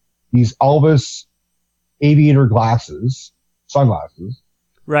like these Elvis aviator sunglasses.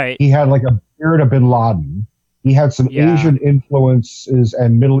 Right. He had like a beard of Bin Laden. He had some Asian influences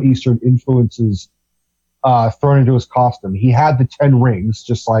and Middle Eastern influences thrown into his costume. He had the 10 rings,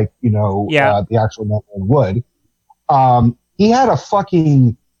 just like, the actual Mandarin would. He had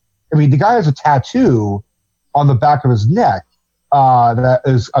the guy has a tattoo on the back of his neck that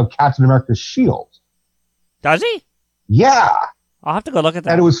is of Captain America's shield. Does he? Yeah. I'll have to go look at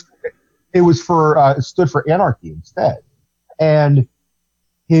that. And it stood for anarchy instead. And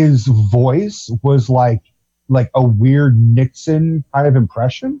his voice was like a weird Nixon kind of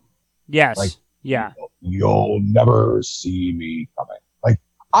impression. Yes. Like, yeah. You'll never see me coming. Like,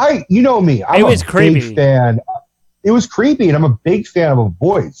 me. I'm a big fan. It was creepy, and I'm a big fan of a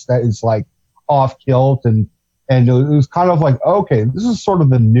voice that is like off kilt, and it was kind of like, okay, this is sort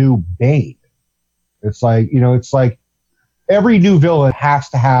of the new Bane. It's like, it's like every new villain has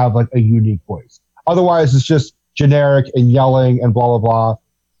to have like a unique voice. Otherwise, it's just generic and yelling and blah blah blah.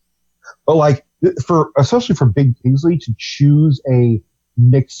 But like, especially for Big Kingsley to choose a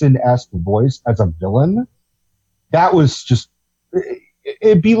Nixon-esque voice as a villain, that was just,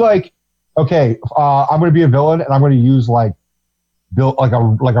 it'd be like, okay, I'm going to be a villain and I'm going to use like Bill, like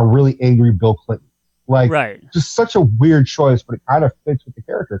a really angry Bill Clinton. Like, just such a weird choice, but it kind of fits with the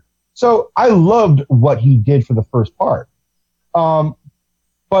character. So I loved what he did for the first part. But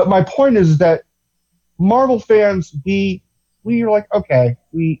my point is that Marvel fans, we are like, okay,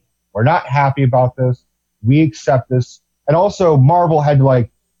 we're not happy about this. We accept this. And also Marvel had to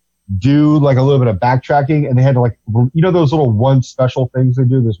like do like a little bit of backtracking, and they had to like, those little one special things they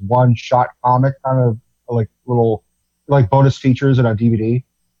do, this one shot comic kind of like little like bonus features in a DVD.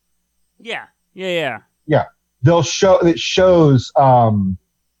 Yeah. They'll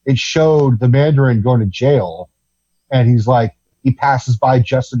it showed the Mandarin going to jail, and he's like, he passes by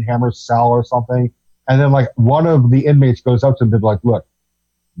Justin Hammer's cell or something. And then like one of the inmates goes up to him and be like, look,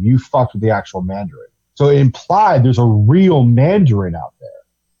 you fucked with the actual Mandarin. So it implied there's a real Mandarin out there.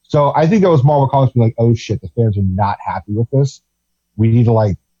 So I think that was Marvel Comics being like, oh shit, the fans are not happy with this. We need to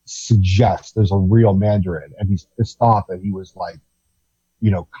like suggest there's a real Mandarin. And he's pissed off that he was like,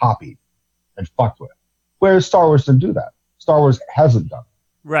 copied and fucked with. Whereas Star Wars didn't do that. Star Wars hasn't done it.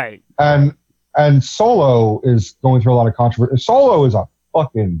 Right. And Solo is going through a lot of controversy. Solo is a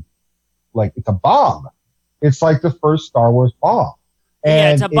fucking, like, it's a bomb. It's like the first Star Wars bomb.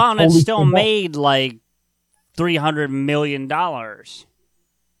 And it's a bomb that's still made like $300 million.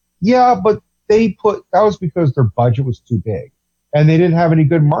 Yeah, but that was because their budget was too big. And they didn't have any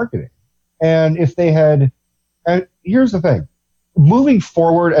good marketing. And if they had, and here's the thing, moving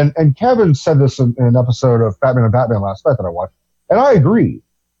forward, and Kevin said this in an episode of Batman and Batman last night that I watched, and I agree.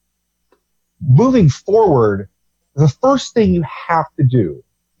 Moving forward, the first thing you have to do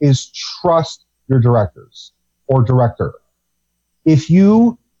is trust your directors or director. If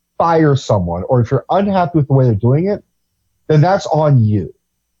you fire someone, or if you're unhappy with the way they're doing it, then that's on you.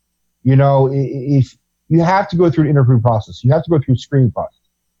 You know, if you have to go through an interview process, you have to go through a screening process.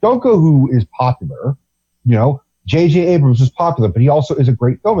 Don't go who is popular. You know, J.J. Abrams is popular, but he also is a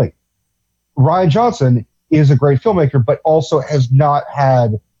great filmmaker. Rian Johnson is a great filmmaker, but also has not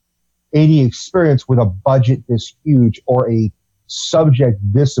had any experience with a budget this huge or a subject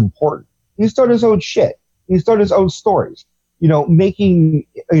this important. He's done his own shit. He's done his own stories. You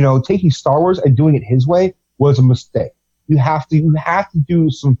know, taking Star Wars and doing it his way was a mistake. You have to do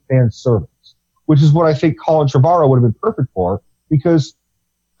some fan service, which is what I think Colin Trevorrow would have been perfect for, because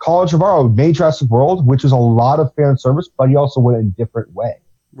Colin Trevorrow made Jurassic World, which is a lot of fan service, but he also went in a different way.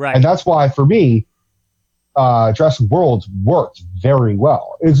 Right. And that's why, for me, Jurassic World worked very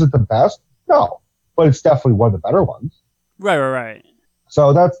well. Is it the best? No, but it's definitely one of the better ones. Right.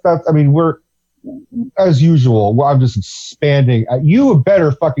 So that's. I mean, we're, as usual, I'm just expanding. You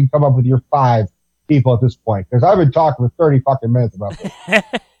better fucking come up with your 5 people at this point, because I've been talking for 30 fucking minutes about this.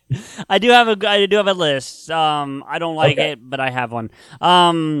 I do have a list. I don't like it, but I have one.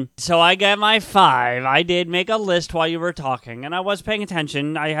 So I got my 5. I did make a list while you were talking, and I was paying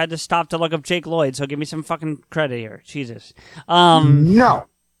attention. I had to stop to look up Jake Lloyd, so give me some fucking credit here. Jesus. No.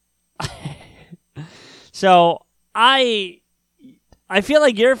 So I feel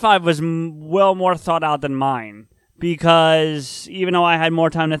like your 5 was well more thought out than mine, because even though I had more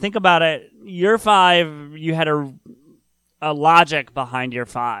time to think about it, your 5, you had a logic behind your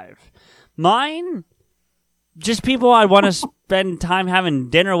 5. Mine, just people I want to spend time having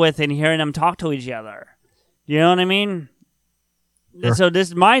dinner with and hearing them talk to each other. You know what I mean? Sure. So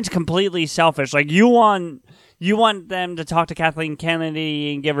mine's completely selfish. Like, you want them to talk to Kathleen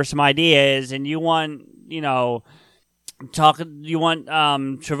Kennedy and give her some ideas, and you want Trevorrow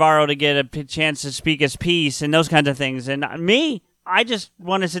to get a chance to speak his piece and those kinds of things. And me, I just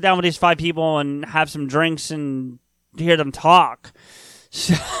want to sit down with these 5 people and have some drinks and hear them talk.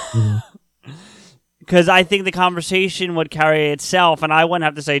 Because I think the conversation would carry itself, and I wouldn't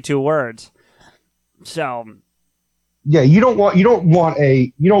have to say 2 words. So, yeah, you don't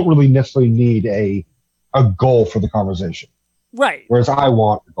really necessarily need a goal for the conversation, right? Whereas I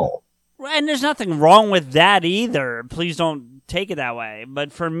want a goal. And there's nothing wrong with that either. Please don't take it that way.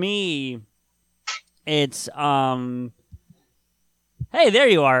 But for me, it's hey, there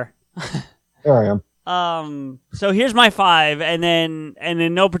you are. There I am. So here's my 5, and then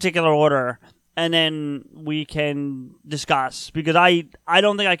in no particular order, and then we can discuss, because I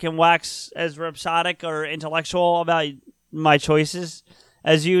don't think I can wax as rhapsodic or intellectual about my choices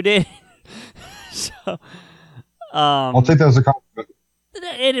as you did. So, I'll take that as a compliment.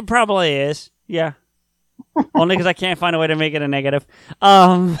 It probably is, yeah. Only because I can't find a way to make it a negative.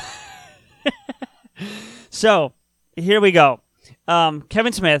 So here we go.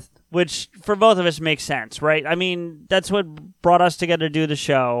 Kevin Smith, which for both of us makes sense, right? I mean, that's what brought us together to do the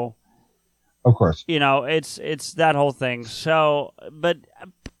show. Of course. You know, it's that whole thing. So, but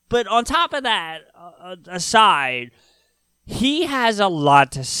on top of that, aside, he has a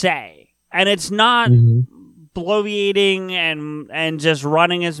lot to say. And it's not bloviating and just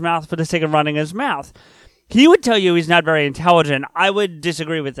running his mouth for the sake of running his mouth. He would tell you he's not very intelligent. I would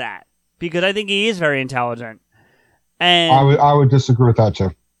disagree with that, because I think he is very intelligent. And I would disagree with that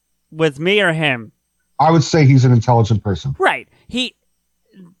too. With me or him? I would say he's an intelligent person. Right. And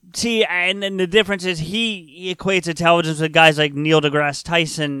then the difference is he equates intelligence with guys like Neil deGrasse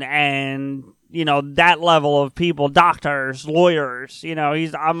Tyson and, that level of people, doctors, lawyers.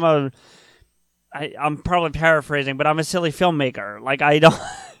 I'm probably paraphrasing, but I'm a silly filmmaker. Like, I don't,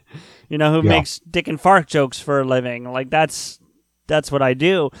 who makes dick and fart jokes for a living. Like, that's what I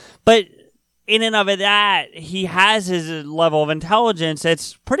do. But in and of it, that he has his level of intelligence,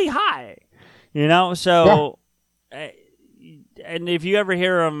 it's pretty high, So, and if you ever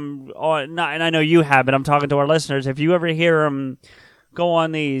hear him and I know you have, but I'm talking to our listeners. If you ever hear him go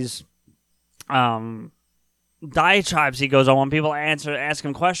on these diatribes he goes on when people ask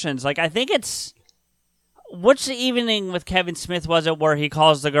him questions, like, I think it's, which evening with Kevin Smith was it where he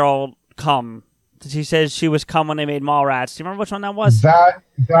calls the girl cum? He says she was cum when they made Mallrats. Do you remember which one that was? That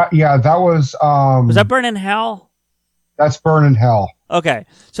was. Was that Burn in Hell? That's Burn in Hell. Okay,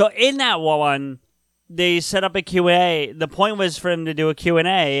 so in that one, they set up a Q&A. The point was for him to do a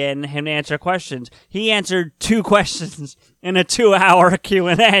Q&A and him to answer questions. He answered 2 questions in a 2-hour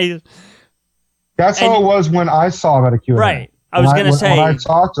Q&A. That's how it was when I saw him at a Q&A. Right. I was going to say. When I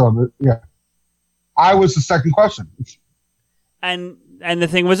talked to him, I was the second question. And the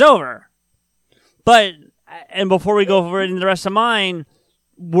thing was over. But, and before we go over into the rest of mine,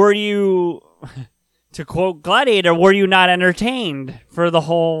 were you, to quote Gladiator, were you not entertained for the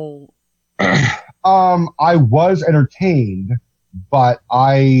whole... I was entertained, but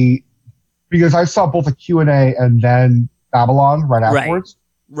I because I saw both the Q&A and then Babylon right afterwards.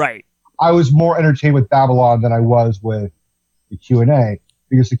 Right. I was more entertained with Babylon than I was with the Q&A,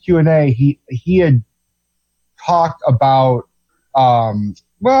 because the Q&A, he had talked about,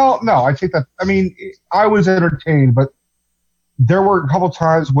 well, no, I take that. I mean, I was entertained, but there were a couple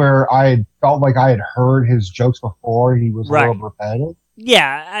times where I had felt like I had heard his jokes before. And he was a little repetitive.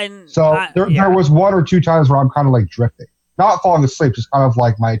 Yeah. And so there was one or two times where I'm kind of like drifting, not falling asleep, just kind of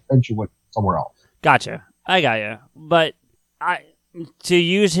like my attention went somewhere else. Gotcha. I got you. But to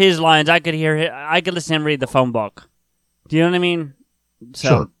use his lines, I could listen to him read the phone book. Do you know what I mean? So,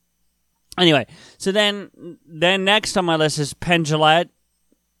 sure. Anyway, so then next on my list is Penn Jillette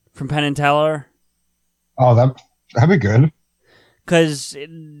from Penn and Teller. Oh, that'd be good. Because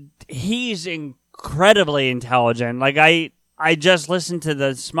he's incredibly intelligent. Like, I just listened to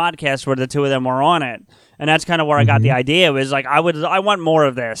the Smodcast where the two of them were on it, and that's kind of where I got the idea. It was like, I want more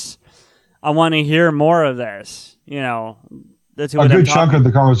of this. I want to hear more of this. You know, the two of them. A good chunk of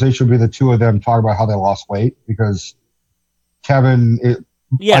the conversation would be the two of them talking about how they lost weight, because Kevin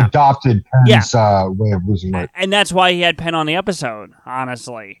adopted Penn's way of losing weight. And that's why he had Penn on the episode,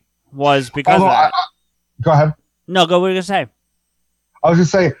 honestly, was because of that. Go ahead. No, go. What were you going to say? I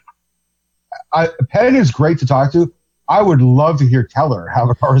was going to say, Penn is great to talk to. I would love to hear Teller have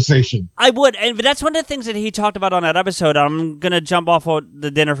a conversation. I would, and that's one of the things that he talked about on that episode. I'm going to jump off of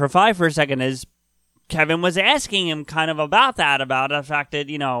the Dinner for Five for a second, is Kevin was asking him kind of about the fact that,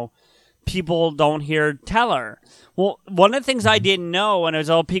 you know, people don't hear Teller. Well, one of the things I didn't know, and it was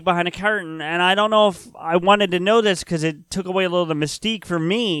a little peek behind the curtain, and I don't know if I wanted to know this because it took away a little of the mystique for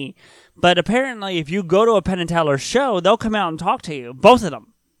me, but apparently if you go to a Penn and Teller show, they'll come out and talk to you, both of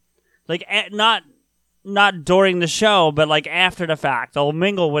them. Like, not during the show, but like after the fact. They'll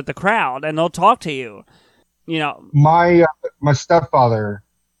mingle with the crowd, and they'll talk to you. You know, my stepfather,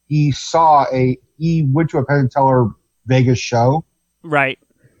 he went to a Penn and Teller Vegas show. Right.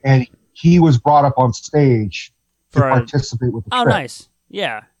 And he was brought up on stage to participate with the trip. Oh, nice.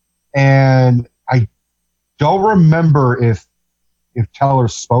 Yeah. And I don't remember if Teller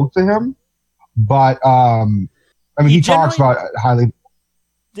spoke to him, but I mean, he talks about highly.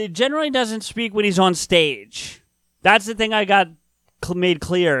 He generally doesn't speak when he's on stage. That's the thing I got made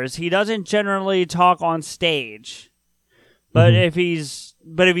clear, is he doesn't generally talk on stage. But if he's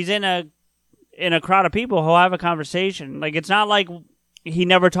in a crowd of people, he'll have a conversation. Like, it's not like he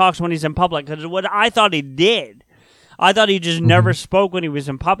never talks when he's in public, because what I thought he did, I thought he just never spoke when he was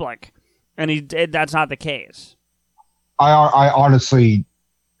in public, and that's not the case. I honestly,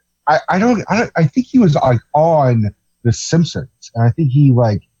 I think he was like on The Simpsons, and I think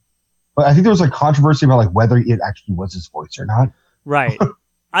but I think there was like controversy about like whether it actually was his voice or not. Right.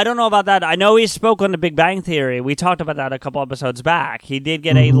 I don't know about that. I know he spoke on The Big Bang Theory. We talked about that a couple episodes back. He did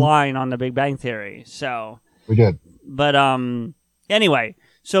get a line on The Big Bang Theory, so we did. But anyway,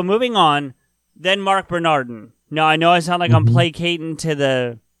 so moving on, then Mark Bernardin. Now I know I sound like I'm placating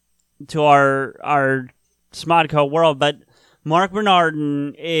to our Smodco world, but Mark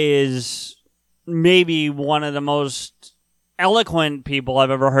Bernardin is maybe one of the most eloquent people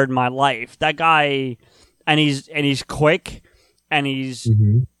I've ever heard in my life. That guy, and he's quick, and he's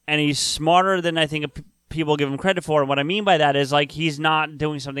smarter than I think people give him credit for. And what I mean by that is, like, he's not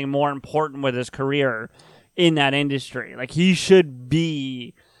doing something more important with his career in that industry. Like, he should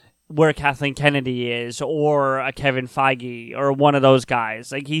be where Kathleen Kennedy is, or a Kevin Feige, or one of those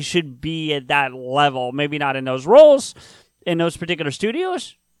guys. Like, he should be at that level. Maybe not in those roles, in those particular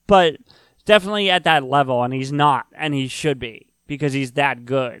studios, but definitely at that level, and he's not, and he should be, because he's that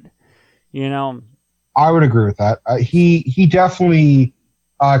good, you know? I would agree with that. He definitely,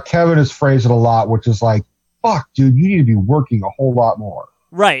 Kevin has phrased it a lot, which is like, fuck, dude, you need to be working a whole lot more.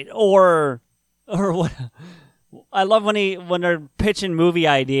 Right, or what? I love when they're pitching movie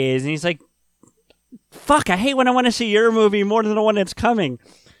ideas, and he's like, fuck, I hate when I want to see your movie more than the one that's coming.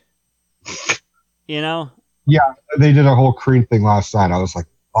 You know? Yeah, they did a whole Creed thing last night. I was like,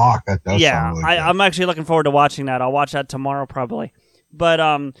 fuck, that does sound really good. I'm actually looking forward to watching that. I'll watch that tomorrow probably. But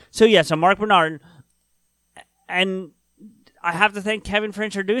so Mark Bernard, and I have to thank Kevin for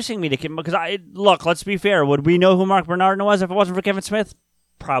introducing me to him, because let's be fair, would we know who Mark Bernard was if it wasn't for Kevin Smith?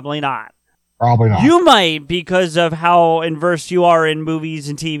 Probably not. Probably not. You might, because of how inversed you are in movies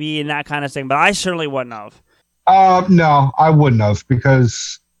and TV and that kind of thing, but I certainly wouldn't have. No, I wouldn't have,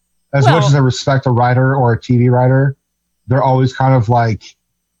 because as much as I respect a writer or a TV writer, they're always kind of like,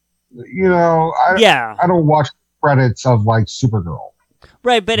 you know, I don't watch credits of like Supergirl.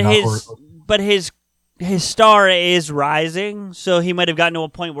 Right, but his star is rising, so he might have gotten to a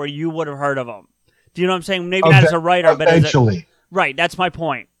point where you would have heard of him. Do you know what I'm saying? Maybe not as a writer, but eventually. Right, that's my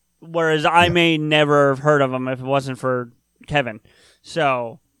point. whereas I may never have heard of him if it wasn't for Kevin.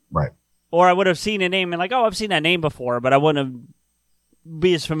 So, right. Or I would have seen a name and like, oh, I've seen that name before, but I wouldn't have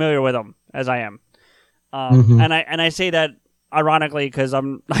be as familiar with him as I am. And I say that ironically because I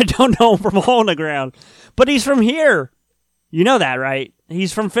don't know him from a hole in the ground, but he's from here. You know that, right?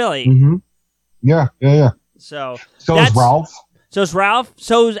 He's from Philly. Mm-hmm. Yeah. So is Ralph. So's Ralph.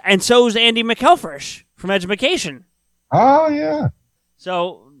 So's Andy McElfresh from Education. Oh yeah.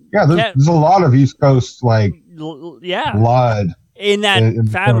 So yeah, there's a lot of East Coast blood in that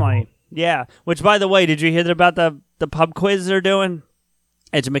family. Yeah. Which, by the way, did you hear about the pub quiz they're doing?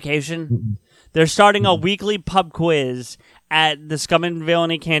 Education. Mm-hmm. They're starting a weekly pub quiz at the Scum and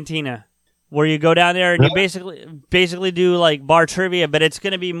Villainy Cantina, where you go down there and you basically do like bar trivia, but it's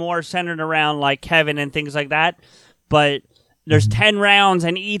going to be more centered around like Kevin and things like that. But there's 10 rounds,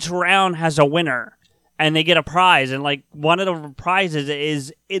 and each round has a winner, and they get a prize. And like one of the prizes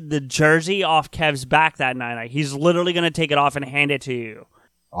is the jersey off Kev's back that night. Like, he's literally going to take it off and hand it to you.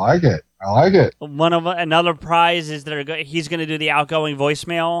 I like it. Another prize is he's going to do the outgoing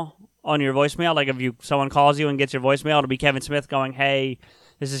voicemail on your voicemail. Like if someone calls you and gets your voicemail, it'll be Kevin Smith going, "Hey,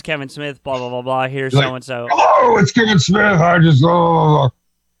 this is Kevin Smith, blah, blah, blah, blah. Here's so and so." "Hello, it's Kevin Smith. I just..."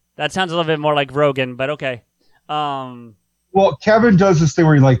 That sounds a little bit more like Rogan, but okay. Well, Kevin does this thing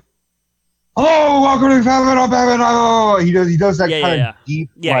where he's like, "Hello, welcome to Kevin. I'm Kevin." Oh, he does that kind of deep,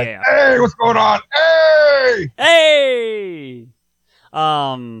 "Hey, what's going on? Hey!"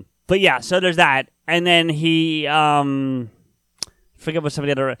 But yeah, so there's that. And then he, forget what some of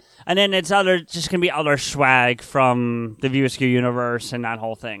the other, and then it's just going to be other swag from the View Askew universe and that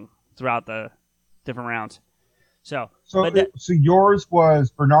whole thing throughout the different rounds. So yours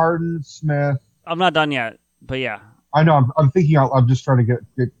was Bernardin, Smith. I'm not done yet, but yeah. I know. I'm thinking. I'm just trying to get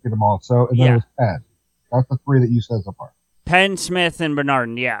them all. So and then it was Penn. That's the three that you said so far. Penn, Smith, and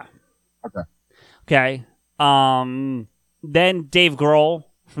Bernardin. Yeah. Okay. Then Dave Grohl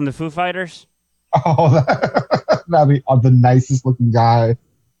from the Foo Fighters. Oh, that'd be the nicest looking guy,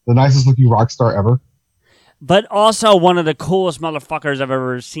 the nicest looking rock star ever. But also one of the coolest motherfuckers I've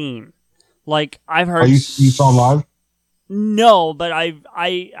ever seen. Like, I've heard. You saw him live? No, but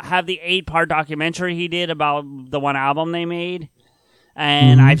I have the 8-part documentary he did about the one album they made,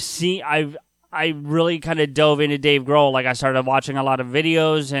 and I really kind of dove into Dave Grohl. Like, I started watching a lot of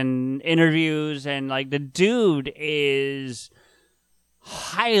videos and interviews, and like the dude is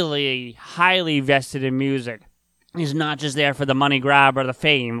highly, highly vested in music. He's not just there for the money grab or the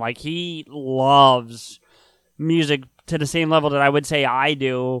fame. Like, he loves music to the same level that I would say I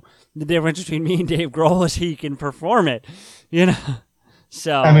do. The difference between me and Dave Grohl is he can perform it, you know?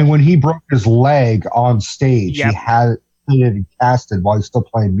 So I mean, when he broke his leg on stage, he had it casted while he's still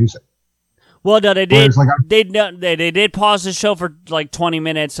playing music. Well, no, they did. They did pause the show for like 20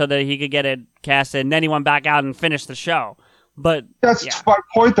 minutes so that he could get it casted, and then he went back out and finished the show. But that's my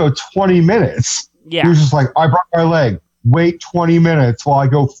point, though. 20 minutes. Yeah, he was just like, "I broke my leg. Wait 20 minutes while I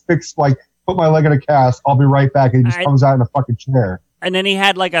go put my leg in a cast. I'll be right back." And he just comes out in a fucking chair. And then he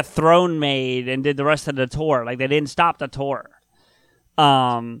had like a throne made and did the rest of the tour. Like, they didn't stop the tour.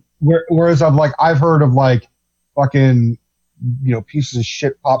 Whereas I've heard of like fucking, pieces of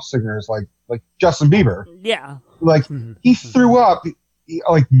shit pop singers like Justin Bieber. Yeah. Like, he threw up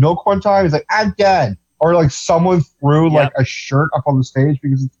like milk one time. He's like, "I'm dead." Or like someone threw like a shirt up on the stage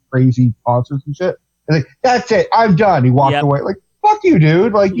because it's crazy concerts and shit. And like, "That's it. I'm done." He walked away. Like, fuck you,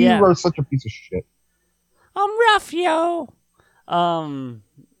 dude. Like, you are such a piece of shit. I'm rough, yo. You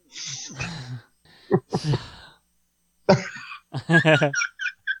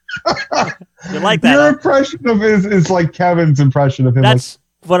like that? Your impression of him is like Kevin's impression of him. That's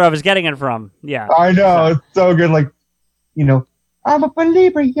what I was getting it from. Yeah. I know. It's so good. Like, "I'm a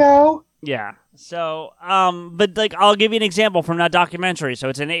believer, yo." Yeah. So, but like, I'll give you an example from that documentary. So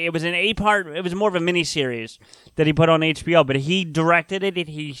it was an 8-part. It was more of a mini series that he put on HBO, but he directed it.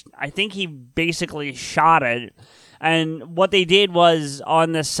 I think he basically shot it. And what they did was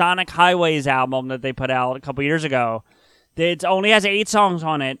on the Sonic Highways album that they put out a couple years ago, it only has 8 songs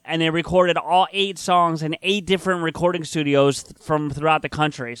on it, and they recorded all 8 songs in 8 different recording studios from throughout the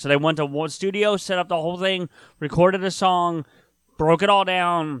country. So they went to one studio, set up the whole thing, recorded a song, broke it all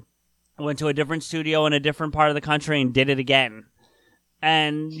down, went to a different studio in a different part of the country and did it again.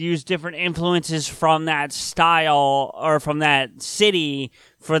 And used different influences from that style or from that city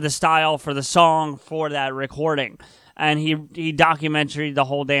for the style, for the song, for that recording. And he documented the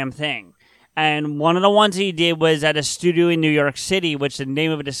whole damn thing. And one of the ones he did was at a studio in New York City, which the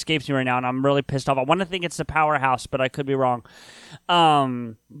name of it escapes me right now, and I'm really pissed off. I want to think it's the Powerhouse, but I could be wrong.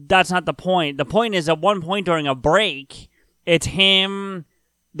 That's not the point. The point is, at one point during a break, it's him,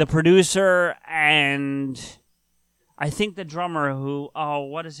 the producer and I think the drummer who,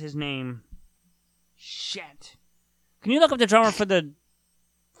 what is his name? Shit. Can you look up the drummer for the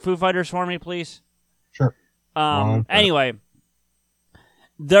Foo Fighters for me, please? Sure. Anyway,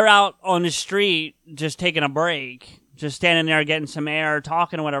 they're out on the street just taking a break, just standing there getting some air,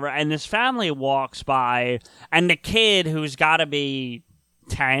 talking or whatever, and this family walks by, and the kid, who's got to be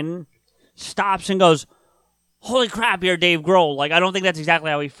 10, stops and goes, "Holy crap, you're Dave Grohl." Like, I don't think that's exactly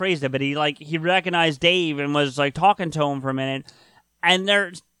how he phrased it, but he recognized Dave and was like talking to him for a minute, and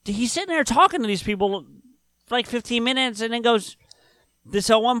he's sitting there talking to these people for like 15 minutes, and then goes,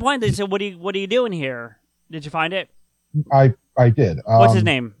 so at one point they said, what are you doing here? Did you find it? I did. What's his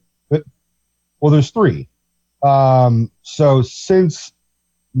name? Well, there's 3. So since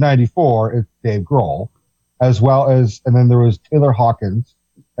 94, it's Dave Grohl, as well as, and then there was Taylor Hawkins,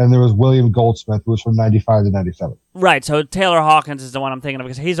 and there was William Goldsmith, who was from 95 to 97. Right, so Taylor Hawkins is the one I'm thinking of,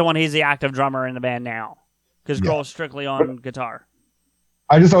 because he's the active drummer in the band now, because Grohl's strictly on guitar.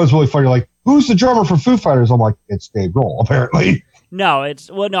 I just thought it was really funny, like, who's the drummer for Foo Fighters? I'm like, it's Dave Grohl, apparently. No,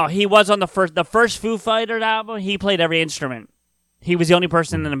 he was on the first Foo Fighters album, he played every instrument. He was the only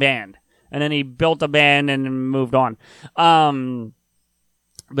person in the band. And then he built a band and moved on.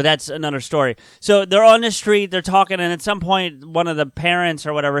 But that's another story. So they're on the street, they're talking, and at some point, one of the parents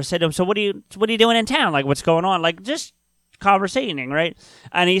or whatever said to him, "So what are you doing in town? Like, what's going on?" Like, just conversating, right?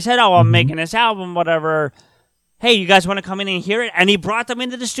 And he said, "Oh, I'm making this album, whatever. Hey, you guys want to come in and hear it?" And he brought them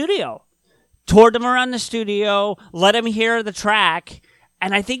into the studio, toured them around the studio, let him hear the track,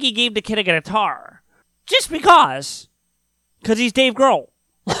 and I think he gave the kid a guitar. Just because he's Dave Grohl.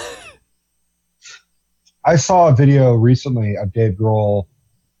 I saw a video recently of Dave Grohl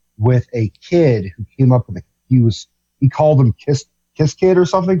with a kid who came up with he called him Kiss Kid or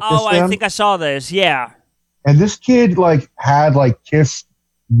something. Oh, I think I saw this. Yeah. And this kid had Kiss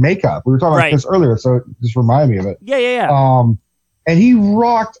makeup. We were talking about Kiss earlier, so it just reminded me of it. Yeah. And he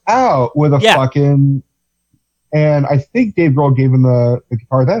rocked out with a fucking. And I think Dave Grohl gave him the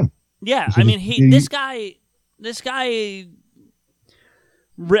guitar then. Yeah, I mean this guy.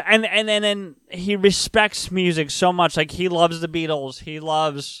 And then he respects music so much. Like, he loves the Beatles. He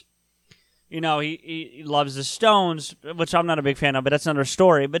loves, he loves the Stones, which I'm not a big fan of, but that's another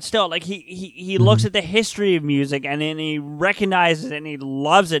story. But still, like, he looks at the history of music, and then he recognizes it, and he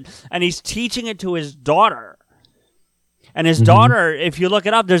loves it, and he's teaching it to his daughter. And his daughter, if you look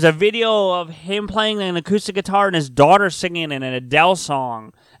it up, there's a video of him playing an acoustic guitar and his daughter singing an Adele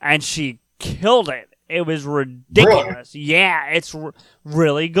song, and she killed it. It was ridiculous. Really? Yeah, it's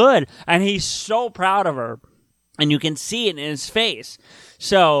really good. And he's so proud of her. And you can see it in his face.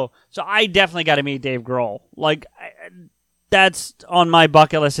 So I definitely got to meet Dave Grohl. Like, that's on my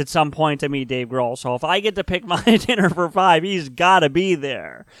bucket list at some point to meet Dave Grohl. So if I get to pick my dinner for 5, he's got to be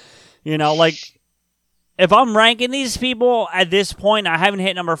there. If I'm ranking these people at this point, I haven't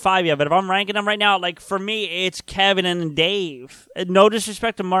hit number 5 yet, but if I'm ranking them right now, like, for me, it's Kevin and Dave. No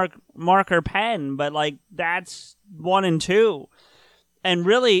disrespect to Mark or Penn, but, like, that's 1 and 2. And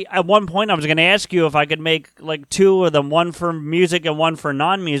really, at one point, I was going to ask you if I could make, like, 2 of them, 1 for music and 1 for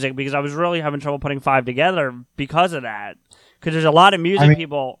non-music, because I was really having trouble putting 5 together because of that. Because there's a lot of music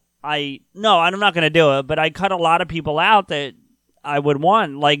people I'm not going to do it, but I cut a lot of people out that I would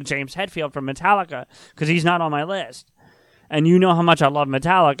want, like James Hetfield from Metallica, because he's not on my list. And you know how much I love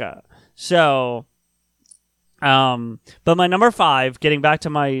Metallica. So, but my number 5, getting back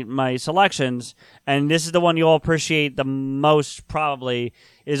to my selections, and this is the one you'll appreciate the most probably,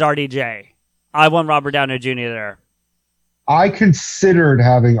 is RDJ. I want Robert Downey Jr. there. I considered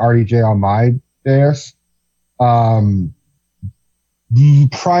having RDJ on my dais.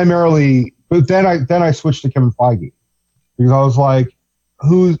 Primarily, but then I switched to Kevin Feige. Because I was like,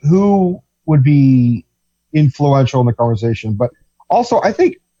 who would be influential in the conversation? But also, I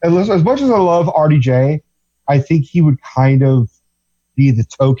think, as much as I love RDJ, I think he would kind of be the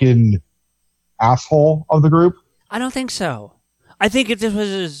token asshole of the group. I don't think so. I think if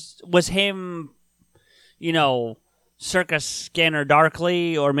this was him, circa Scanner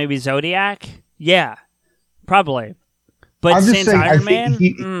Darkly or maybe Zodiac, yeah, probably. But since Iron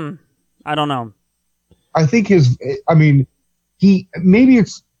Man, I don't know. I think he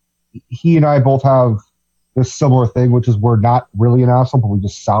and I both have this similar thing, which is we're not really an asshole, but we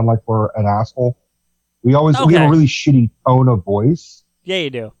just sound like we're an asshole. We have a really shitty tone of voice. Yeah, you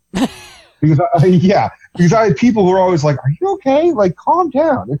do. because I have people who are always like, "Are you okay? Like, calm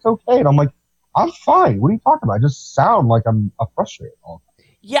down. It's okay." And I'm like, "I'm fine. What are you talking about? I just sound like I'm frustrated all the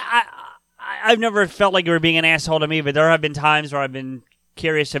time." Yeah, I've never felt like you were being an asshole to me, but there have been times where I've been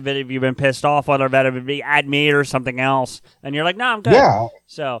curious if you've been pissed off, whether that would be at me or something else. And you're like, no, I'm good. Yeah.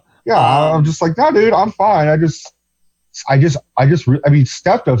 So yeah, I'm just like, no, dude, I'm fine. I mean,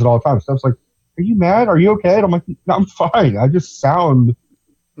 Steph does it all the time. Steph's like, are you mad? Are you okay? And I'm like, no, I'm fine. I just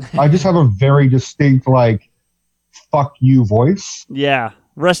have a very distinct, like, fuck you voice. Yeah.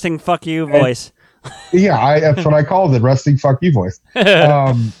 Resting fuck you voice. Yeah, that's what I called it, resting fuck you voice.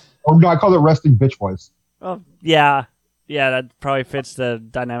 Or no, I called it resting bitch voice. Oh, yeah. Yeah, that probably fits the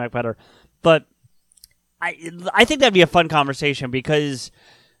dynamic better. But I think that'd be a fun conversation because,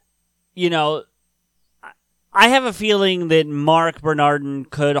 you know, I have a feeling that Mark Bernardin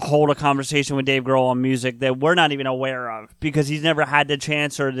could hold a conversation with Dave Grohl on music that we're not even aware of because he's never had the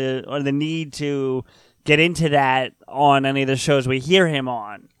chance or the need to get into that on any of the shows we hear him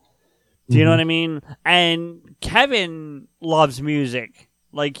on. Do you know what I mean? And Kevin loves music.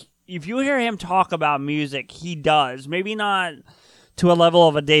 Like, if you hear him talk about music, he does. Maybe not to a level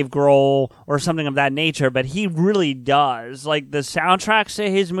of a Dave Grohl or something of that nature, but he really does. Like, the soundtracks to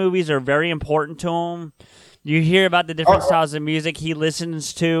his movies are very important to him. You hear about the different styles of music he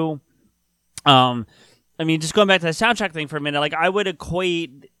listens to. I mean, just going back to the soundtrack thing for a minute, like, I would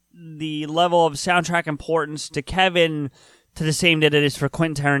equate the level of soundtrack importance to Kevin to the same that it is for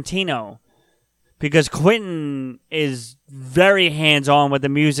Quentin Tarantino. Because Quentin is very hands-on with the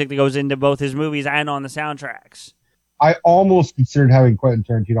music that goes into both his movies and on the soundtracks. I almost considered having Quentin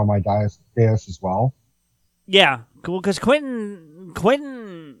Tarantino on my dais as well. Yeah, cool. Because Quentin, I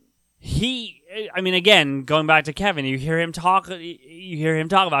mean, again, going back to Kevin, you hear him talk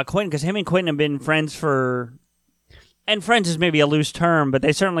about Quentin because him and Quentin have been friends and friends is maybe a loose term, but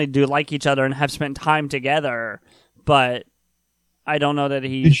they certainly do like each other and have spent time together. But I don't know that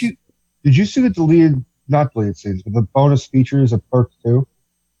he. Did you see not deleted scenes, but the bonus features of Clerks 2?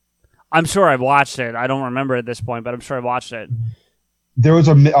 I'm sure I've watched it. I don't remember at this point, but I'm sure I've watched it. There was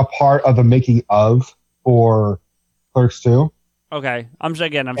a part of the making of for Clerks 2. Okay. I'm sure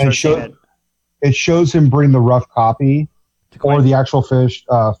I've seen it. It shows him bring the rough copy or the actual finished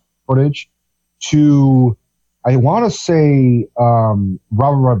footage to, I want to say,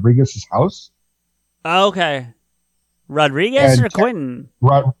 Robert Rodriguez's house. Okay. Rodriguez or Quentin?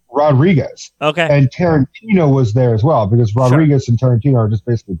 Rodriguez. Okay. And Tarantino was there as well because Rodriguez and Tarantino are just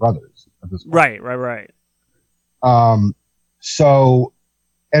basically brothers at this point. Right. So,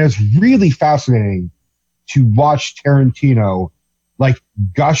 and it's really fascinating to watch Tarantino like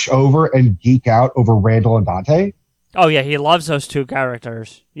gush over and geek out over Randall and Dante. Oh yeah, he loves those two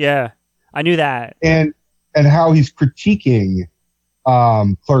characters. Yeah, I knew that. And how he's critiquing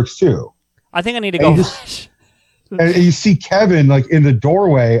Clerks 2. I think I need to go watch. And you see Kevin like in the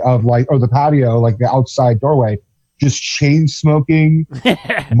doorway of or the patio, like the outside doorway, just chain smoking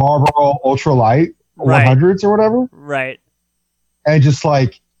Marlboro Ultralight 100s or whatever. Right. And just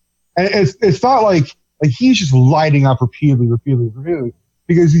like, and it's not like he's just lighting up repeatedly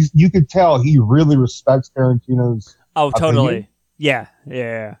because you could tell he really respects Tarantino's. Oh, totally. Opinion.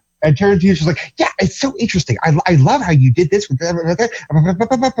 Yeah. And Tarantino's just like, yeah, it's so interesting. I love how you did this.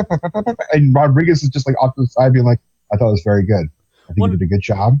 And Rodriguez is just like off to the side being like, I thought it was very good. I think you did a good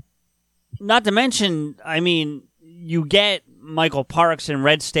job. Not to mention, I mean, you get Michael Parks in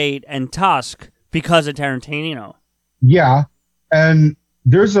Red State and Tusk because of Tarantino. Yeah. And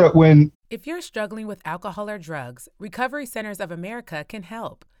there's If you're struggling with alcohol or drugs, Recovery Centers of America can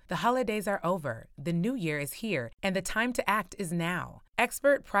help. The holidays are over, the new year is here, and the time to act is now.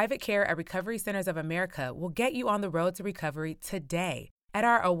 Expert private care at Recovery Centers of America will get you on the road to recovery today. At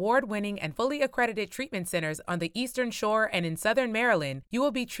our award-winning and fully accredited treatment centers on the Eastern Shore and in Southern Maryland, you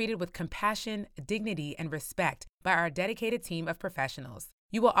will be treated with compassion, dignity, and respect by our dedicated team of professionals.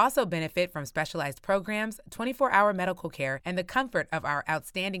 You will also benefit from specialized programs, 24-hour medical care, and the comfort of our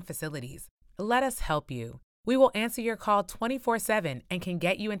outstanding facilities. Let us help you. We will answer your call 24/7 and can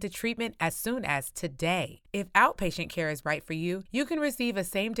get you into treatment as soon as today. If outpatient care is right for you, you can receive a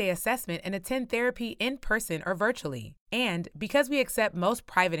same-day assessment and attend therapy in person or virtually. And because we accept most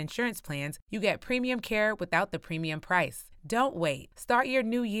private insurance plans, you get premium care without the premium price. Don't wait. Start your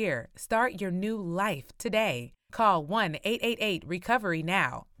new year. Start your new life today. Call 1-888-RECOVERY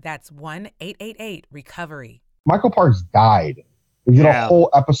now. That's 1-888-RECOVERY. Michael Parks died. We did a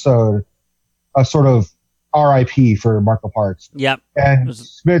whole episode, a sort of RIP for Michael Parks. Yep. And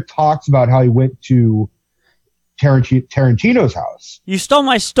Smith talks about how he went to Tarantino's house. You stole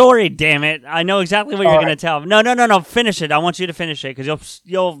my story, damn it. I know exactly what you're going to tell. No. Finish it. I want you to finish it because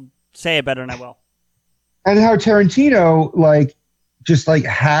you'll say it better than I will. And how Tarantino, just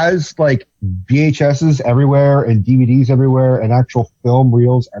has, VHSs everywhere and DVDs everywhere and actual film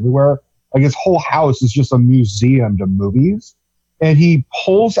reels everywhere. Like, his whole house is just a museum to movies. and he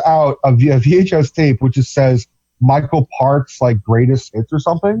pulls out a VHS tape which just says Michael Parks like greatest hits or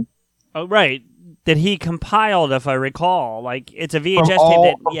something. Oh, right. That he compiled, if I recall. Like, it's a VHS tape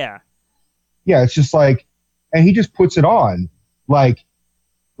that, yeah. Yeah, it's just like, and he just puts it on. Like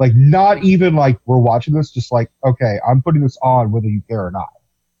not even like we're watching this, just like, okay, I'm putting this on whether you care or not.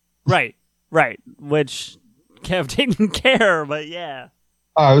 Right. Which Kev didn't care, but yeah.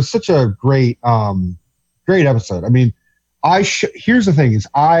 It was such a great episode. I mean, here's the thing is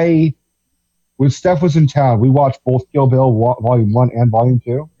when Steph was in town, we watched both Kill Bill Volume 1 and Volume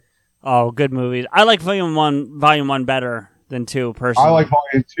 2. Oh, good movies. I like Volume 1 better than 2, personally. I like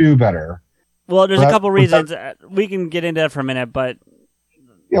Volume 2 better. Well, there's a couple reasons. We can get into that for a minute, but...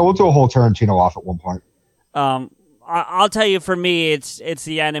 Yeah, we'll do a whole Tarantino off at one point. I'll tell you, for me, it's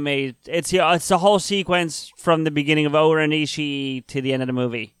the anime. It's the whole sequence from the beginning of Oren Ishii to the end of the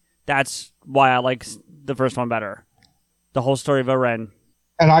movie. That's why I like the first one better. The whole story of Oren.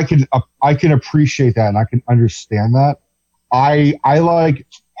 And I can appreciate that, and I can understand that. I like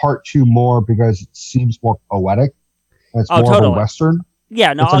Part 2 more because it seems more poetic. And it's more of a Western.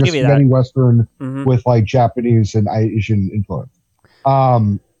 Yeah, no, it's I'll like give you that. Spaghetti Western with like Japanese and Asian influence.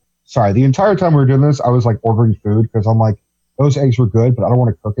 Sorry, the entire time we were doing this, I was like ordering food because I'm like, those eggs were good, but I don't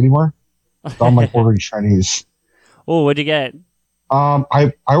want to cook anymore. So I'm like ordering Chinese. Oh, what'd you get? I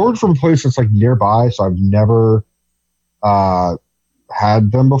ordered from a place that's like nearby, so I've never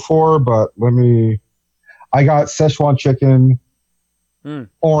had them before, but I got Szechuan chicken,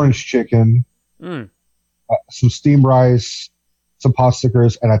 orange chicken, some steamed rice, some pot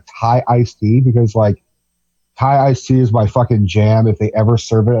stickers, and a Thai iced tea because like Thai iced tea is my fucking jam if they ever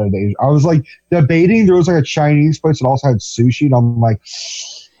serve it at an Asian. I was like debating, there was like a Chinese place that also had sushi, and I'm like,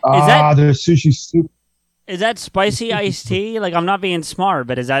 there's sushi soup. Is that spicy iced tea? Like, I'm not being smart,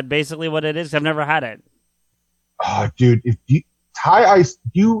 but is that basically what it is? I've never had it. Oh, dude, Thai ice,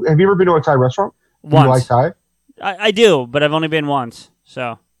 have you ever been to a Thai restaurant? Once. Do you like Thai? I do, but I've only been once,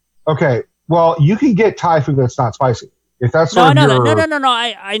 so. Okay, well, you can get Thai food that's not spicy. If that's no. I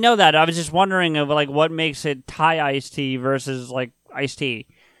know that. I was just wondering of like what makes it Thai iced tea versus like iced tea.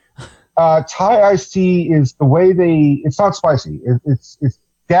 Thai iced tea is the way it's not spicy. It's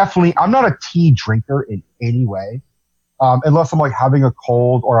definitely, I'm not a tea drinker in any way, unless I'm like having a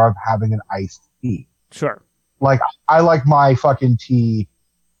cold or I'm having an iced tea. Sure. Like I like my fucking tea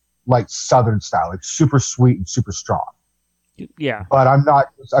like Southern style, like super sweet and super strong. Yeah. But I'm not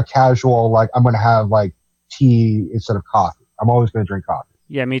a casual, like I'm going to have like tea instead of coffee. I'm always going to drink coffee.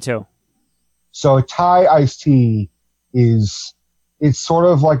 Yeah, me too. So Thai iced tea it's sort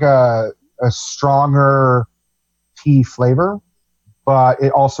of like a stronger tea flavor, but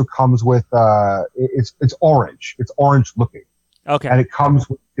it also comes with it's orange. It's orange looking. Okay. And it comes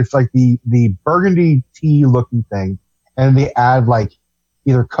with, it's like the burgundy tea looking thing, and they add like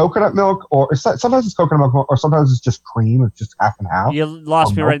either coconut milk or sometimes it's coconut milk or sometimes it's just cream. It's just half and half. You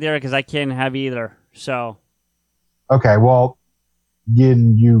lost me right there because I can't have either. So. Okay, well,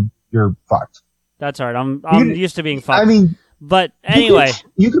 you're fucked. That's all right. I'm used to being fucked. I mean, but anyway,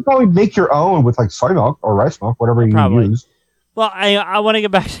 you could probably make your own with like soy milk or rice milk, whatever you use. Well, I want to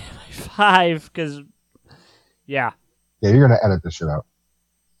get back to my 5 because, yeah. Yeah, you're gonna edit this shit out.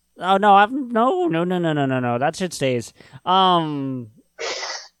 Oh no, no. That shit stays.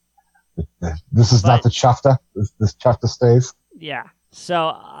 This is not the chufta. This chufta stays. Yeah. So,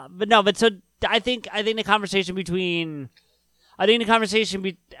 I think the conversation between,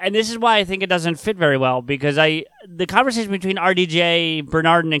 and this is why I think it doesn't fit very well because the conversation between RDJ,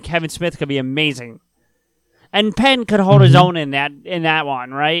 Bernardin, and Kevin Smith could be amazing, and Penn could hold his own in that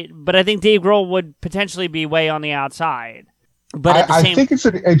one, right? But I think Dave Grohl would potentially be way on the outside. But I think it's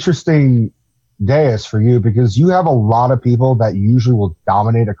an interesting dais for you because you have a lot of people that usually will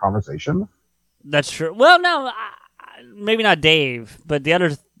dominate a conversation. That's true. Well, no, maybe not Dave, but the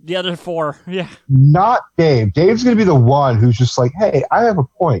other 4, yeah. Not Dave. Dave's going to be the one who's just like, hey, I have a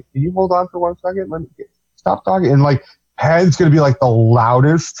point. Can you hold on for 1 second? Let me stop talking. And like, Penn's going to be like the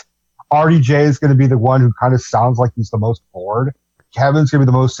loudest. RDJ is going to be the one who kind of sounds like he's the most bored. Kevin's going to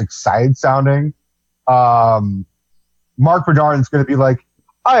be the most excited sounding. Mark Bernardin's going to be like,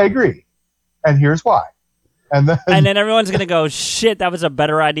 I agree. And here's why. And then everyone's going to go, shit, that was a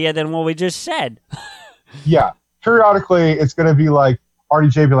better idea than what we just said. Yeah. Periodically, it's going to be like,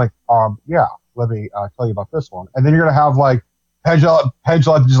 RDJ be like, yeah, let me tell you about this one. And then you're going to have like Pendula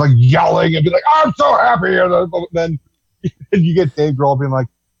just like yelling and be like, I'm so happy. And then you get Dave Grohl being like,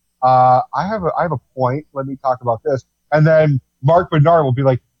 I have a point. Let me talk about this. And then Mark Bernard will be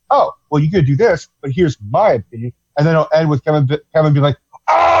like, oh, well, you could do this, but here's my opinion. And then it'll end with Kevin being like,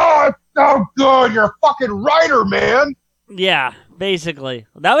 oh, it's so good. You're a fucking writer, man. Yeah, basically.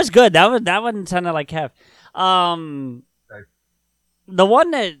 That was good. That one sounded like Kev. The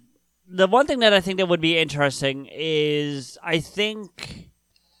one thing that I think that would be interesting is I think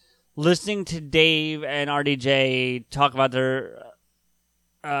listening to Dave and RDJ talk about their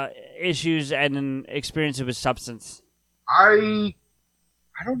issues and experiences with substance. I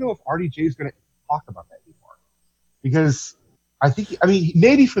don't know if RDJ is going to talk about that anymore, because I mean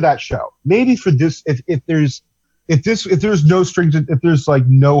maybe for that show, maybe for this, if there's no strings, if there's like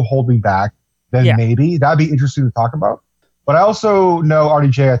no holding back, then maybe that'd be interesting to talk about. But I also know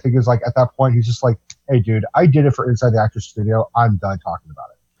RDJ, I think, is like at that point he's just like, hey dude, I did it for Inside the Actors Studio, I'm done talking about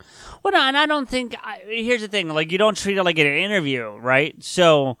it. Well, no, and I don't think here's the thing, like you don't treat it like an interview, right?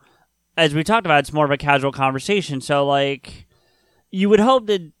 So as we talked about, it's more of a casual conversation. So like you would hope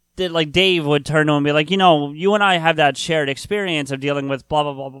that like Dave would turn to him and be like, you know, you and I have that shared experience of dealing with blah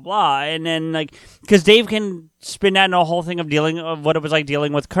blah blah blah blah, and then like because Dave can spin that into a whole thing of what it was like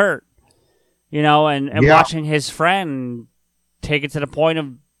dealing with Kurt, you know, and watching his friend take it to the point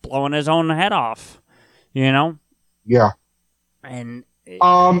of blowing his own head off, you know. Yeah. And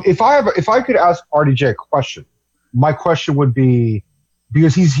if I could ask RDJ a question, my question would be,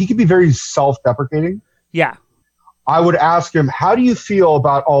 because he can be very self-deprecating. Yeah. I would ask him, how do you feel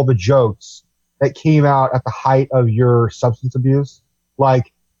about all the jokes that came out at the height of your substance abuse?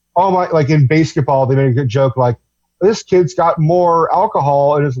 Like, like in basketball, they made a good joke like, this kid's got more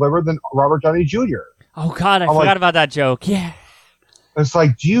alcohol in his liver than Robert Downey Jr. Oh God, I forgot about that joke. Yeah. It's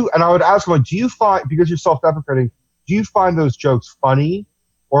like, and I would ask him, like, do you find, because you're self-deprecating, do you find those jokes funny,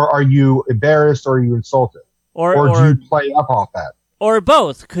 or are you embarrassed, or are you insulted? Or do you play up off that? Or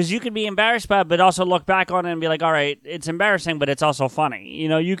both, because you could be embarrassed by it, but also look back on it and be like, all right, it's embarrassing, but it's also funny. You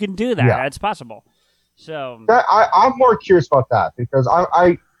know, you can do that. Yeah. It's possible. So I'm more curious about that, because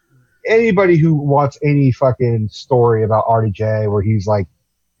I anybody who wants any fucking story about RDJ where he's like,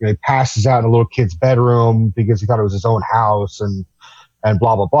 you know, he passes out in a little kid's bedroom because he thought it was his own house and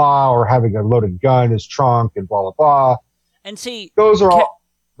blah, blah, blah, or having a loaded gun in his trunk and blah, blah, blah. And see, those are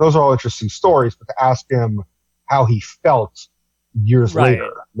all interesting stories, but to ask him how he felt years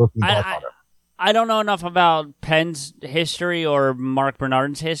later, looking back on it. I don't know enough about Penn's history or Mark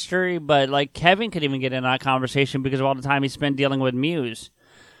Bernard's history, but like Kevin could even get in that conversation because of all the time he spent dealing with Muse.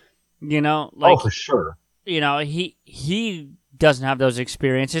 You know, like, for sure. You know, he doesn't have those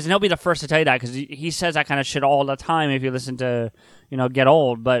experiences, and he'll be the first to tell you that because he says that kind of shit all the time. If you listen to, you know, Get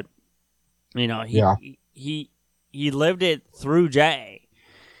Old, but you know, he lived it through Jay,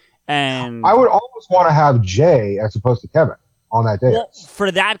 and I would almost want to have Jay as opposed to Kevin on that day. Well, for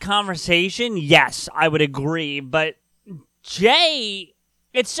that conversation, yes, I would agree. But Jay,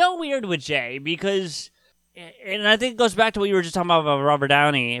 it's so weird with Jay because, and I think it goes back to what you were just talking about Robert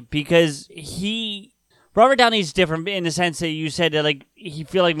Downey, because Robert Downey's different in the sense that you said that like he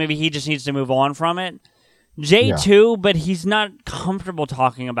feel like maybe he just needs to move on from it. Jay too, but he's not comfortable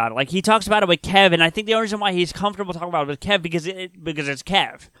talking about it. Like he talks about it with Kev, and I think the only reason why he's comfortable talking about it with Kev because it's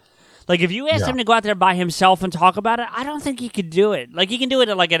Kev. Like if you asked him to go out there by himself and talk about it, I don't think he could do it. Like he can do it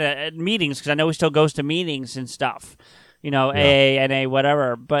at meetings because I know he still goes to meetings and stuff. You know, AA, NA,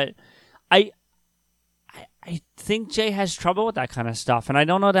 whatever. But I think Jay has trouble with that kind of stuff, and I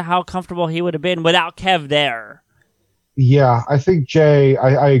don't know how comfortable he would have been without Kev there. Yeah, I think Jay,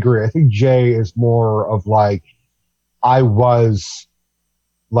 I agree. I think Jay is more of like, I was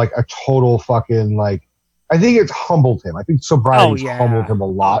like a total fucking like, I think it's humbled him. I think sobriety's humbled him a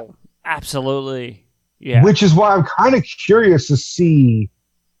lot. Oh, absolutely. Yeah. Which is why I'm kind of curious to see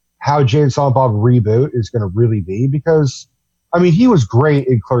how Jay and Silent Bob reboot is going to really be, because, I mean, he was great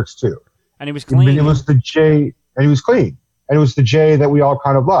in Clerks 2. And he was clean. It was the Jay, and he was clean. And it was the Jay that we all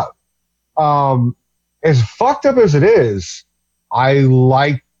kind of love. As fucked up as it is, I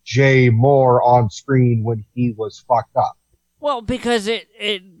like Jay more on screen when he was fucked up. Well, because it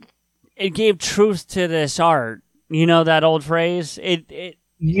gave truth to this art. You know that old phrase?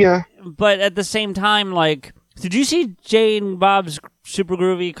 Yeah. But at the same time, like, did you see Jay and Bob's Super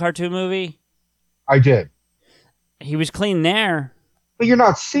Groovy cartoon movie? I did. He was clean there. But you're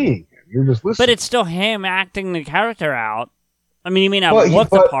not seeing him. You're just listening. But it's still him acting the character out. I mean, you may not look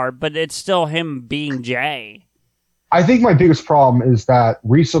the part, but it's still him being Jay. I think my biggest problem is that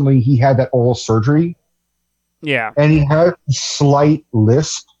recently he had that oral surgery. Yeah. And he had a slight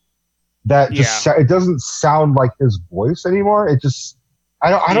lisp that just it doesn't sound like his voice anymore. It just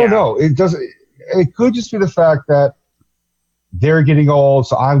I don't know. It doesn't. It could just be the fact that they're getting old,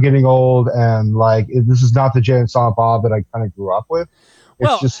 so I'm getting old, and like this is not the Jay and Silent Bob that I kind of grew up with.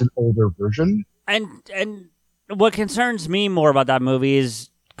 It's just an older version. And what concerns me more about that movie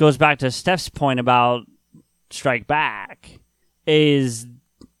goes back to Steph's point about Strike Back is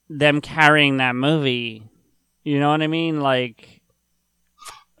them carrying that movie. You know what I mean? Like,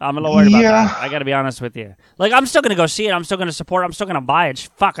 I'm a little worried about that. I got to be honest with you. Like, I'm still going to go see it. I'm still going to support it. I'm still going to buy it.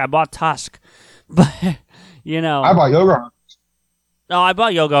 Fuck, I bought Tusk. But, you know. I bought Yoga. No, I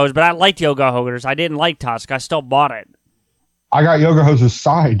bought Yoga Hosers, but I liked Yoga Hosers. I didn't like Tusk. I still bought it. I got Yoga Hosers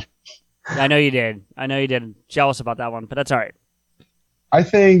signed. I know you did. Jealous about that one, but that's all right. I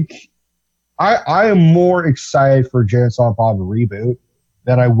think I am more excited for Jay and Silent Bob reboot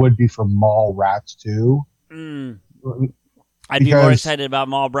than I would be for Mallrats 2. I'd be more excited about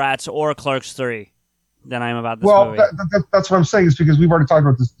Mallrats or Clerks 3 than I am about this movie. Well, that's what I'm saying is because we've already talked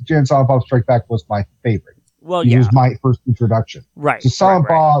about this. Jay and Silent Bob Strike Back was my favorite. Well, It was my first introduction. Right. So Silent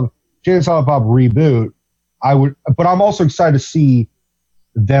Bob, Jay and Silent Bob reboot, but I'm also excited to see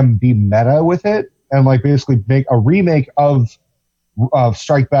them be meta with it and like basically make a remake of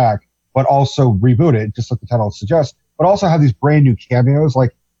Strike Back, but also reboot it, just like the title suggests, but also have these brand new cameos,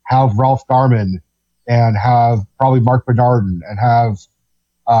 like have Ralph Garman and have probably Mark Bernardin and have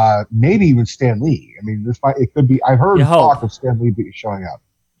maybe even Stan Lee. I mean, it could be. I've heard talk of Stan Lee showing up.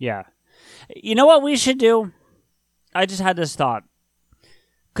 Yeah. You know what we should do? I just had this thought.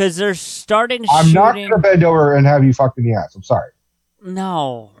 Because they're starting I'm shooting... not going to bend over and have you fucked in the ass. I'm sorry.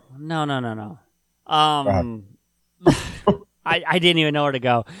 No. I didn't even know where to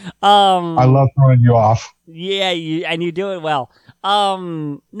go. I love throwing you off. Yeah, and you do it well.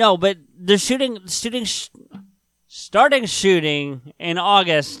 No, but they're starting shooting in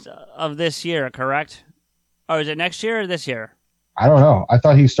August of this year, correct? Or is it next year or this year? I don't know. I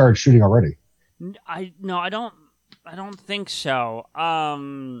thought he started shooting already. I don't think so.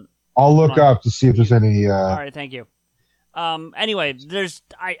 I'll look up to see if there's any. All right, thank you. Anyway,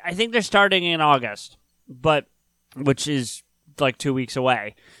 I think they're starting in August, which is like 3 weeks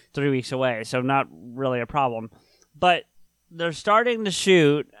away, so not really a problem. But they're starting to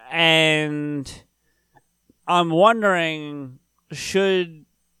shoot, and I'm wondering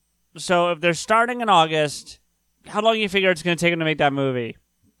so if they're starting in August, how long do you figure it's going to take them to make that movie?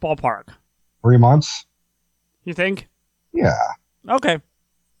 Ballpark. 3 months. You think? Yeah. Okay.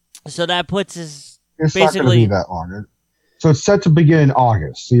 So that puts us It's basically not going to be that long. So it's set to begin in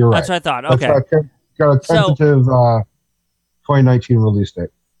August. So you're right. That's what I thought. Okay. Got a tentative 2019 release date.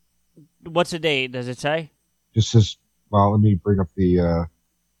 What's the date? Does it say? Just says, well, let me bring up the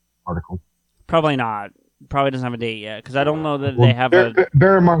article. Probably not. Probably doesn't have a date yet because I don't know that they have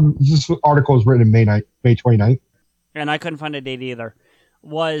Bear in mind, this article was written in May 29th. And I couldn't find a date either.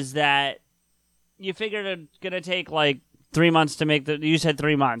 Was that you figured it's going to take like 3 months to make you said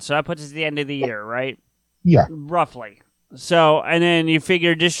 3 months. So that puts us at the end of the year, right? Yeah. Roughly. So, and then you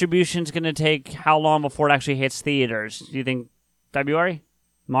figure distribution's going to take how long before it actually hits theaters? Do you think February?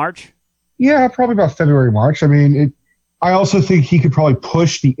 March? Yeah, probably about February, March. I mean, I also think he could probably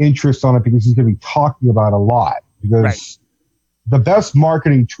push the interest on it because he's going to be talking about it a lot. Because the best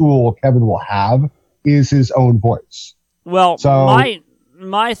marketing tool Kevin will have is his own voice. Well,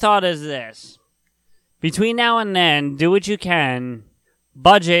 my thought is this. Between now and then, do what you can,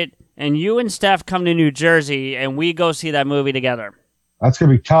 budget, and you and Steph come to New Jersey and we go see that movie together. That's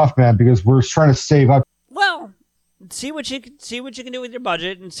going to be tough, man, because we're trying to save up. Well, see what you can do with your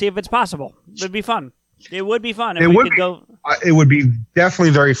budget and see if it's possible. It'd be fun. It would be fun if we could go. It would be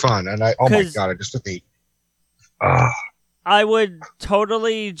definitely very fun. And oh my God, I just took the. I would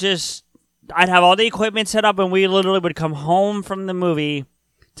totally I'd have all the equipment set up and we literally would come home from the movie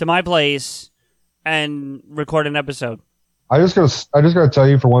to my place and record an episode. I just gotta tell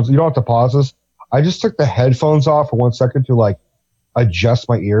you for once, you don't have to pause this. I just took the headphones off for 1 second to like adjust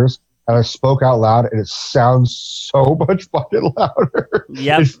my ears, and I spoke out loud, and it sounds so much fucking louder.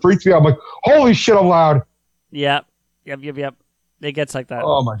 Yeah, it freaks me out. I'm like, holy shit, I'm loud. Yep. It gets like that.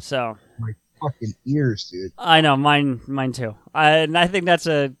 Oh my fucking ears, dude. I know, mine too. And I think that's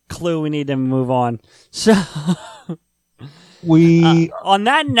a clue we need to move on. So on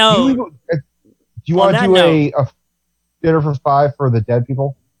that note, do you want to do a dinner for five for the dead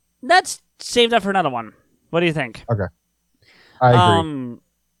people? Let's save that for another one. What do you think? Okay. I agree.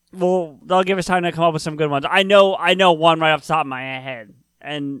 Well, they'll give us time to come up with some good ones. I know one right off the top of my head.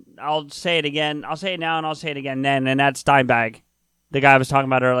 And I'll say it again. I'll say it now and I'll say it again then. And that's Dimebag. The guy I was talking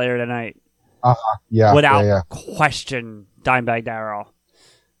about earlier tonight. Yeah. Without question, Dimebag Darrell.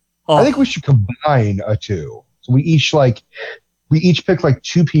 Oh. I think we should combine a two. So we each pick like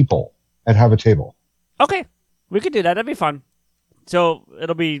two people and have a table. Okay. We could do that. That'd be fun. So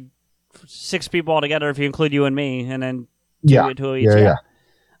it'll be 6 people altogether if you include you and me, and then two each. Yeah.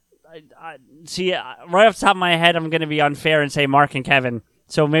 See, right off the top of my head, I'm going to be unfair and say Mark and Kevin.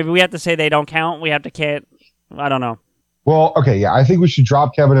 So maybe we have to say they don't count. We have to can't. I don't know. Well, okay, yeah, I think we should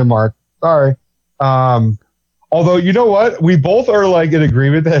drop Kevin and Mark. Sorry. Although, you know what? We both are like in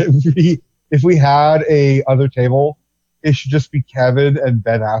agreement that if we had a other table, it should just be Kevin and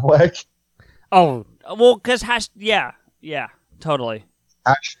Ben Affleck. Oh, well, because yeah, totally.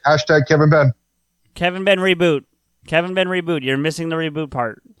 Hashtag Kevin Ben. Kevin Ben reboot. Kevin Ben reboot. You're missing the reboot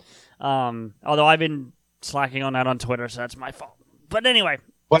part. Although I've been slacking on that on Twitter, so that's my fault. But anyway.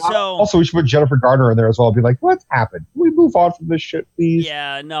 But so, also, we should put Jennifer Garner in there as well. Be like, what's happened? Can we move on from this shit, please?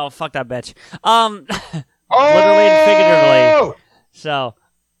 Yeah, no, fuck that bitch. Literally and figuratively. So,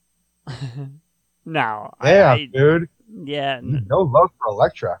 no. Yeah, dude. Yeah. No love for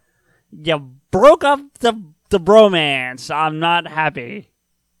Elektra. You broke up the bromance. I'm not happy.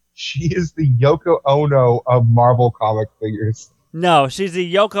 She is the Yoko Ono of Marvel comic figures. No, she's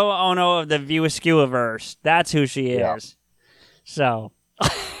the Yoko Ono of the View Askew-averse. That's who she is. Yeah. So,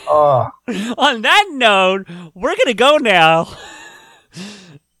 on that note, we're going to go now.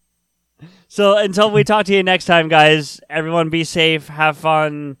 So until we talk to you next time, guys, everyone be safe, have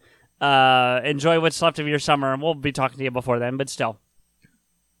fun, enjoy what's left of your summer, and we'll be talking to you before then, but still.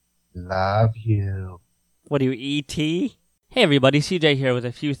 Love you. What do you, E.T.? Hey everybody, CJ here with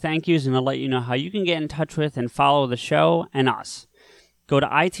a few thank yous, and I'll let you know how you can get in touch with and follow the show and us. Go to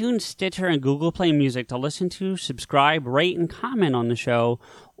iTunes, Stitcher, and Google Play Music to listen to, subscribe, rate, and comment on the show,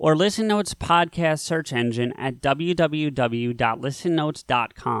 or Listen Notes podcast search engine at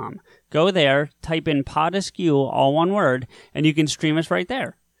www.listennotes.com. Go there, type in Pod Askew, all one word, and you can stream us right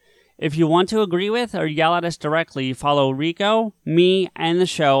there. If you want to agree with or yell at us directly, follow Rico, me, and the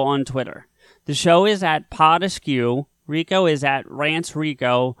show on Twitter. The show is at Pod Askew, Rico is at Rants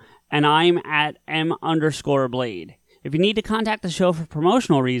Rico, and I'm at M_Blade. If you need to contact the show for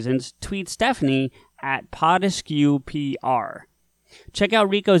promotional reasons, tweet Stephanie at PodAskewPR. Check out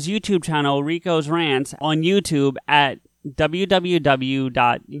Rico's YouTube channel, Rico's Rants, on YouTube at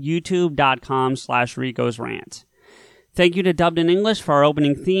www.youtube.com/Rico's Rants. Thank you to Dubbed in English for our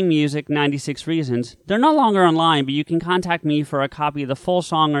opening theme music, 96 Reasons. They're no longer online, but you can contact me for a copy of the full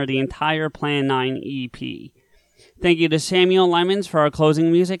song or the entire Plan 9 EP. Thank you to Samuel Lemons for our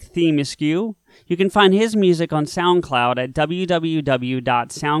closing music, Theme Askew. You can find his music on SoundCloud at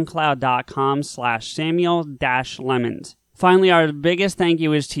www.soundcloud.com/Samuel-Lemons. Finally, our biggest thank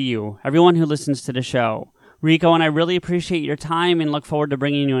you is to you, everyone who listens to the show. Rico and I really appreciate your time and look forward to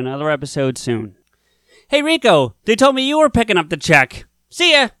bringing you another episode soon. Hey Rico, they told me you were picking up the check.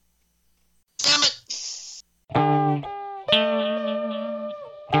 See ya! Damn it!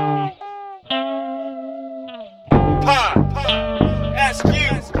 Askew.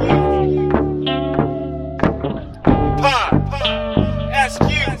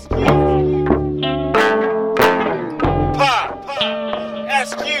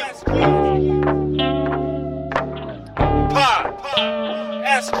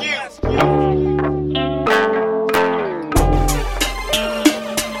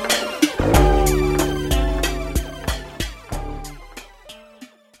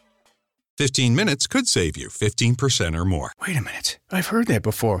 15 minutes could save you 15% or more. Wait a minute. I've heard that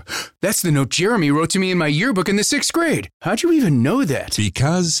before. That's the note Jeremy wrote to me in my yearbook in the 6th grade. How'd you even know that?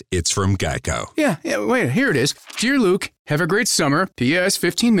 Because it's from Geico. Yeah, wait, here it is. Dear Luke, have a great summer. P.S.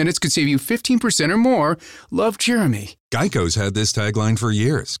 15 minutes could save you 15% or more. Love, Jeremy. Geico's had this tagline for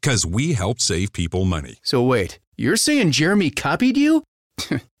years, because we help save people money. So wait, you're saying Jeremy copied you?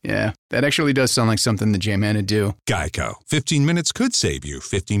 Yeah, that actually does sound like something the J-Man would do. Geico. 15 minutes could save you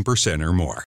 15% or more.